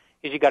dust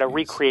is you got to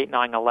recreate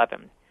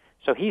 9/11.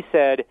 So he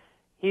said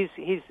he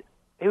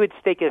would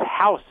stake his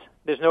house.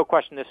 There's no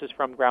question this is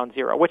from ground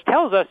zero, which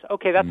tells us,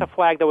 okay, that's a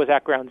flag that was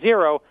at ground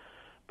zero,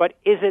 but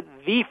is it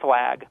the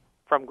flag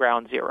from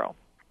ground zero?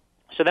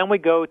 So then we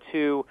go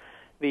to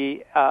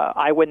the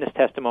eyewitness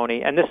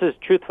testimony, and this is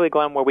truthfully,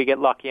 Glenn, where we get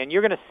lucky. And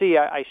you're going to see,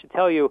 I should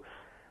tell you,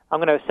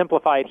 I'm going to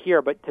simplify it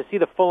here, but to see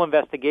the full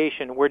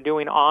investigation, we're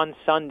doing on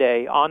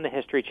Sunday on the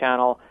History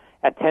Channel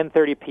at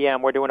 10:30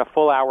 p.m. We're doing a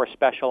full-hour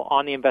special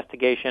on the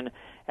investigation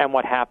and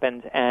what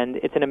happened, and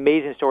it's an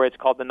amazing story. It's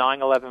called The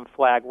 9/11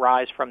 Flag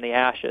Rise from the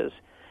Ashes.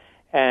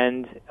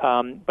 And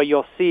but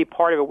you'll see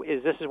part of it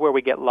is this is where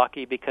we get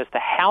lucky because the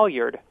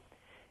halyard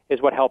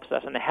is what helps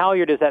us. And the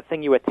halyard is that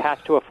thing you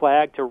attach to a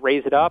flag to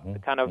raise it up, the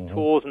kind of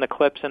tools and the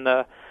clips and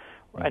the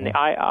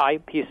eye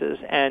pieces.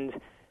 And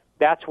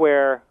that's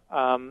where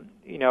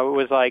it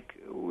was like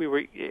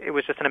it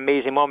was just an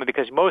amazing moment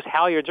because most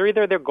halyards are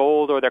either they're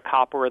gold or they're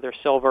copper or they're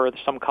silver or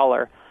some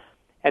color.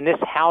 And this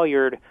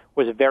halyard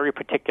was very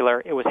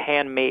particular. It was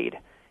handmade.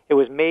 It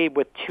was made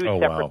with two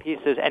separate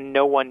pieces, and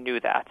no one knew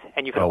that.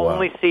 And you can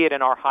only see it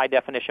in our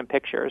high-definition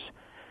pictures.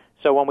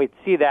 So when we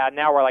see that,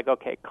 now we're like,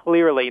 okay,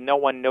 clearly no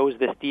one knows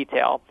this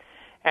detail.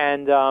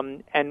 And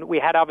we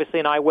had, obviously,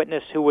 an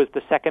eyewitness who was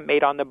the second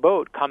mate on the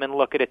boat come and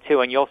look at it,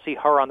 too. And you'll see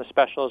her on the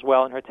special as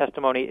well, and her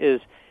testimony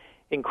is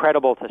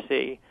incredible to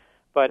see.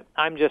 But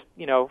I'm just,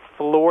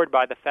 floored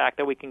by the fact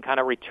that we can kind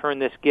of return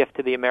this gift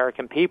to the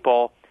American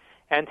people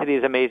and to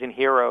these amazing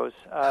heroes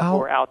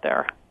who are out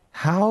there.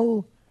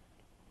 How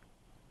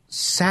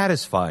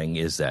satisfying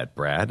is that,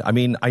 Brad? I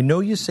mean, I know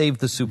you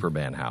saved the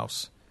Superman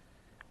house,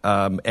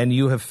 and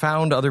you have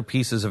found other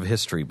pieces of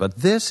history, but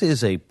this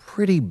is a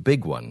pretty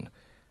big one.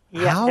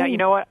 Yeah, How now, you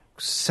know what?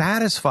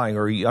 satisfying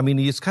are you? I mean,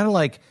 it's kind of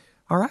like,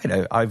 all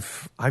right,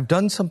 I've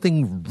done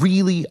something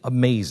really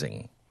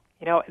amazing.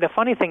 The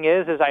funny thing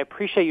is I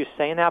appreciate you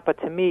saying that, but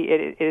to me,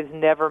 it is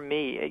never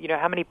me.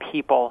 How many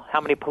people,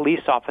 how many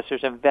police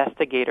officers,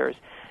 investigators,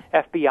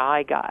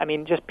 FBI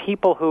guys, just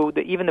people who,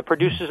 even the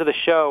producers of the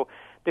show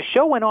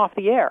went off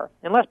the air.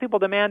 Unless people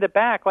demand it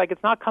back, like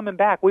it's not coming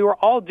back. We were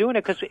all doing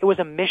it because it was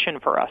a mission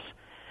for us.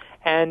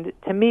 And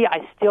to me,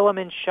 I still am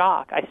in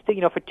shock. I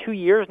still, for 2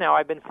 years now,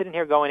 I've been sitting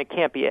here going, it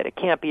can't be it, it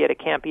can't be it, it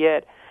can't be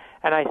it.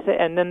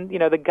 And then,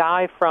 the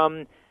guy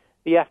from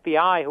the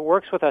FBI who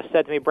works with us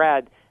said to me,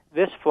 Brad,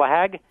 this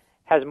flag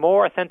has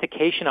more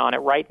authentication on it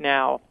right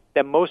now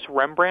than most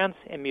Rembrandts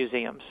in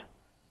museums.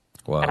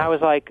 Wow. And I was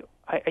like,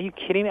 are you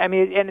kidding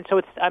me? And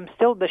so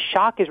the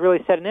shock is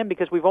really setting in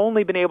because we've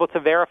only been able to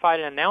verify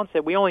it and announce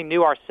it. We only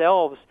knew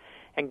ourselves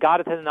and got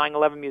it to the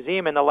 9/11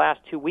 Museum in the last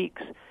 2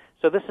 weeks.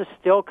 So this is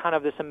still kind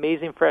of this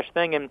amazing, fresh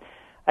thing. And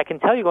I can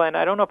tell you, Glenn,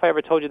 I don't know if I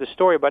ever told you the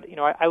story, but,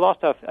 I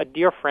lost a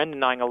dear friend in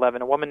 9/11,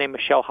 a woman named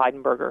Michelle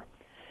Heidenberger.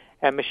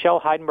 And Michelle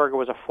Heidenberger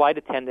was a flight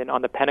attendant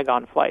on the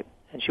Pentagon flight,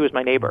 and she was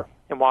my neighbor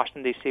in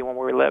Washington, D.C. when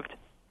we lived.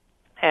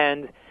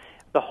 And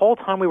the whole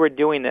time we were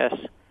doing this,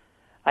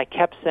 I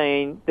kept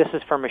saying, this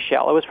is for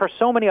Michelle. It was for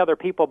so many other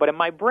people, but in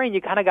my brain,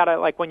 you kind of got to,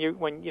 like when you're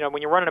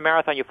running a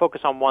marathon, you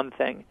focus on one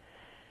thing.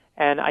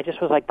 And I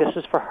just was like, this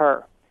is for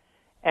her.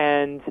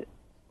 And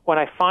when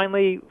I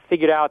finally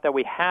figured out that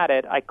we had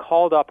it, I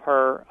called up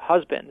her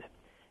husband,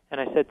 and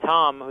I said,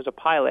 Tom, who's a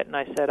pilot, and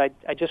I said,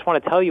 I just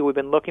want to tell you we've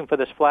been looking for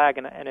this flag,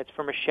 and it's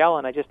for Michelle,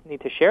 and I just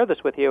need to share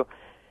this with you.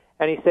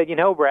 And he said,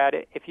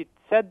 Brad, if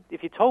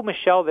you told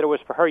Michelle that it was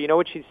for her, you know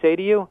what she'd say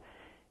to you?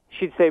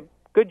 She'd say,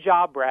 good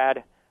job,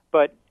 Brad,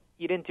 but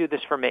you didn't do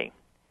this for me.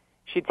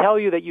 she'd tell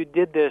you that you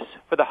did this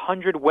for the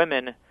 100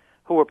 women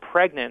who were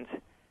pregnant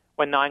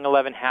when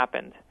 9/11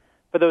 happened,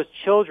 for those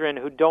children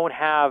who don't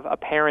have a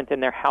parent in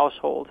their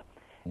household,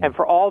 and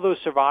for all those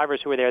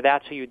survivors who were there.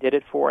 That's who you did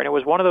it for. And it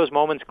was one of those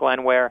moments,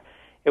 Glenn, where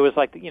it was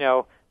like,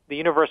 the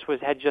universe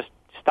had just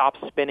stopped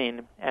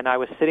spinning, and I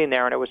was sitting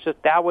there, and it was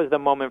just, that was the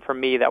moment for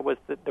me. That was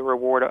the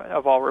reward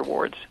of all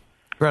rewards.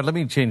 Brad, let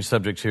me change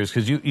subjects here,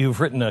 because you've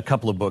written a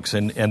couple of books,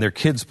 and they're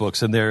kids'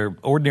 books, and they're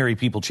Ordinary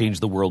People Change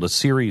the World, a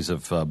series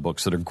of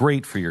books that are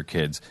great for your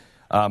kids.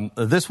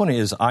 This one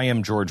is I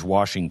Am George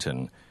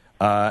Washington,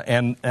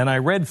 and I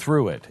read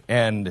through it,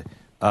 and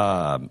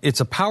it's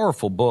a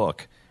powerful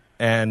book,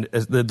 and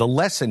the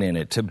lesson in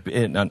it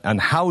on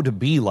how to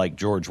be like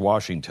George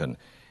Washington.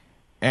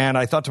 And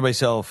I thought to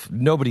myself,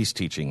 nobody's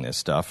teaching this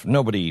stuff.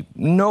 Nobody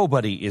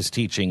is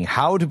teaching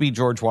how to be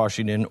George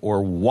Washington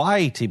or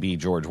why to be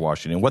George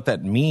Washington, what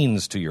that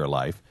means to your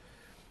life.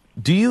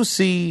 Do you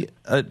see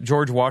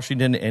George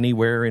Washington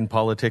anywhere in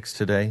politics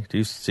today? Do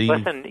you see?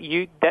 Listen,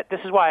 this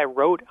is why I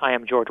wrote I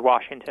Am George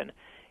Washington,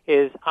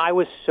 is I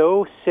was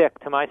so sick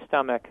to my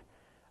stomach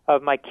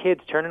of my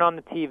kids turning on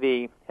the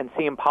TV and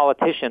seeing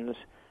politicians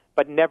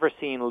but never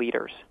seeing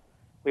leaders.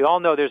 We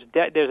all know there's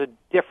a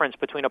difference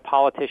between a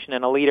politician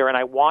and a leader, and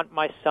I want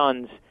my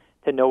sons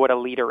to know what a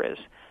leader is.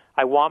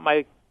 I want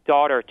my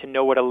daughter to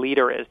know what a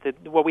leader is.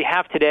 What we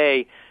have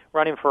today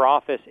running for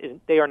office is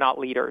they are not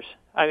leaders.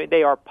 I mean,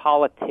 they are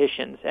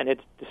politicians, and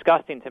it's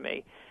disgusting to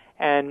me.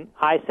 And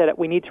I said that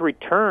we need to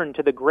return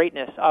to the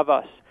greatness of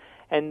us.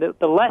 And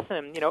the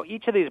lesson,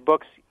 each of these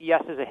books,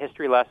 yes, is a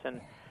history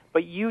lesson,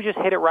 but you just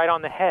hit it right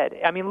on the head.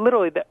 I mean,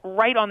 literally,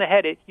 right on the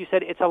head. You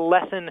said it's a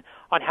lesson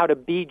on how to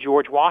be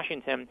George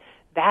Washington.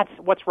 That's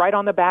what's right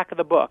on the back of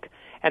the book.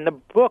 And the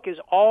book is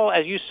all,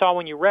 as you saw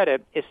when you read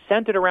it, is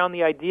centered around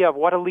the idea of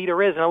what a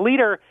leader is. And a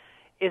leader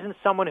isn't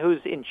someone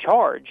who's in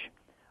charge.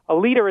 A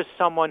leader is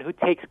someone who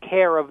takes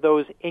care of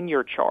those in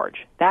your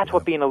charge. That's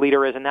what being a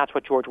leader is, and that's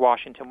what George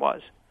Washington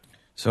was.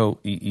 So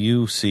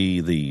you see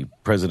the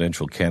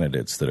presidential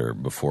candidates that are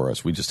before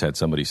us. We just had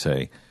somebody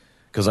say,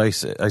 because I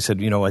said,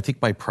 I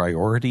think my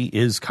priority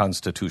is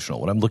constitutional.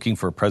 What I'm looking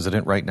for a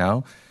president right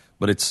now,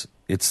 but it's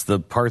the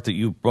part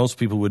that most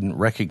people wouldn't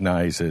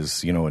recognize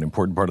as, an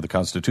important part of the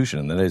Constitution,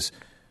 and that is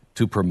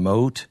to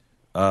promote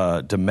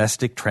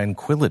domestic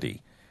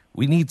tranquility.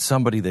 We need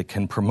somebody that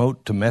can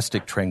promote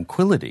domestic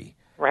tranquility.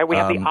 Right, we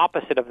have the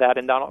opposite of that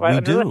in Donald.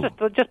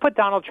 Let's just put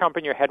Donald Trump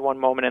in your head one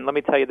moment, and let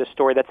me tell you the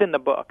story that's in the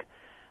book.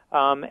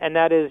 And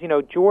that is,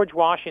 George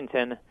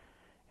Washington,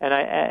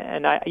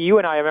 you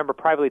and I remember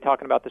privately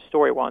talking about this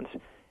story once,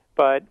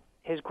 but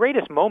his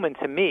greatest moment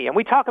to me, and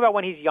we talk about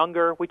when he's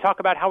younger, we talk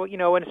about how,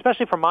 and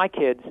especially for my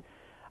kids,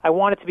 I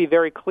want it to be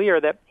very clear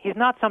that he's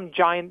not some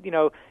giant,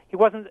 he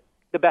wasn't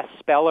the best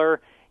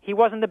speller, he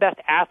wasn't the best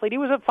athlete. He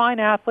was a fine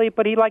athlete,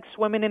 but he liked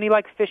swimming and he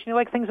liked fishing, he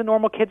liked things that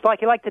normal kids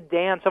like. He liked to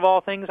dance, of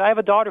all things. I have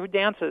a daughter who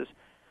dances.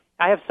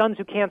 I have sons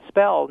who can't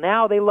spell.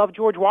 Now they love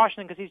George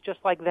Washington because he's just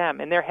like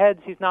them. In their heads,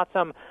 he's not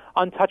some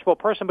untouchable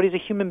person, but he's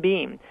a human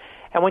being.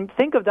 And when you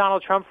think of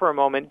Donald Trump for a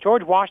moment,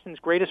 George Washington's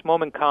greatest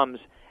moment comes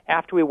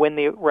after we win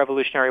the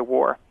Revolutionary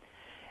War.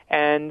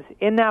 And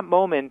in that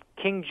moment,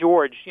 King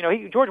George,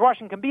 George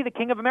Washington can be the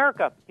King of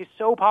America. He's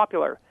so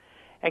popular.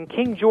 And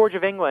King George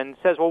of England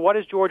says, well, what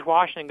is George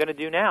Washington going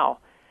to do now?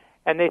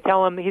 And they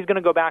tell him he's going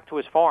to go back to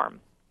his farm.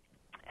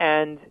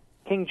 And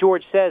King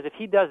George says if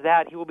he does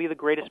that, he will be the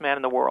greatest man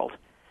in the world.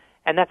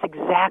 And that's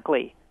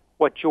exactly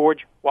what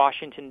George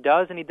Washington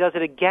does, and he does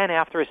it again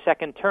after his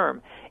second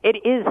term.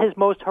 It is his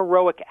most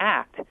heroic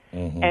act.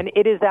 Mm-hmm. And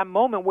it is that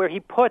moment where he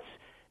puts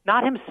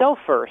not himself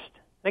first.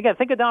 Again,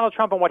 think of Donald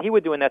Trump and what he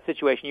would do in that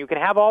situation. You can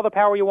have all the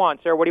power you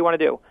want, sir. What do you want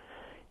to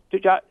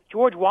do?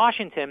 George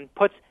Washington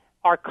puts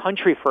our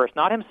country first,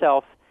 not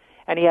himself,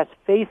 and he has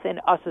faith in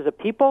us as a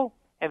people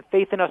and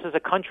faith in us as a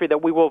country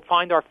that we will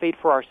find our fate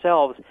for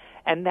ourselves.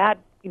 And that,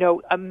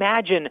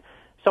 imagine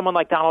someone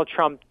like Donald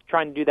Trump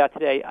trying to do that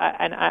today.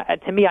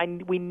 To me,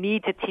 we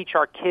need to teach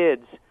our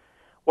kids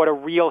what a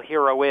real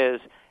hero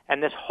is.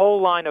 And this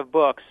whole line of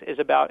books is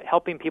about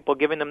helping people,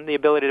 giving them the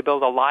ability to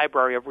build a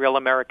library of real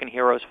American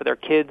heroes for their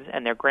kids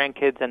and their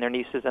grandkids and their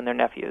nieces and their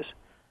nephews.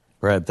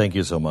 Brad, thank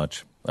you so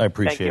much. I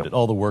appreciate it.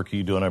 All the work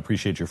you do, and I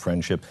appreciate your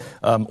friendship.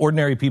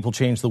 Ordinary People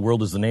Change the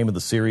World is the name of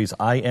the series.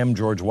 I am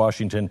George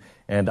Washington,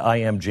 and I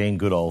am Jane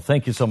Goodall.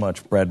 Thank you so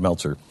much, Brad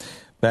Meltzer.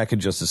 Back in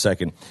just a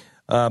second.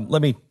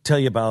 Let me tell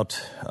you about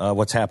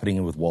what's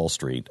happening with Wall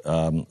Street.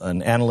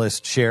 An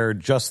analyst shared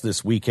just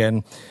this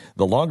weekend,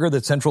 the longer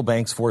that central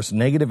banks force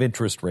negative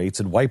interest rates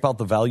and wipe out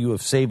the value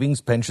of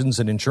savings, pensions,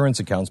 and insurance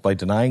accounts by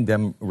denying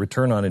them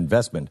return on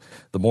investment,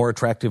 the more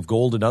attractive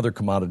gold and other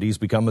commodities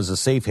become as a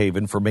safe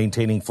haven for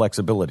maintaining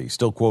flexibility.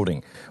 Still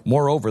quoting,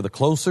 moreover, the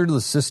closer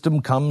the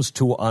system comes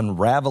to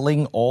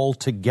unraveling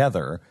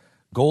altogether,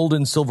 gold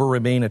and silver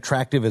remain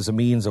attractive as a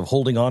means of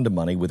holding on to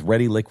money with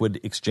ready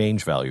liquid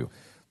exchange value.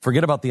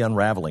 Forget about the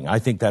unraveling. I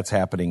think that's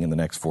happening in the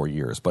next 4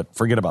 years, but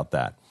forget about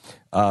that.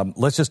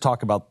 Let's just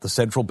talk about the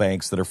central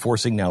banks that are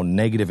forcing now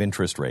negative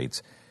interest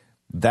rates.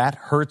 That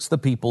hurts the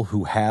people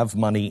who have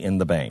money in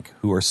the bank,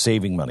 who are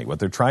saving money. What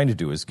they're trying to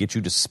do is get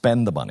you to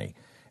spend the money.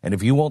 And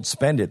if you won't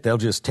spend it, they'll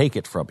just take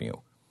it from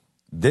you.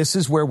 This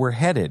is where we're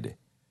headed.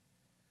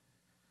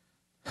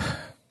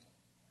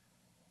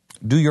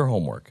 Do your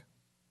homework.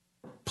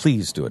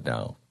 Please do it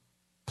now.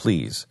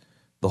 Please.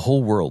 The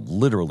whole world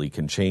literally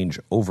can change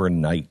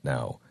overnight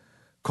now.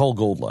 Call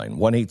Goldline,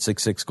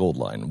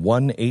 1-866-GOLDLINE,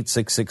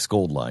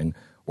 1-866-GOLDLINE,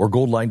 or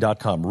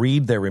goldline.com.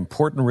 Read their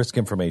important risk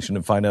information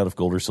and find out if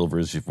gold or silver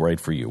is right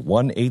for you.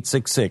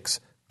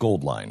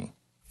 1-866-GOLDLINE.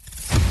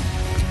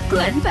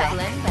 Glenn Beck.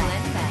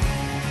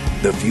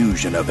 The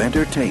fusion of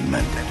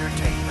entertainment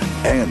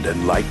and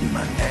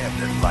enlightenment.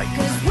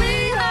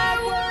 We are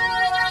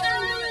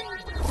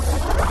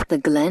one. The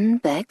Glenn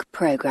Beck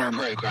Program.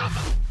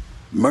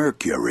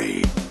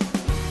 Mercury.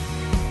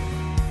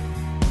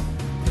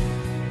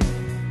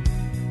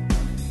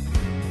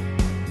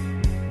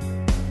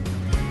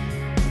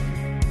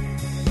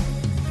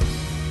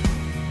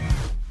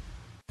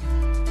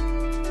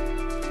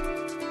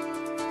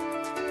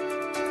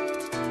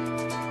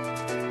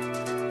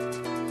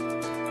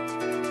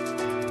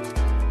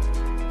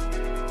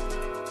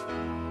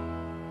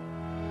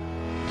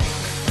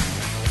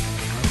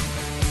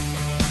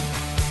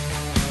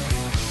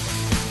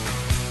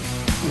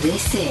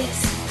 This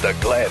is The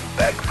Glenn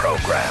Beck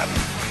Program.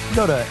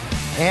 Go to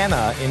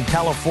Anna in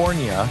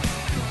California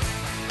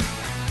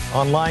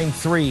on line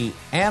 3.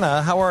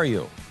 Anna, how are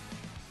you?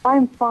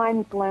 I'm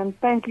fine, Glenn.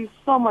 Thank you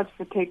so much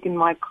for taking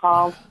my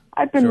call.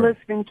 I've been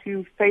listening to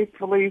you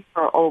faithfully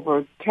for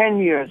over 10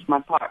 years,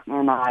 my partner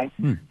and I,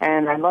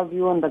 and I love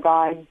you and the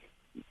guys.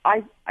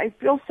 I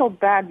feel so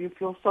bad. You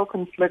feel so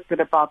conflicted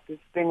about this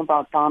thing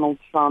about Donald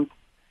Trump.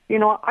 You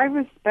know, I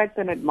respect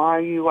and admire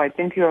you. I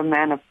think you're a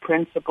man of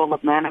principle, a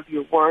man of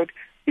your word.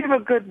 You're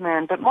a good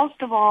man. But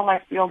most of all, I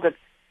feel that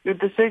your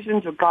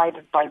decisions are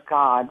guided by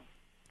God.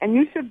 And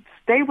you should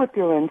stay with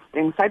your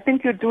instincts. I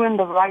think you're doing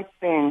the right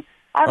thing.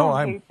 I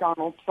don't hate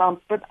Donald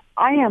Trump, but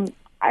I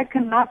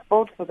cannot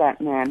vote for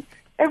that man.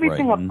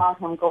 Everything about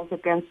him goes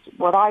against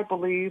what I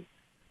believe,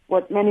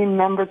 what many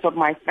members of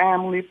my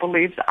family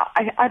believe.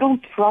 I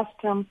don't trust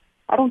him.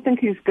 I don't think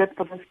he's good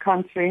for this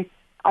country.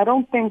 I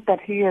don't think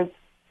that he is.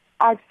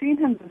 I've seen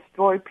him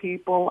destroy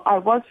people. I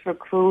was for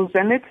Cruz,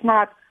 and it's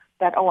not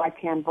that, I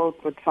can't vote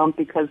for Trump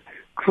because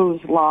Cruz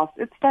lost.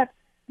 It's that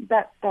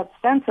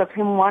sense of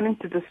him wanting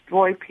to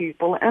destroy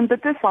people and the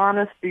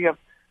dishonesty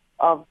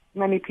of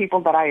many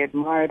people that I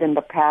admired in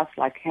the past,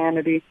 like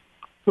Hannity,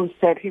 who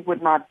said he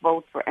would not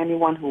vote for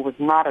anyone who was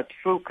not a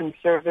true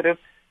conservative.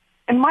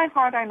 In my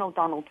heart, I know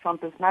Donald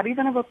Trump is not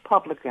even a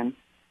Republican.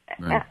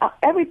 Right.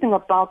 Everything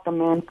about the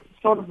man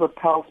sort of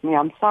repels me,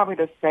 I'm sorry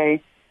to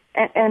say.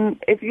 And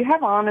if you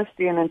have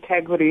honesty and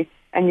integrity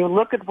and you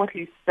look at what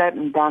he's said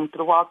and done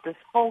throughout this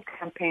whole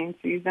campaign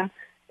season,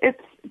 it's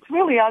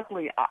really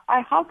ugly.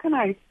 How can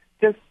I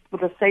just, for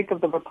the sake of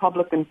the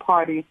Republican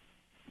Party,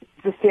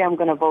 just say I'm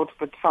going to vote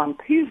for Trump?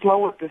 He's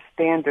lowered the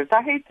standards.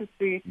 I hate to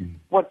see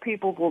what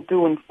people will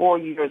do in 4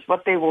 years,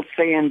 what they will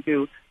say and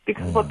do,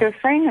 because what they're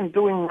saying and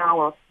doing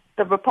now,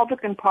 the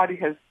Republican Party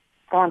has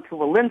gone to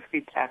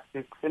Walensky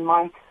tactics.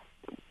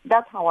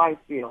 That's how I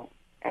feel.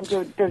 And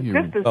they're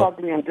just as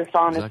ugly and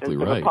dishonest as the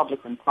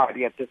Republican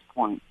Party at this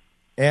point.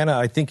 Anna,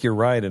 I think you're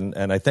right,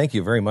 and I thank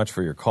you very much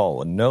for your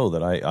call. And know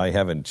that I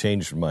haven't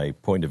changed my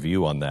point of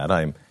view on that.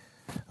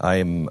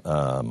 I'm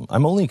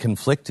only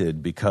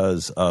conflicted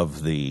because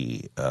of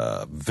the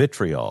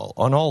vitriol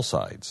on all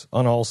sides.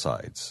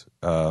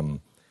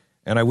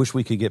 And I wish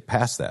we could get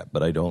past that,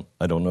 but I don't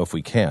know if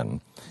we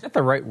can. Is that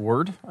the right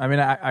word? I mean,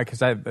 because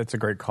that's a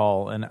great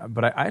call,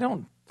 but I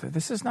don't.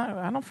 This is not.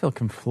 I don't feel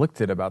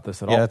conflicted about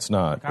this at all. Yeah, it's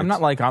not. I'm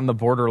not like on the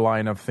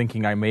borderline of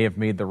thinking I may have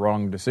made the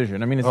wrong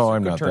decision. I mean, it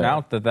could turn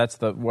out that that's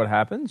what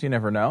happens. You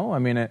never know. I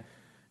mean,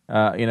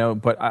 but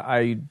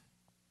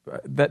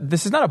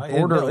this is not a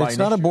borderline. It's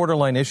not a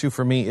borderline issue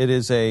for me. It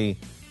is a.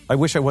 I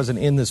wish I wasn't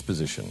in this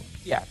position.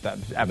 Yeah,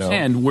 absolutely.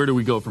 And where do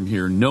we go from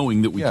here,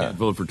 knowing that we can't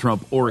vote for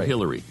Trump or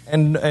Hillary?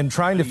 And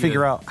trying to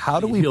figure out how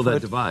do we heal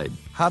that divide?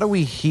 How do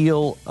we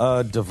heal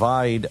a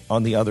divide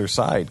on the other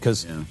side?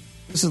 Because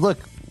look,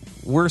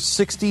 we're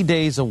 60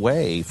 days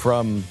away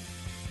from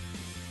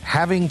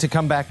having to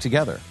come back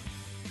together,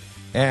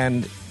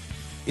 and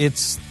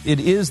it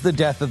is the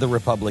death of the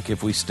republic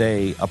if we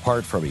stay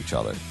apart from each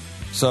other.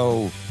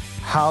 So,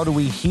 how do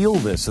we heal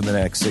this in the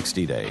next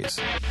 60 days?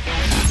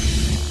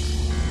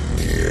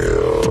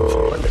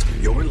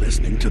 You're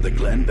listening to the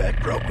Glenn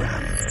Beck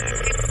Program.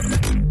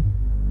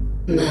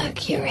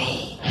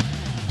 Mercury.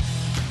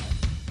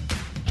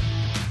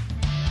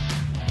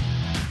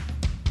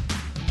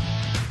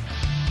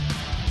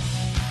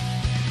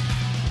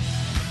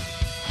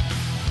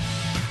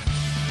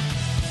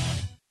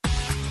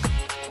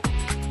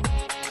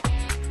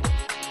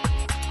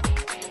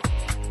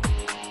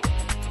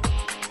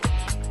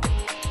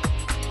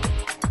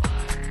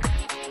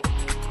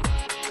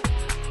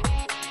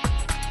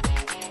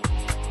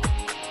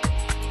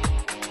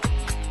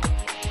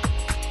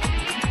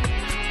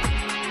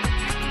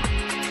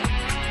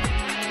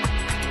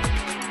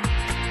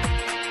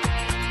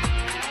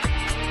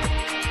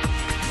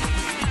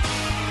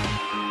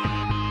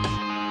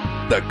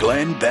 The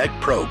Glenn Beck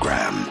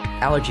Program.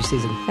 Allergy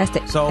season.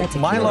 So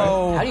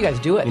Milo, How do you guys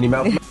do it?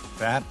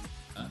 Fat.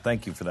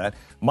 Thank you for that.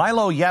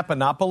 Milo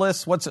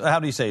Yiannopoulos. How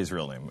do you say his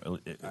real name?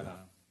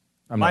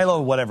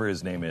 Milo, whatever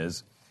his name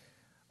is.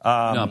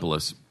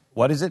 Yiannopoulos.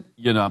 What is it?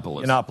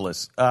 Yiannopoulos.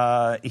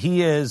 Yiannopoulos.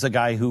 He is a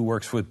guy who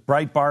works with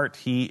Breitbart.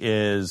 He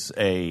is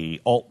a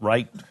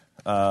alt-right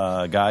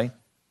guy.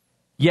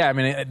 Yeah, I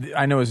mean,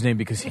 I know his name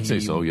because he say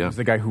so, yeah. was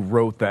the guy who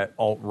wrote that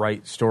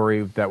alt-right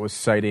story that was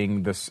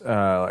citing this,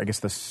 I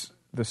guess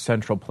the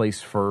central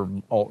place for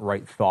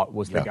alt-right thought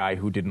was the guy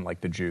who didn't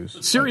like the Jews.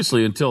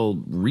 Seriously, until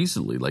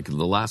recently, like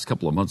the last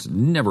couple of months,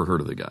 never heard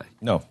of the guy.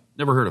 No.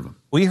 Never heard of him.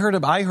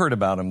 I heard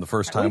about him the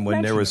first time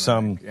when there was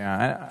some.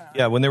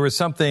 When there was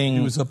something.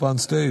 He was up on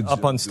stage.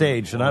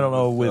 And I don't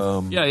know with.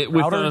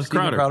 with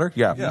Crowder.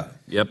 Yeah.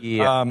 Yep.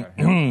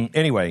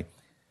 Anyway,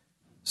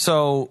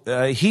 so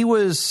he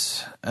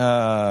was.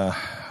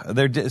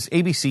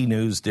 ABC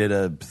News did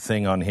a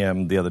thing on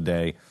him the other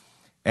day,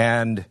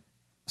 and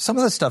some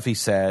of the stuff he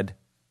said,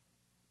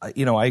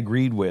 I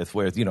agreed with.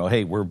 Where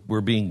hey,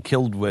 we're being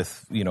killed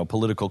with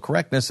political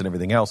correctness and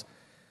everything else.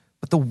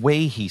 But the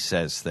way he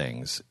says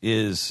things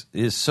is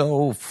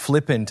so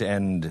flippant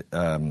and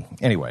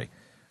anyway.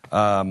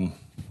 So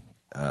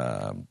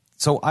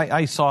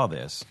I saw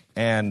this,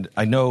 and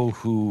I know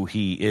who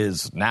he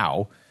is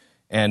now,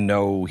 and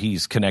know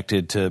he's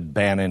connected to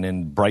Bannon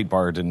and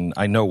Breitbart, and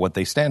I know what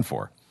they stand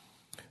for.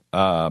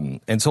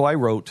 And so I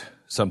wrote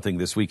something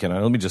this weekend.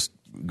 Let me just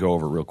go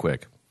over it real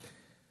quick.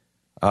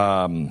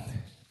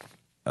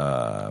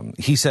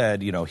 He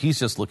said, he's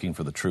just looking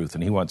for the truth,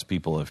 and he wants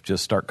people to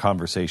just start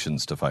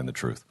conversations to find the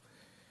truth.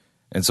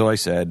 And so I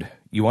said,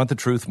 you want the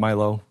truth,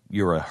 Milo?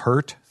 You're a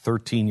hurt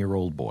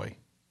 13-year-old boy.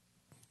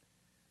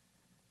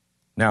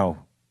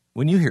 Now,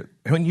 when you hear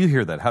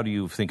that, how do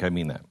you think I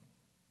mean that?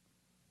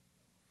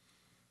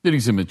 That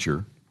he's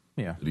immature.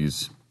 Yeah. That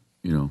he's,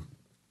 Yeah,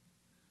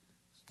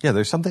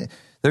 there's something.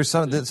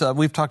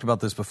 We've talked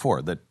about this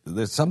before. That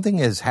something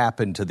has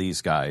happened to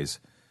these guys.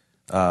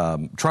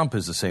 Trump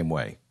is the same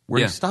way.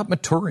 Where you stop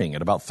maturing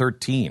at about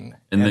 13.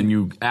 And then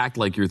you act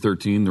like you're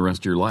 13 the rest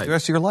of your life. The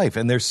rest of your life.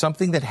 And there's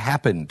something that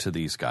happened to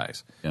these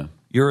guys. Yeah.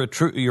 You're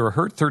a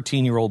hurt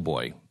 13-year-old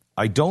boy.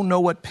 I don't know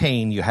what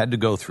pain you had to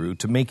go through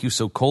to make you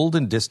so cold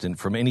and distant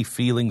from any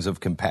feelings of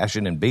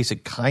compassion and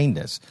basic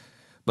kindness.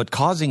 But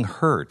causing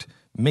hurt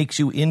makes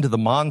you into the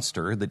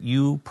monster that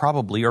you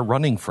probably are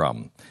running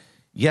from.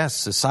 Yes,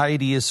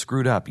 society is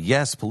screwed up.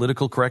 Yes,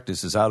 political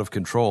correctness is out of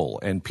control.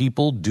 And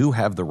people do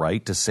have the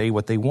right to say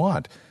what they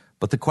want.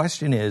 But the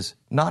question is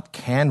not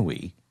can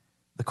we.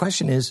 The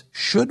question is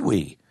should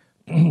we?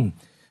 You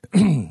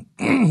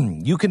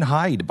can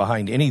hide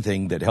behind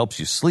anything that helps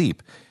you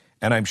sleep.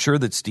 And I'm sure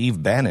that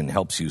Steve Bannon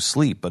helps you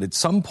sleep. But at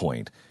some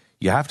point,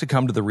 you have to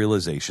come to the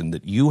realization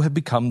that you have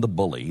become the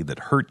bully that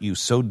hurt you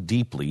so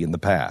deeply in the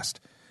past.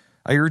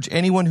 I urge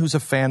anyone who's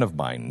a fan of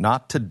mine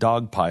not to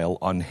dogpile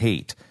on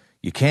hate.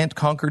 You can't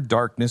conquer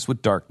darkness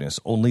with darkness,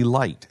 only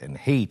light. And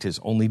hate is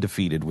only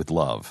defeated with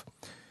love.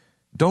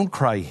 Don't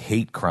cry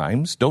hate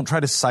crimes. Don't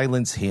try to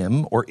silence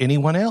him or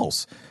anyone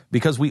else,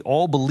 because we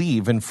all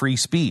believe in free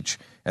speech,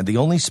 and the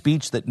only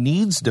speech that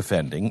needs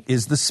defending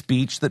is the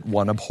speech that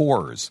one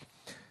abhors.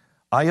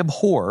 I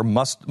abhor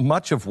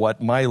much of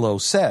what Milo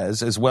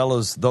says, as well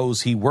as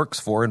those he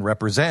works for and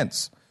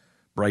represents,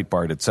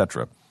 Breitbart,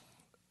 etc.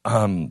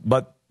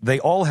 But they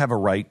all have a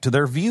right to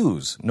their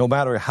views, no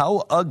matter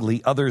how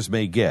ugly others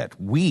may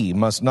get. We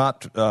must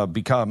not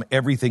become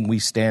everything we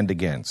stand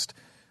against.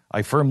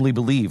 I firmly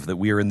believe that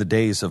we are in the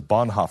days of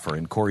Bonhoeffer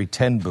and Corrie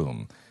ten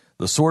Boom.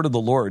 The sword of the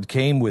Lord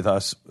came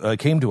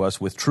to us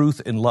with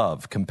truth and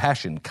love,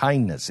 compassion,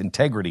 kindness,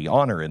 integrity,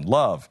 honor, and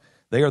love.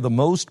 They are the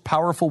most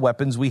powerful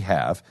weapons we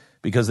have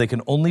because they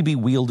can only be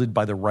wielded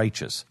by the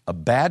righteous. A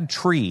bad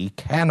tree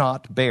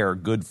cannot bear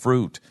good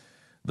fruit.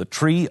 The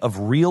tree of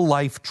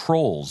real-life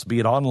trolls, be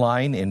it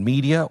online, in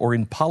media, or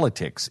in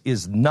politics,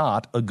 is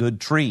not a good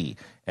tree,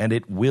 and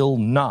it will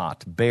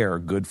not bear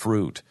good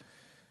fruit.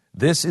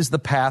 This is the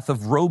path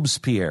of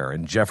Robespierre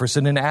and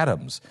Jefferson and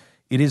Adams.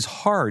 It is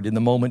hard in the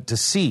moment to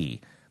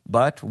see,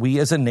 but we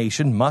as a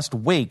nation must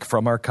wake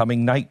from our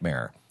coming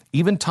nightmare.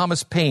 Even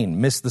Thomas Paine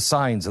missed the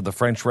signs of the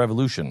French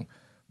Revolution,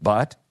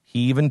 but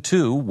he even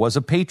too was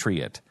a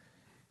patriot.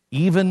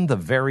 Even the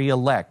very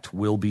elect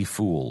will be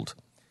fooled.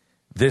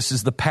 This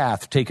is the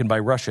path taken by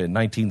Russia in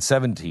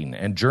 1917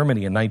 and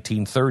Germany in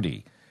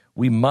 1930.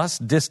 We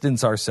must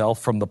distance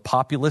ourselves from the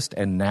populist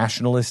and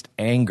nationalist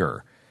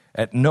anger.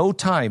 At no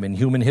time in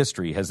human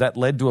history has that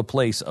led to a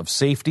place of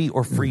safety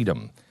or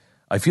freedom.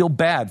 I feel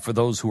bad for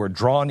those who are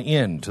drawn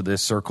into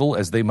this circle,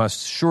 as they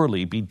must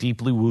surely be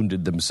deeply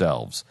wounded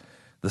themselves.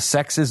 The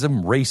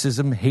sexism,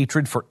 racism,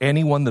 hatred for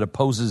anyone that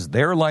opposes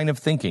their line of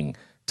thinking,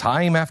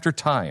 time after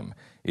time,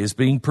 is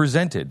being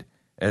presented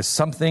as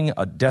something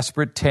a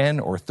desperate 10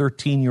 or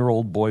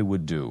 13-year-old boy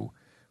would do.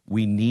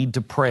 We need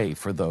to pray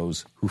for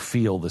those who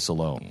feel this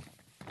alone.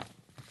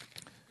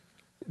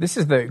 This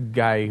is the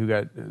guy who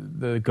got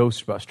the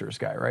Ghostbusters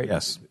guy, right?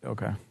 Yes.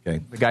 Okay.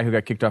 Okay. The guy who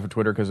got kicked off of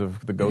Twitter because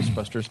of the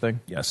Ghostbusters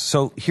thing? Yes.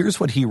 So here's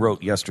what he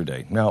wrote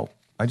yesterday. Now,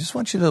 I just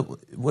want you to,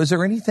 was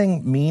there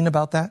anything mean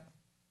about that?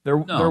 There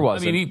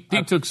was. I mean,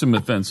 he took some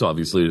offense,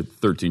 obviously, to the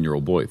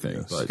 13-year-old boy thing.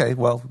 Yes. But, Okay,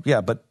 well,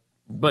 yeah, but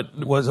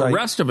was the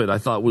rest of it, I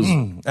thought, was...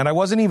 And I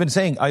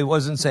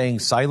wasn't saying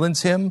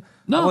silence him.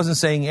 No. I wasn't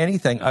saying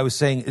anything. I was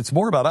saying it's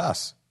more about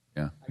us.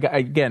 Yeah.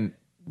 Again,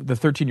 the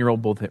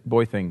 13-year-old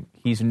boy thing,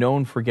 he's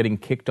known for getting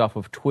kicked off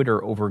of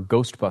Twitter over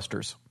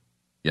Ghostbusters.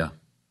 Yeah.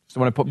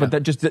 So when I put, but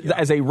that just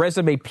as a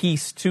resume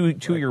piece to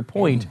your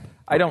point,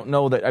 I don't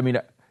know that. I mean,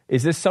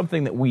 is this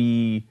something that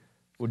we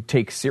would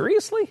take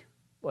seriously?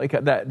 Like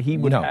that he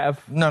would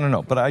have?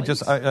 No. But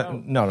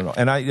no.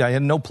 And I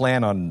had no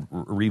plan on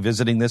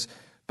revisiting this.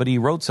 But he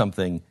wrote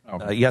something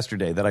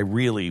yesterday that I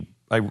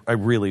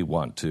really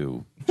want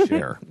to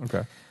share.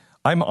 Okay.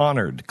 I'm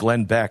honored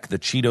Glenn Beck, the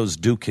Cheetos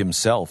Duke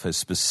himself, has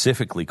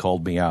specifically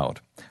called me out.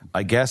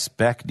 I guess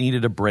Beck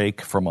needed a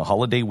break from a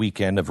holiday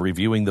weekend of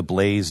reviewing the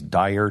Blaze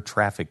dire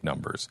traffic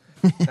numbers.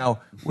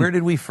 Now, where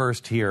did we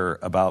first hear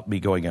about me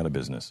going out of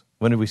business?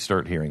 When did we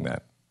start hearing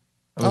that?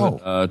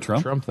 Trump?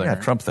 Trump thing. Yeah,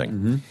 right? Trump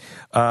thing.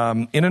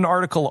 In an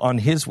article on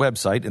his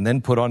website and then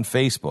put on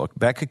Facebook,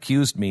 Beck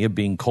accused me of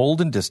being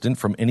cold and distant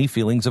from any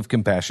feelings of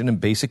compassion and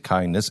basic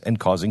kindness and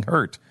causing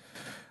hurt.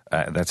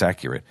 That's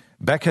accurate.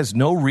 Beck has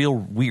no real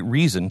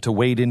reason to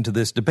wade into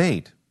this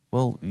debate.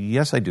 Well,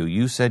 yes, I do.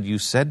 You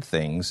said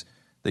things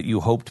that you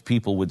hoped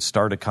people would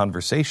start a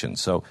conversation.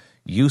 So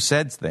you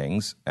said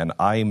things, and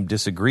I'm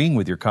disagreeing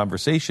with your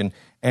conversation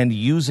and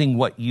using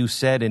what you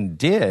said and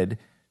did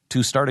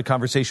to start a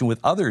conversation with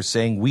others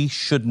saying we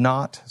should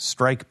not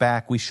strike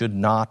back, we should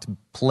not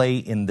play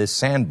in this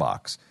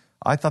sandbox.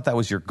 I thought that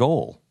was your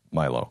goal,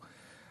 Milo.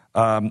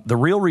 The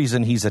real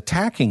reason he's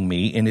attacking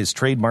me in his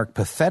trademark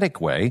pathetic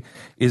way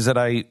is that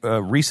I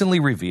recently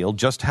revealed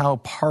just how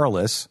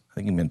perilous, I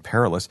think he meant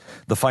perilous,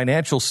 the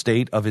financial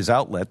state of his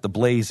outlet, The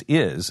Blaze,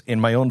 is in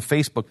my own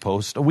Facebook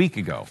post a week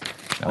ago.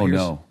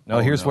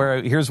 Here's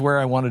where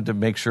I wanted to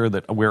make sure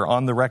that we're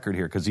on the record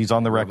here, because he's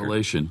on the record.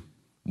 Revelation.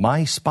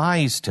 My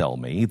spies tell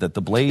me that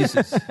the Blaze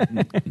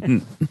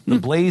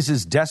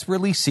is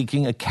desperately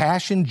seeking a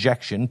cash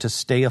injection to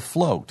stay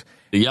afloat.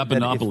 The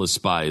Yiannopoulos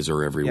spies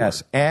are everywhere.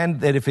 Yes,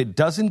 and that if it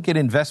doesn't get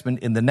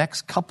investment in the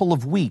next couple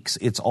of weeks,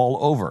 it's all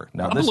over.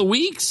 Now, couple of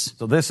weeks?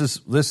 So this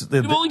is.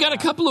 You've only got a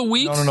couple of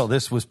weeks? No.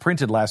 This was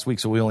printed last week,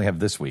 so we only have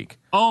this week.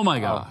 Oh, my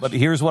gosh. But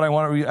here's what I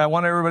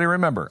want everybody to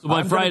remember. So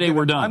by Friday,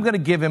 we're done. I'm going to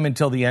give him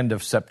until the end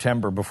of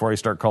September before I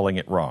start calling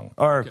it wrong.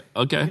 Or,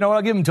 okay. You know what?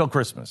 I'll give him until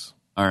Christmas.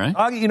 All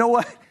right. You know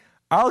what?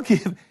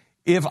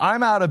 If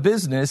I'm out of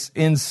business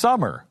in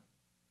summer,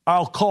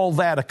 I'll call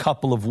that a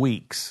couple of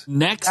weeks.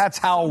 That's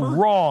how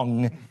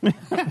wrong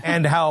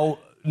and how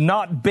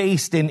not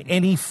based in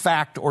any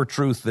fact or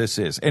truth this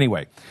is.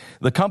 Anyway,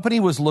 the company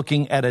was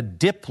looking at a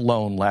DIP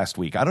loan last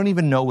week. I don't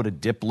even know what a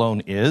DIP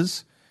loan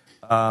is,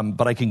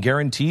 but I can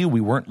guarantee you we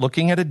weren't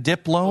looking at a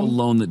DIP loan. A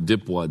loan that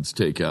dipwads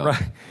take out.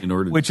 Right.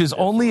 Which is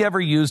only ever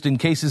used in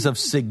cases of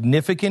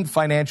significant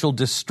financial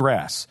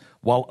distress,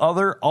 while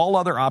all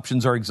other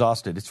options are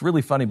exhausted. It's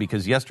really funny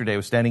because yesterday I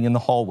was standing in the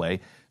hallway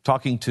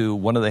talking to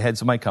one of the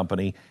heads of my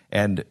company,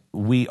 and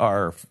we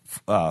are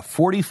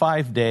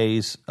 45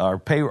 days. Our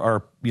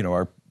what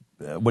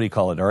do you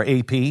call it? Our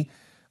AP,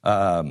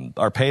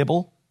 our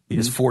payable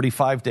is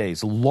 45 days.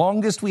 The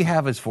longest we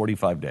have is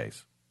 45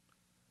 days.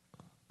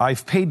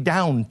 I've paid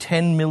down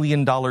 $10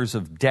 million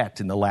of debt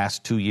in the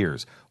last 2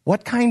 years.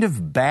 What kind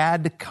of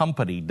bad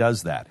company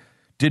does that?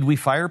 Did we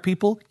fire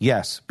people?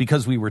 Yes,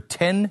 because we were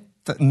 $13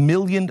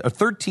 million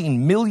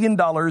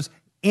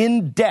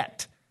in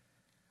debt.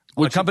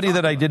 A company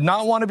that I did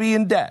not want to be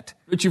in debt.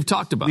 Which you've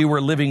talked about. We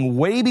were living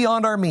way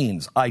beyond our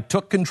means. I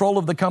took control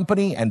of the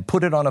company and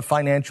put it on a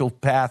financial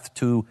path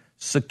to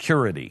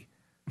security.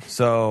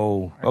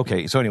 So,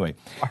 okay. So anyway.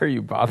 Why are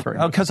you bothering?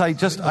 Because I'm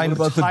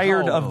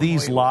tired of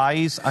these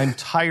lies. I'm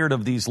tired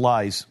of these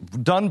lies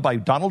done by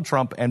Donald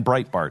Trump and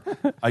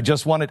Breitbart. I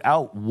just want it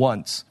out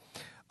once.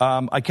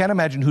 I can't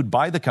imagine who'd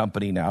buy the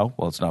company now.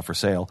 Well, it's not for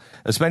sale,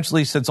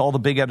 especially since all the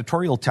big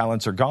editorial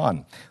talents are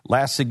gone.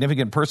 Last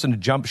significant person to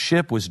jump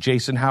ship was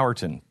Jason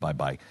Howerton,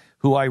 bye-bye,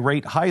 who I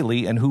rate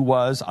highly and who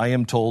was, I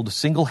am told,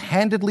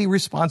 single-handedly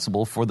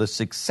responsible for the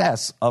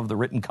success of the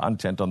written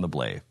content on the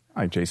Blaze.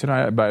 Hi, Jason.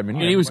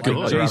 He was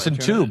good. Jason,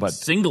 too, but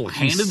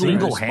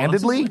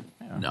single-handedly?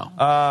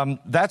 No.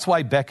 That's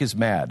why Beck is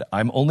mad.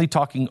 I'm only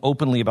talking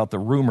openly about the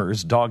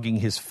rumors dogging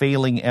his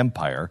failing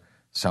empire.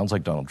 Sounds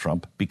like Donald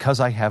Trump. Because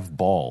I have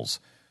balls.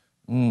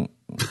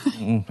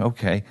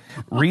 Okay.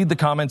 Read the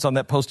comments on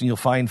that post and you'll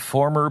find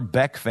former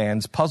Beck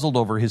fans puzzled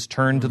over his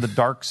turn to the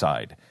dark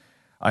side.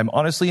 I'm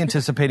honestly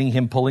anticipating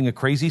him pulling a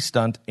crazy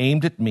stunt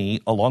aimed at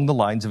me along the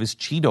lines of his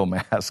Cheeto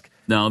mask.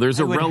 No, there's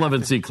a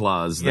relevancy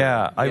clause there.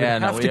 Yeah, I would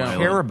have to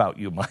care about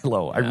you,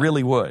 Milo. I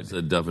really would. It's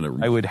a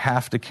definite. I would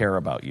have to care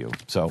about you.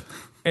 So,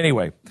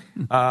 anyway,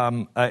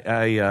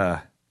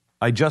 I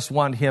just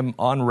want him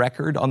on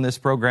record on this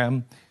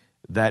program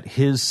that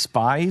his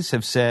spies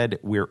have said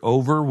we're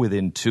over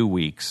within 2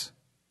 weeks.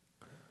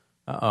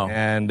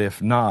 And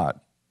if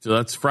not, so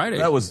that's Friday.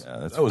 That was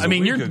I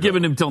mean, you're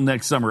giving him till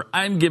next summer.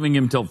 I'm giving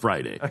him till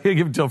Friday. I can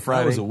give him till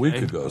Friday. That was a week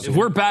ago. If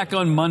we're back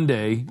on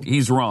Monday,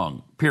 he's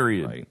wrong.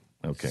 Period. Right.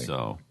 Okay.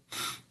 So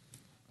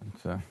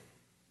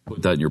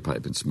put that in your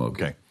pipe and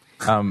smoke. Okay.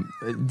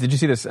 Did you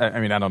see this?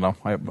 I mean, I don't know.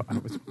 I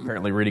was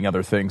apparently reading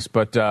other things,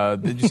 but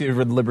did you see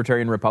the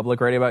Libertarian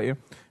Republic writing about you?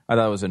 I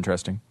thought it was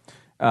interesting.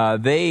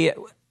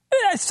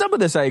 Some of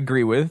this I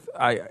agree with.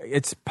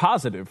 It's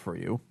positive for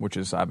you, which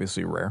is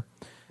obviously rare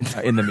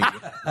in the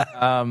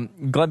media.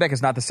 Glenn Beck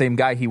is not the same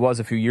guy he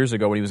was a few years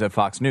ago when he was at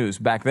Fox News.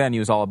 Back then, he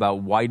was all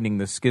about widening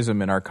the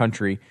schism in our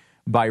country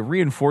by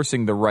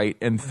reinforcing the right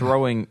and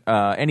throwing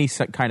any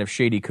kind of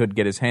shade he could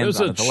get his hands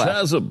on at the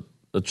left.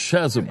 A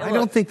chasm. I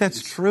don't think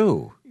that's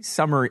true.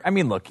 Summary. I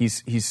mean, look,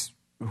 he's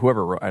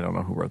whoever wrote. I don't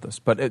know who wrote this,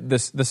 but the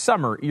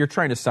summary. You're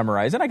trying to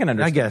summarize, and I can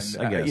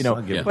understand. I guess. You know,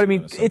 but I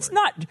mean, it's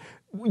not.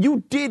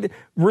 You did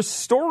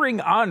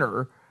restoring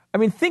honor. I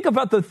mean, think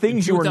about the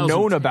things you were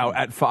known about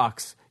at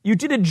Fox. You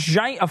did a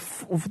giant,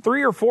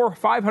 300,000 or 400,000 or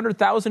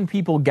 500,000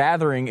 people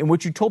gathering in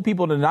which you told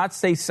people to not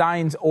say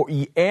signs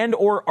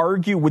or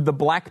argue with the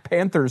Black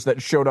Panthers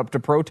that showed up to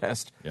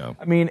protest. Yeah.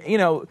 I mean, you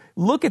know,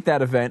 look at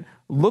that event.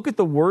 Look at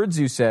the words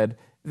you said.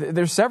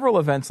 There's several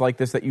events like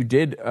this that you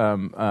did,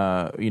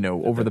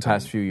 over the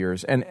past few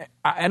years, and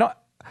I don't.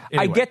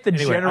 Anyway, I get the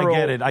general. I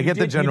get it. I get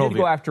the general. You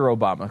did go after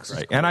Obama,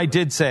 right? And I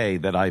did say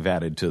that I've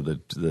added to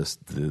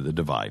the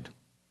divide.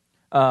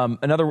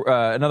 In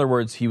other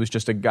words, he was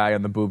just a guy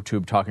on the boob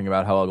tube talking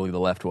about how ugly the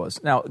left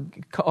was. Now,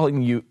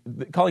 calling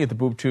it the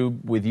boob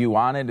tube with you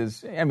on it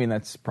is, I mean,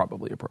 that's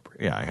probably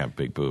appropriate. Yeah, I have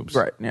big boobs.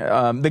 Right.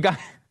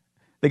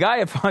 The guy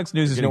at Fox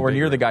News is nowhere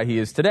near the guy he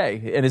is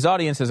today, and his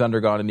audience has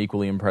undergone an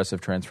equally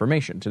impressive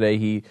transformation. Today,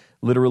 he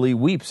literally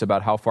weeps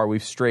about how far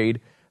we've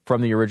strayed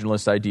from the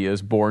originalist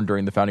ideas born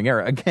during the founding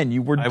era. Again,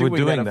 you were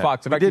doing that at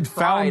Fox. In fact, you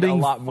cried a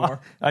lot more.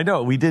 I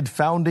know. We did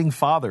Founding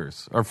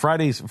Fathers, or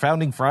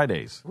Founding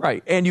Fridays.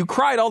 Right, and you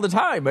cried all the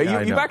time.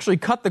 Yeah, you've actually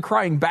cut the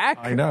crying back,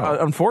 I know.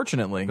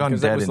 Unfortunately. Gone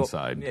dead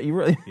inside. Yeah, you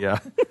really... Yeah.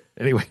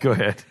 Anyway, go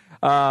ahead.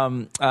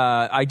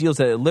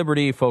 Ideals at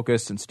liberty,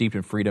 focused, and steeped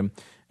in freedom.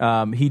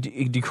 He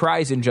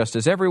decries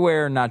injustice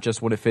everywhere, not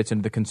just when it fits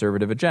into the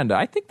conservative agenda.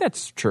 I think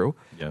that's true.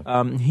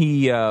 Yeah.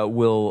 He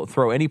will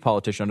throw any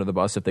politician under the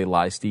bus if they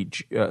lie,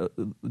 cheat,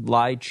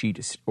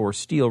 or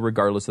steal,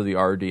 regardless of the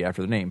RD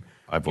after the name.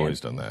 I've always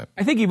done that.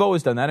 I think you've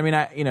always done that. I mean,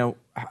 No,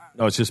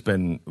 it's just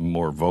been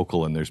more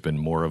vocal, and there's been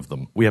more of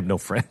them. We have no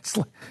friends.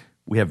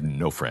 We have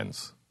no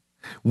friends.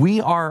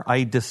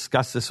 I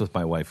discussed this with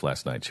my wife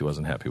last night. She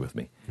wasn't happy with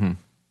me.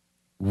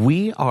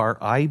 We are,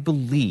 I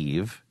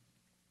believe...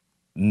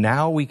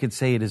 Now we could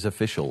say it is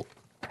official,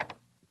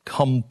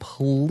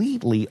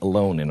 completely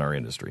alone in our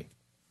industry.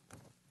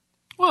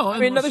 Well, I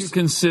mean, you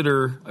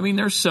consider,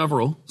 there's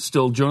several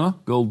still. Jonah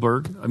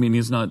Goldberg. I mean,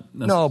 he's not.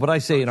 No, but I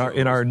say in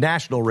our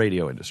national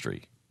radio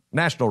industry,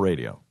 national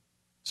radio.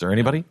 Is there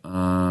anybody?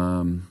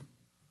 Don't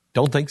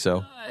think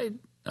so. I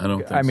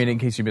don't think. I mean, in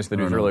case you missed the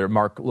news earlier,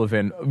 Mark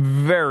Levin,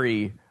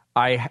 very.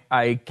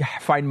 I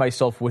find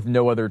myself with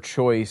no other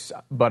choice,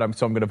 but I'm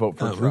going to vote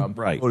for Trump.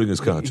 Right, voting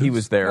his conscience. He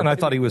was there, and I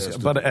thought he was.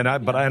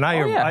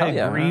 I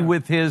agree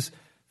with his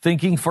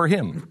thinking for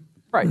him.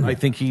 Right, I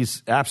think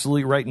he's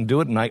absolutely right and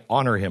do it, and I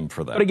honor him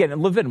for that. But again,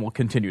 Levin will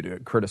continue to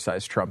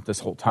criticize Trump this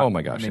whole time. Oh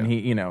my gosh! I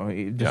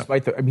mean,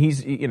 despite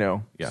he's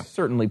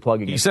certainly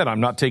plugging. He said,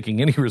 "I'm not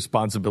taking any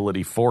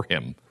responsibility for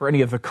him for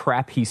any of the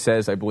crap he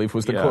says." I believe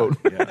was the quote.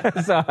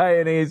 Yeah. So,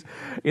 and he's,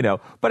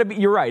 but I mean,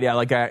 you're right. Yeah,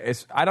 like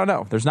I don't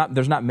know. There's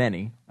not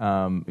many.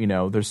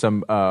 There's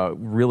some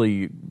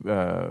really.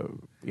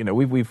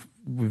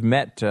 We've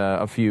met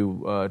a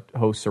few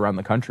hosts around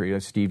the country,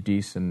 Steve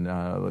Deese and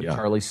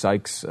Charlie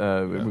Sykes.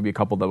 Would be a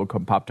couple that would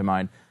pop to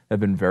mind.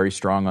 Have been very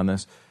strong on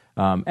this,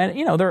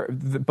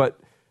 but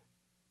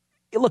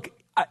look,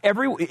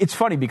 it's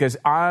funny because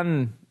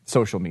on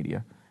social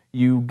media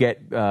you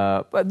get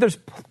there's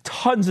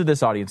tons of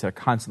this audience that are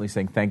constantly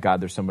saying, "Thank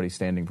God there's somebody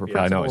standing for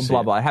president." I know, and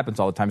blah blah. It happens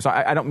all the time. So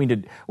I don't mean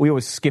to. We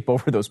always skip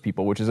over those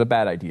people, which is a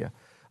bad idea.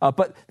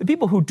 But the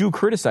people who do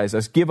criticize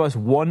us give us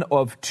one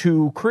of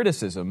two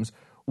criticisms.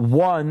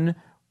 One,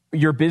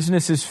 your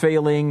business is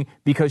failing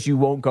because you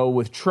won't go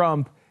with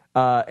Trump,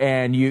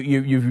 and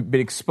you've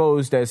been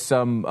exposed as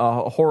some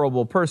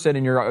horrible person,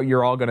 and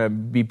you're all going to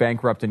be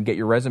bankrupt and get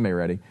your resume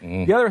ready.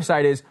 The other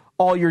side is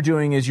all you're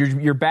doing is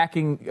you're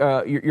backing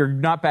you're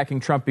not backing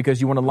Trump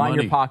because you want to line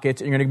your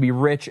pockets and you're going to be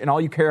rich, and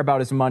all you care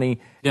about is money.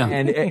 Yeah.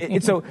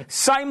 And so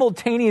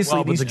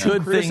simultaneously these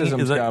two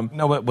criticisms come.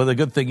 But the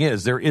good thing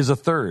is there is a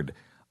third.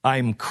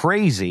 I'm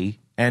crazy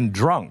and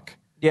drunk.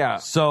 Yeah.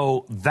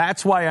 So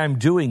that's why I'm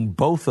doing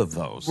both of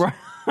those.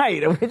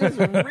 Right. Which is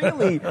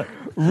really,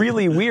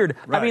 really weird.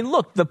 Right. I mean,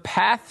 look, the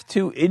path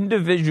to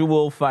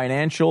individual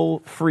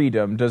financial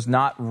freedom does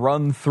not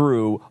run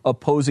through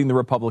opposing the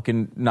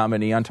Republican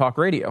nominee on talk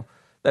radio.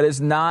 That is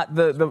not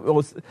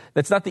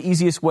that's not the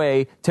easiest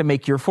way to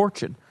make your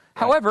fortune.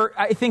 However,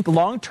 I think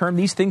long-term,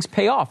 these things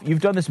pay off.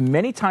 You've done this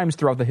many times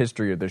throughout the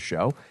history of this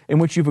show, in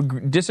which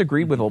you've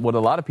disagreed with what a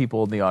lot of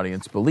people in the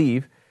audience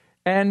believe.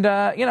 And,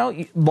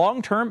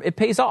 long term, it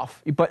pays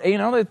off. But, at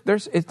times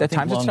it's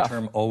tough. Long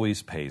term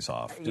always pays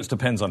off. Just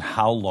depends on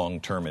how long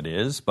term it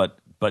is. But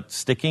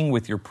sticking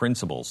with your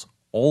principles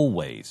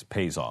always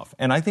pays off.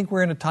 And I think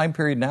we're in a time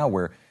period now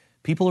where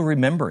people are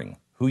remembering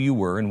who you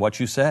were and what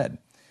you said.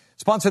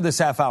 Sponsor this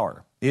half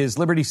hour is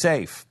Liberty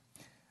Safe.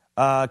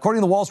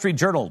 According to the Wall Street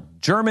Journal,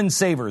 German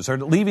savers are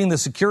leaving the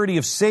security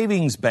of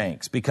savings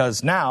banks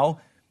because now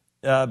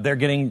they're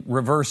getting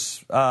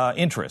reverse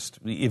interest.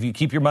 If you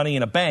keep your money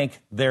in a bank,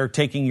 they're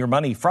taking your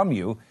money from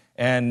you,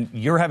 and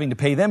you're having to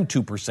pay them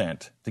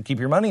 2% to keep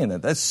your money in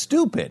it. That's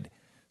stupid.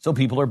 So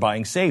people are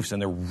buying safes,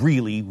 and they're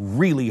really,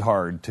 really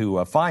hard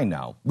to find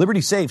now.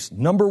 Liberty Safes,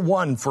 number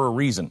one for a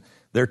reason.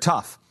 They're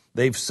tough.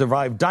 They've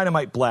survived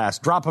dynamite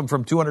blasts, drop them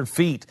from 200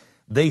 feet.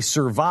 They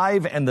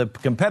survive, and the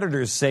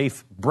competitor's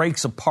safe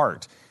breaks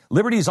apart.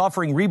 Liberty is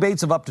offering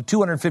rebates of up to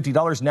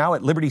 $250 now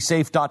at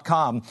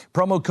libertysafe.com.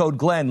 Promo code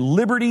Glenn,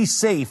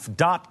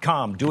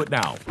 libertysafe.com. Do it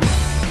now.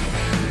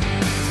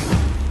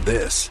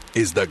 This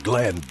is the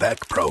Glenn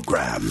Beck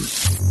Program.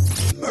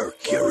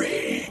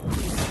 Mercury.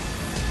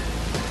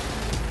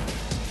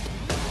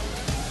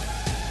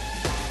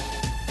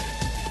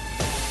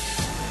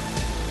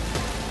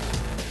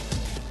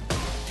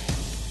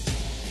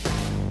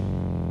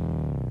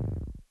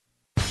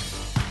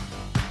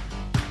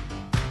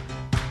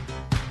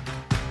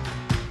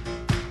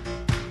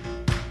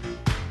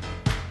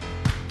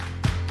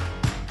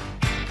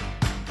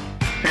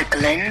 The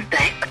Glenn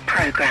Beck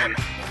Program.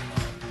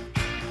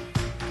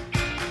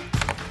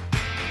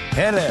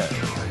 Hello.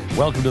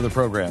 Welcome to the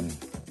program. I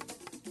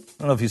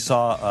don't know if you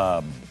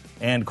saw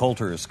Ann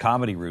Coulter's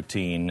comedy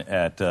routine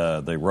at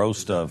the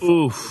roast of...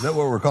 Oof. Is that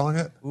what we're calling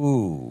it?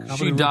 Ooh.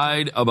 She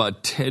died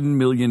about 10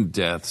 million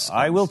deaths.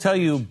 I will tell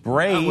you,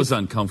 brave... That was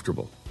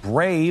uncomfortable.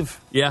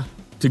 Brave. Yeah.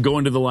 To go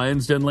into the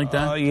lion's den like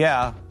that?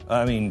 Yeah.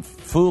 I mean,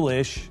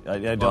 foolish.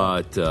 I don't...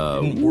 But,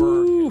 didn't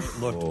work. It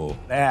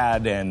looked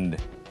bad and...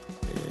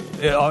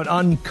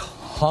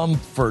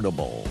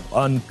 uncomfortable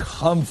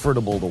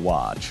to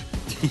watch.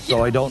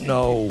 So I don't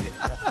know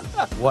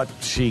what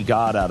she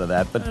got out of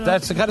that, but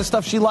that's the kind of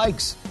stuff she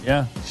likes.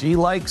 Yeah. She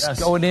likes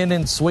going in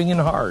and swinging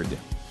hard.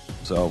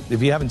 So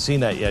if you haven't seen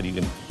that yet, you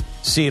can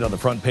see it on the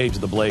front page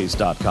of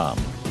theblaze.com.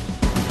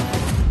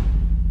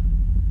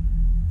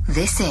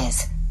 This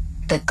is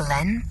the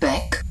Glenn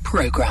Beck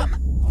Program.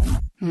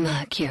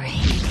 Mercury.